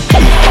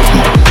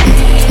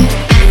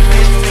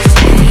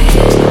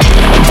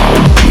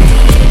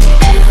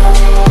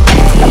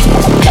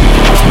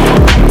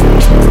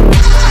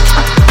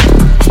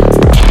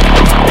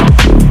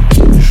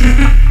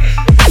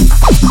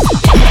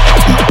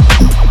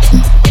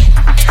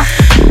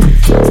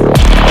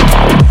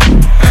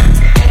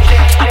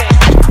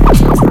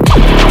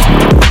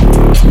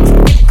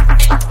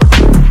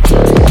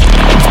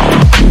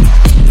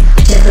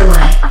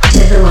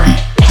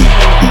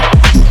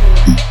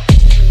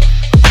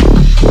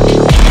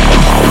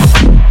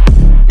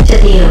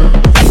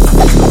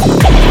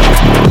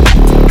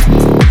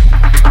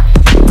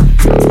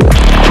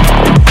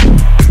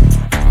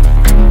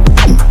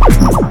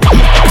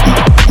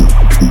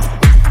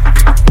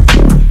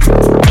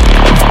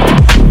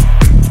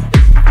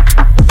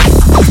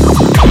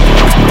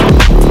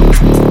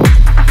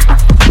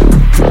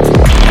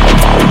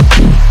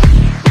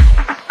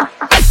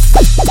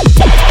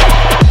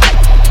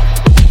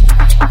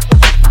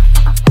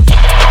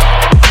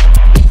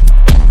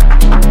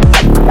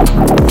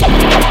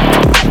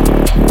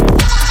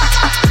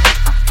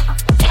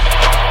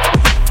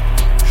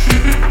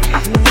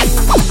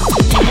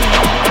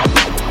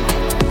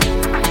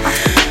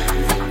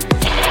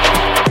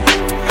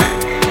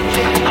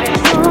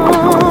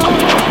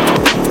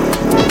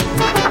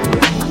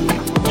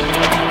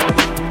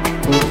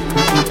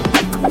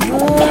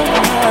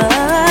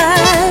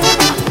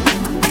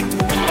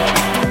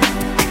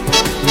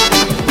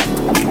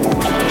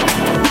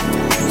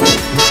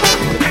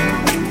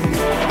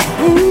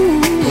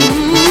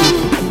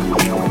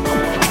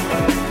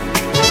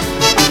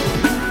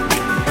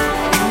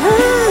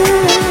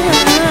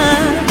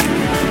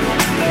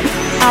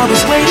 I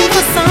was waiting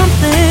for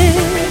something,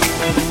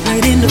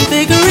 waiting to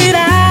figure it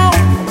out,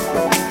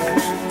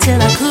 till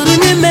I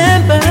couldn't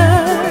remember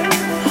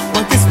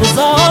what this was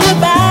all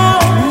about.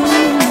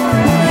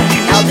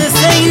 Now this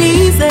ain't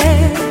easy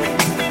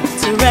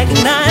to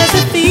recognize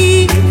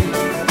defeat.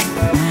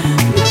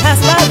 We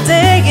pass by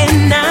day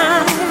and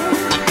night,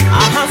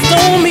 our hearts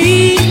don't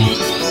meet.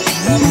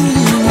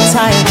 I'm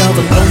tired of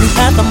the lonely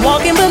path I'm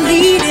walking, but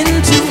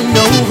leading to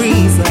no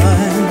reason.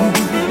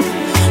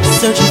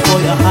 Searching for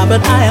your heart,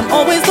 but I am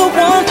always the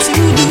one to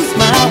lose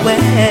my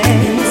way.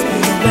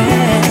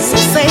 So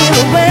sail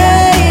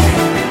away,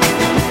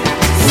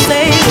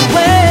 sail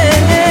away,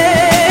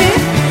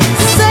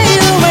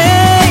 sail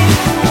away,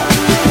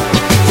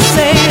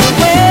 sail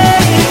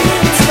away,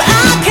 till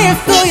I can't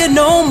feel you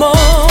no more.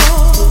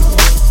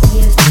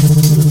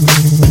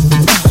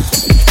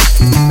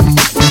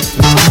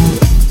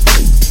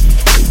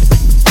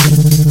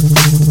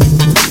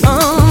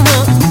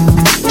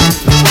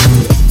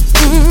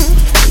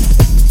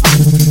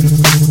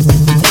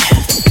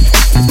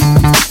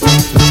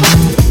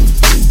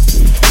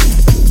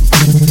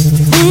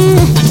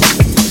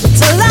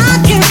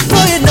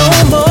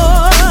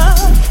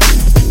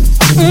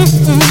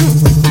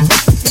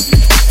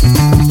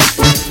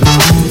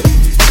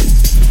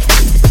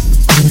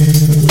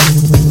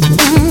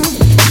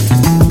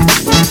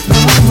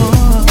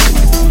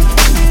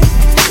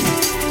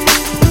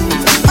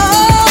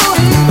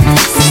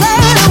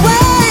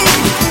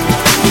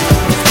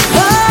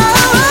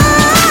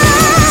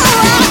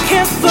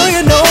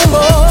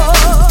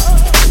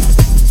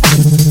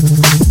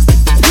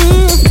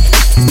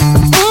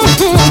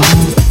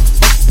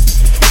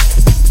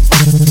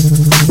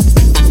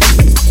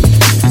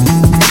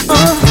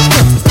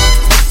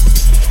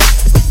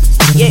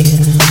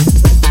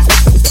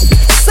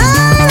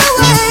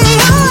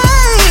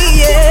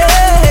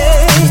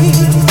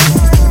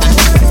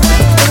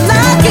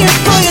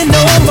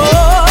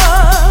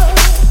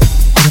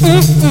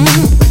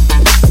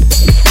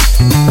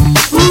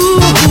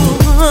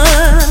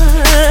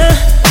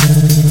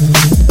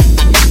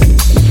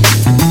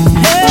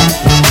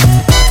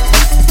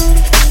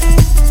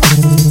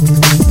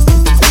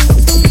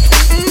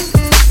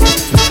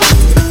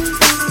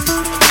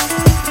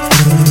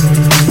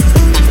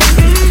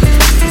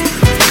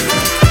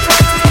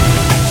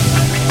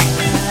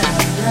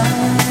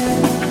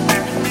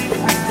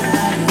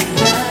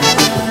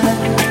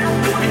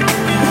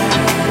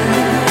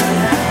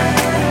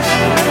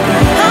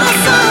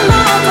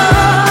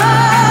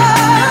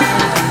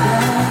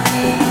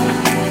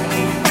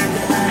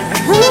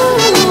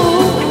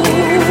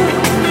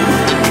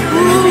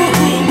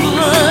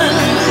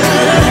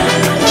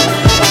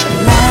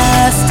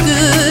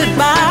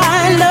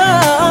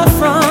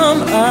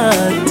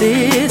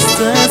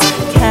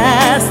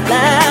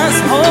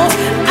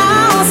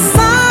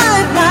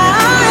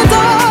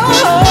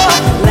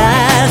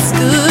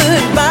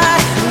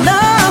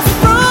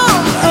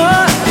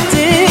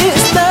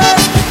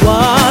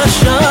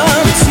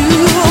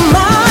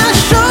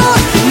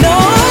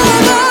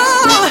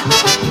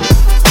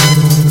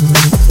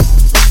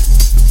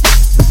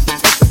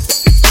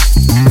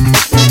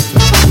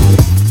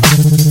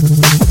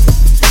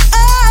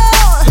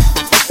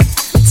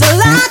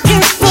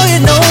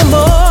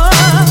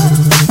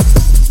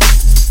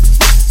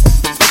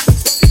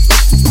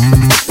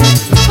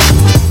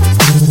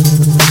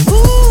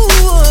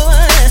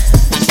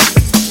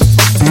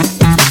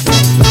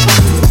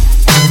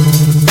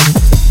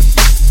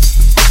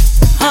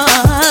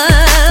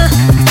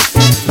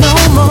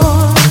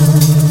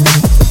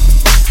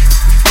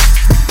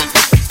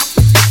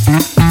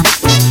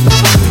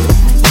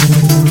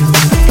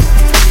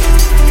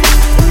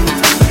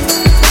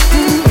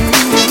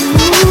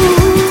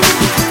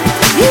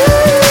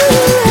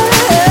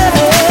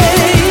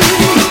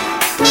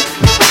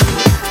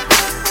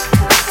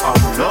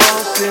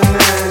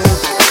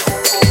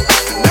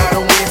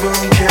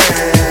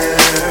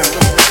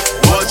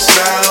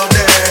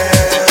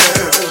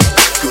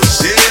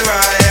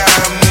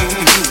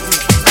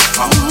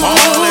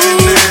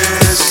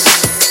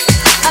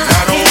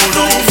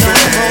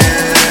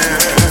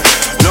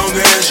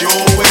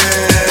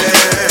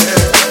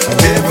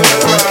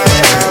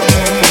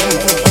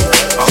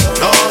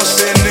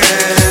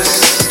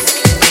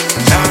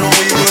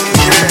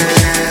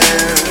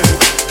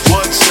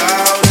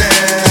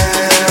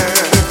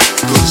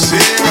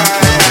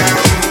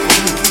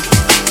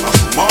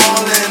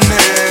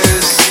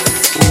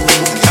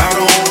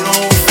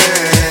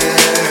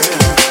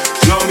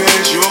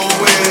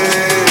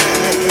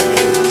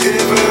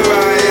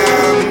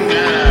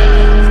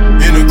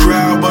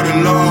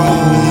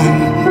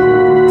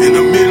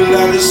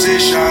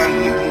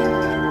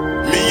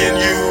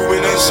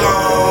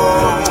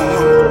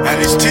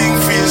 this thing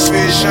feels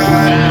special.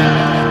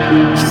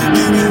 You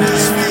give me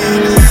this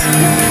feeling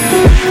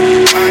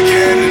I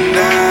can't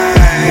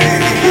deny.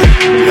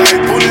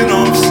 Like pulling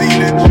off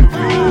ceiling.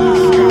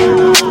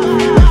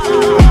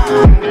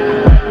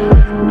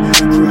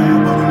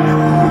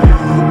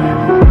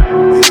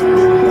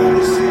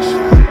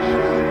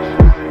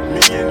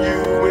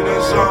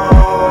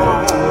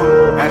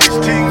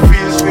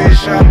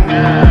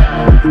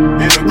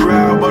 In a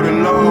crowd but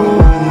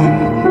alone,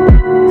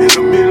 in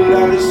the middle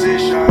of the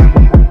session.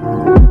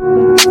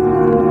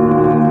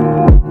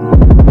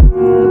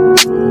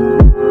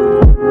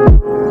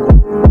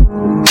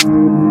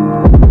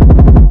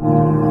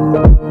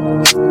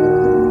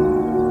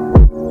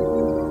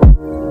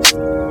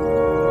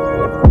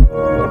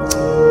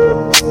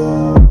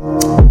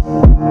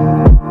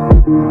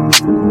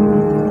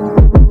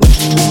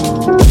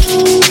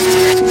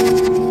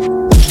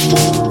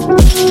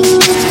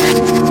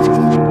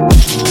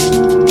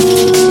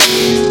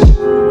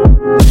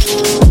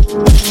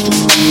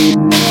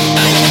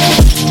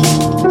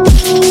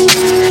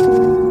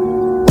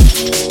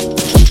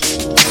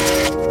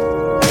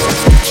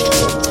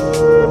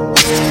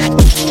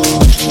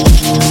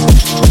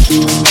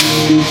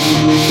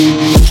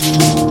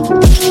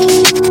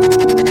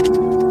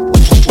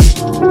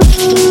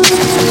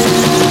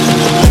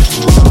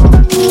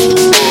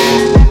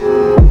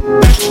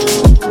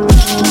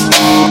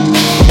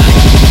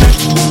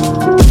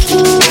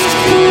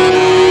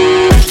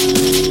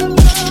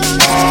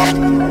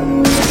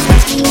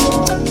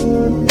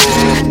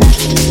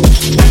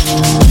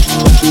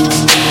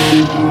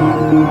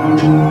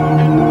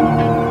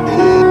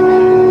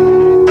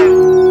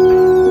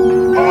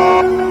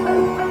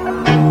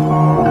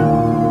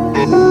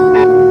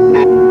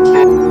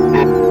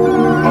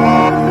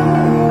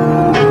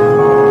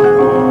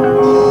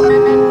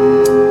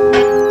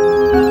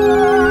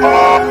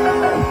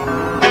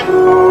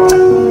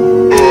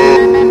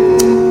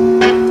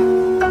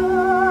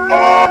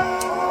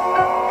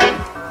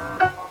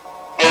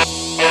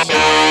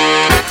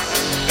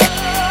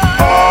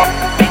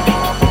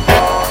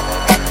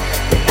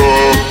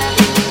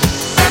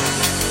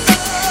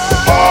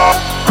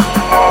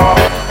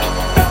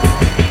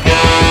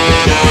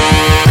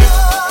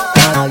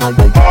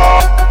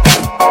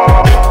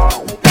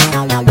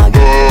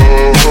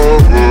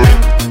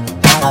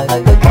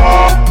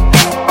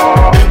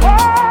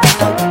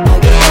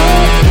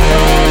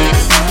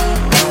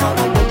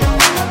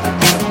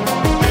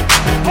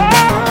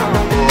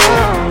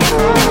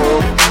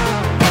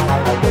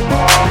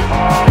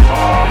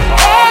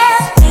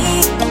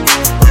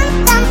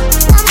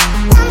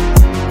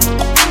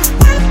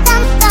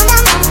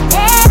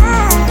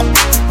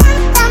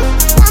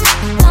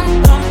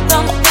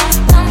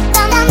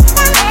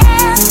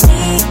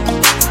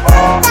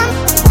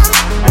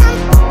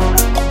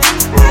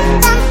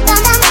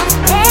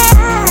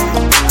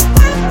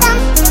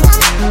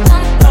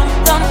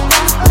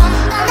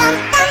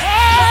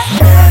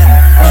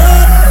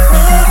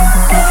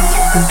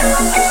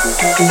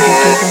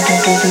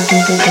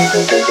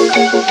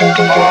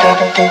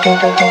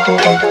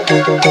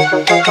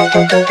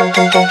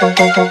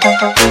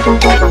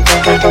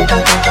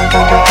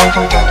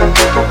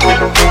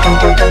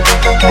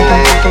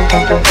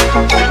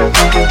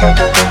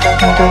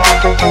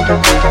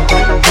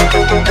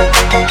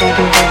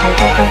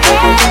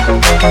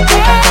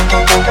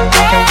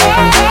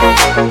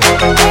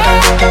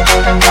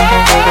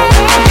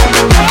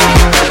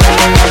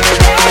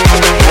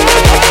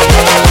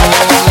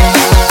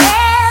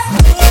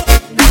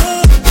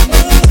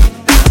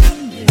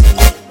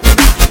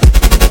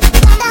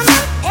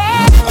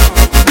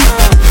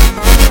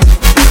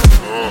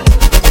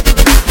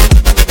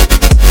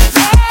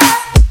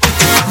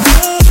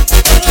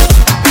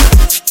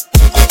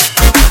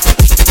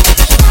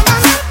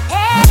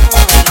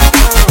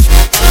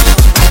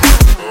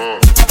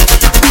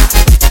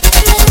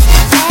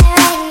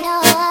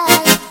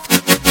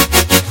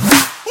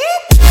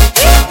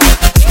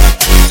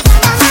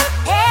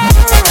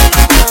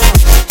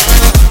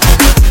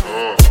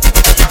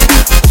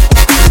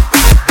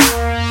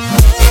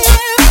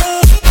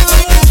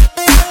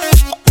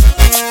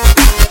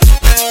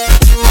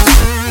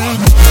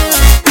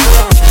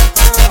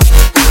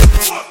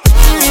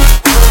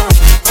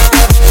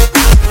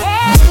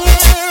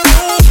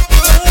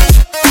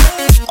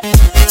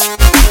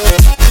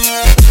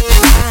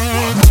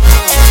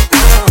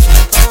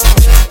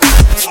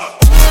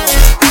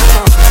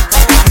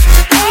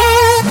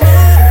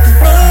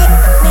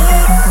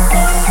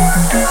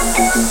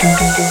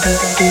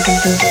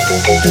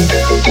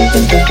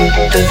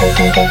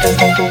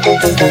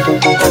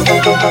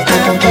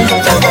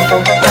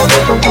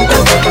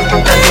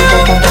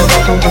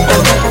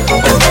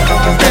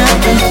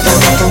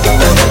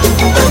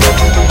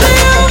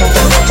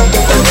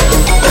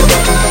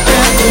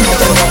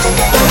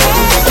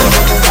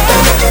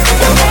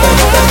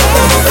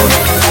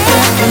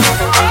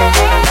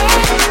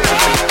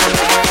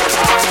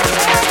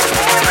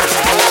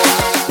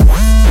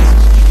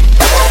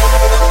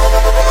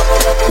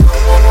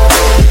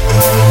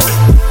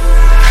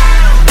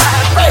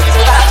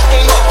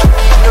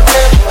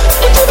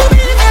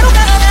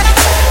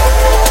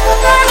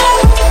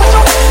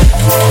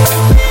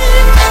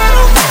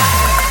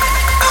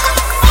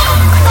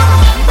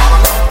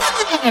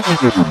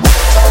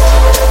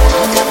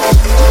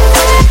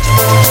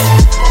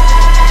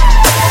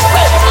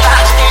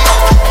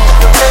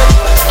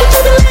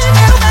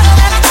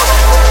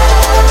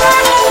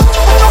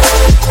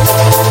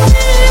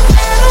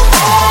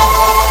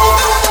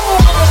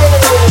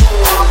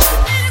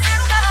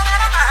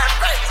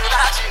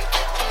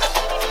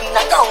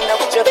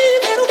 with your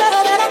baby, little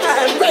girl, that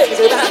I'm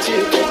crazy about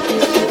you.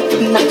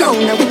 Now go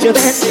now with your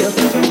dance here.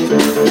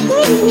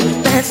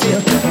 Ooh, dance here.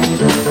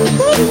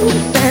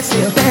 Ooh, dance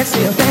here, dance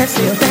here, dance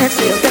here, dance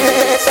here,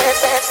 dance.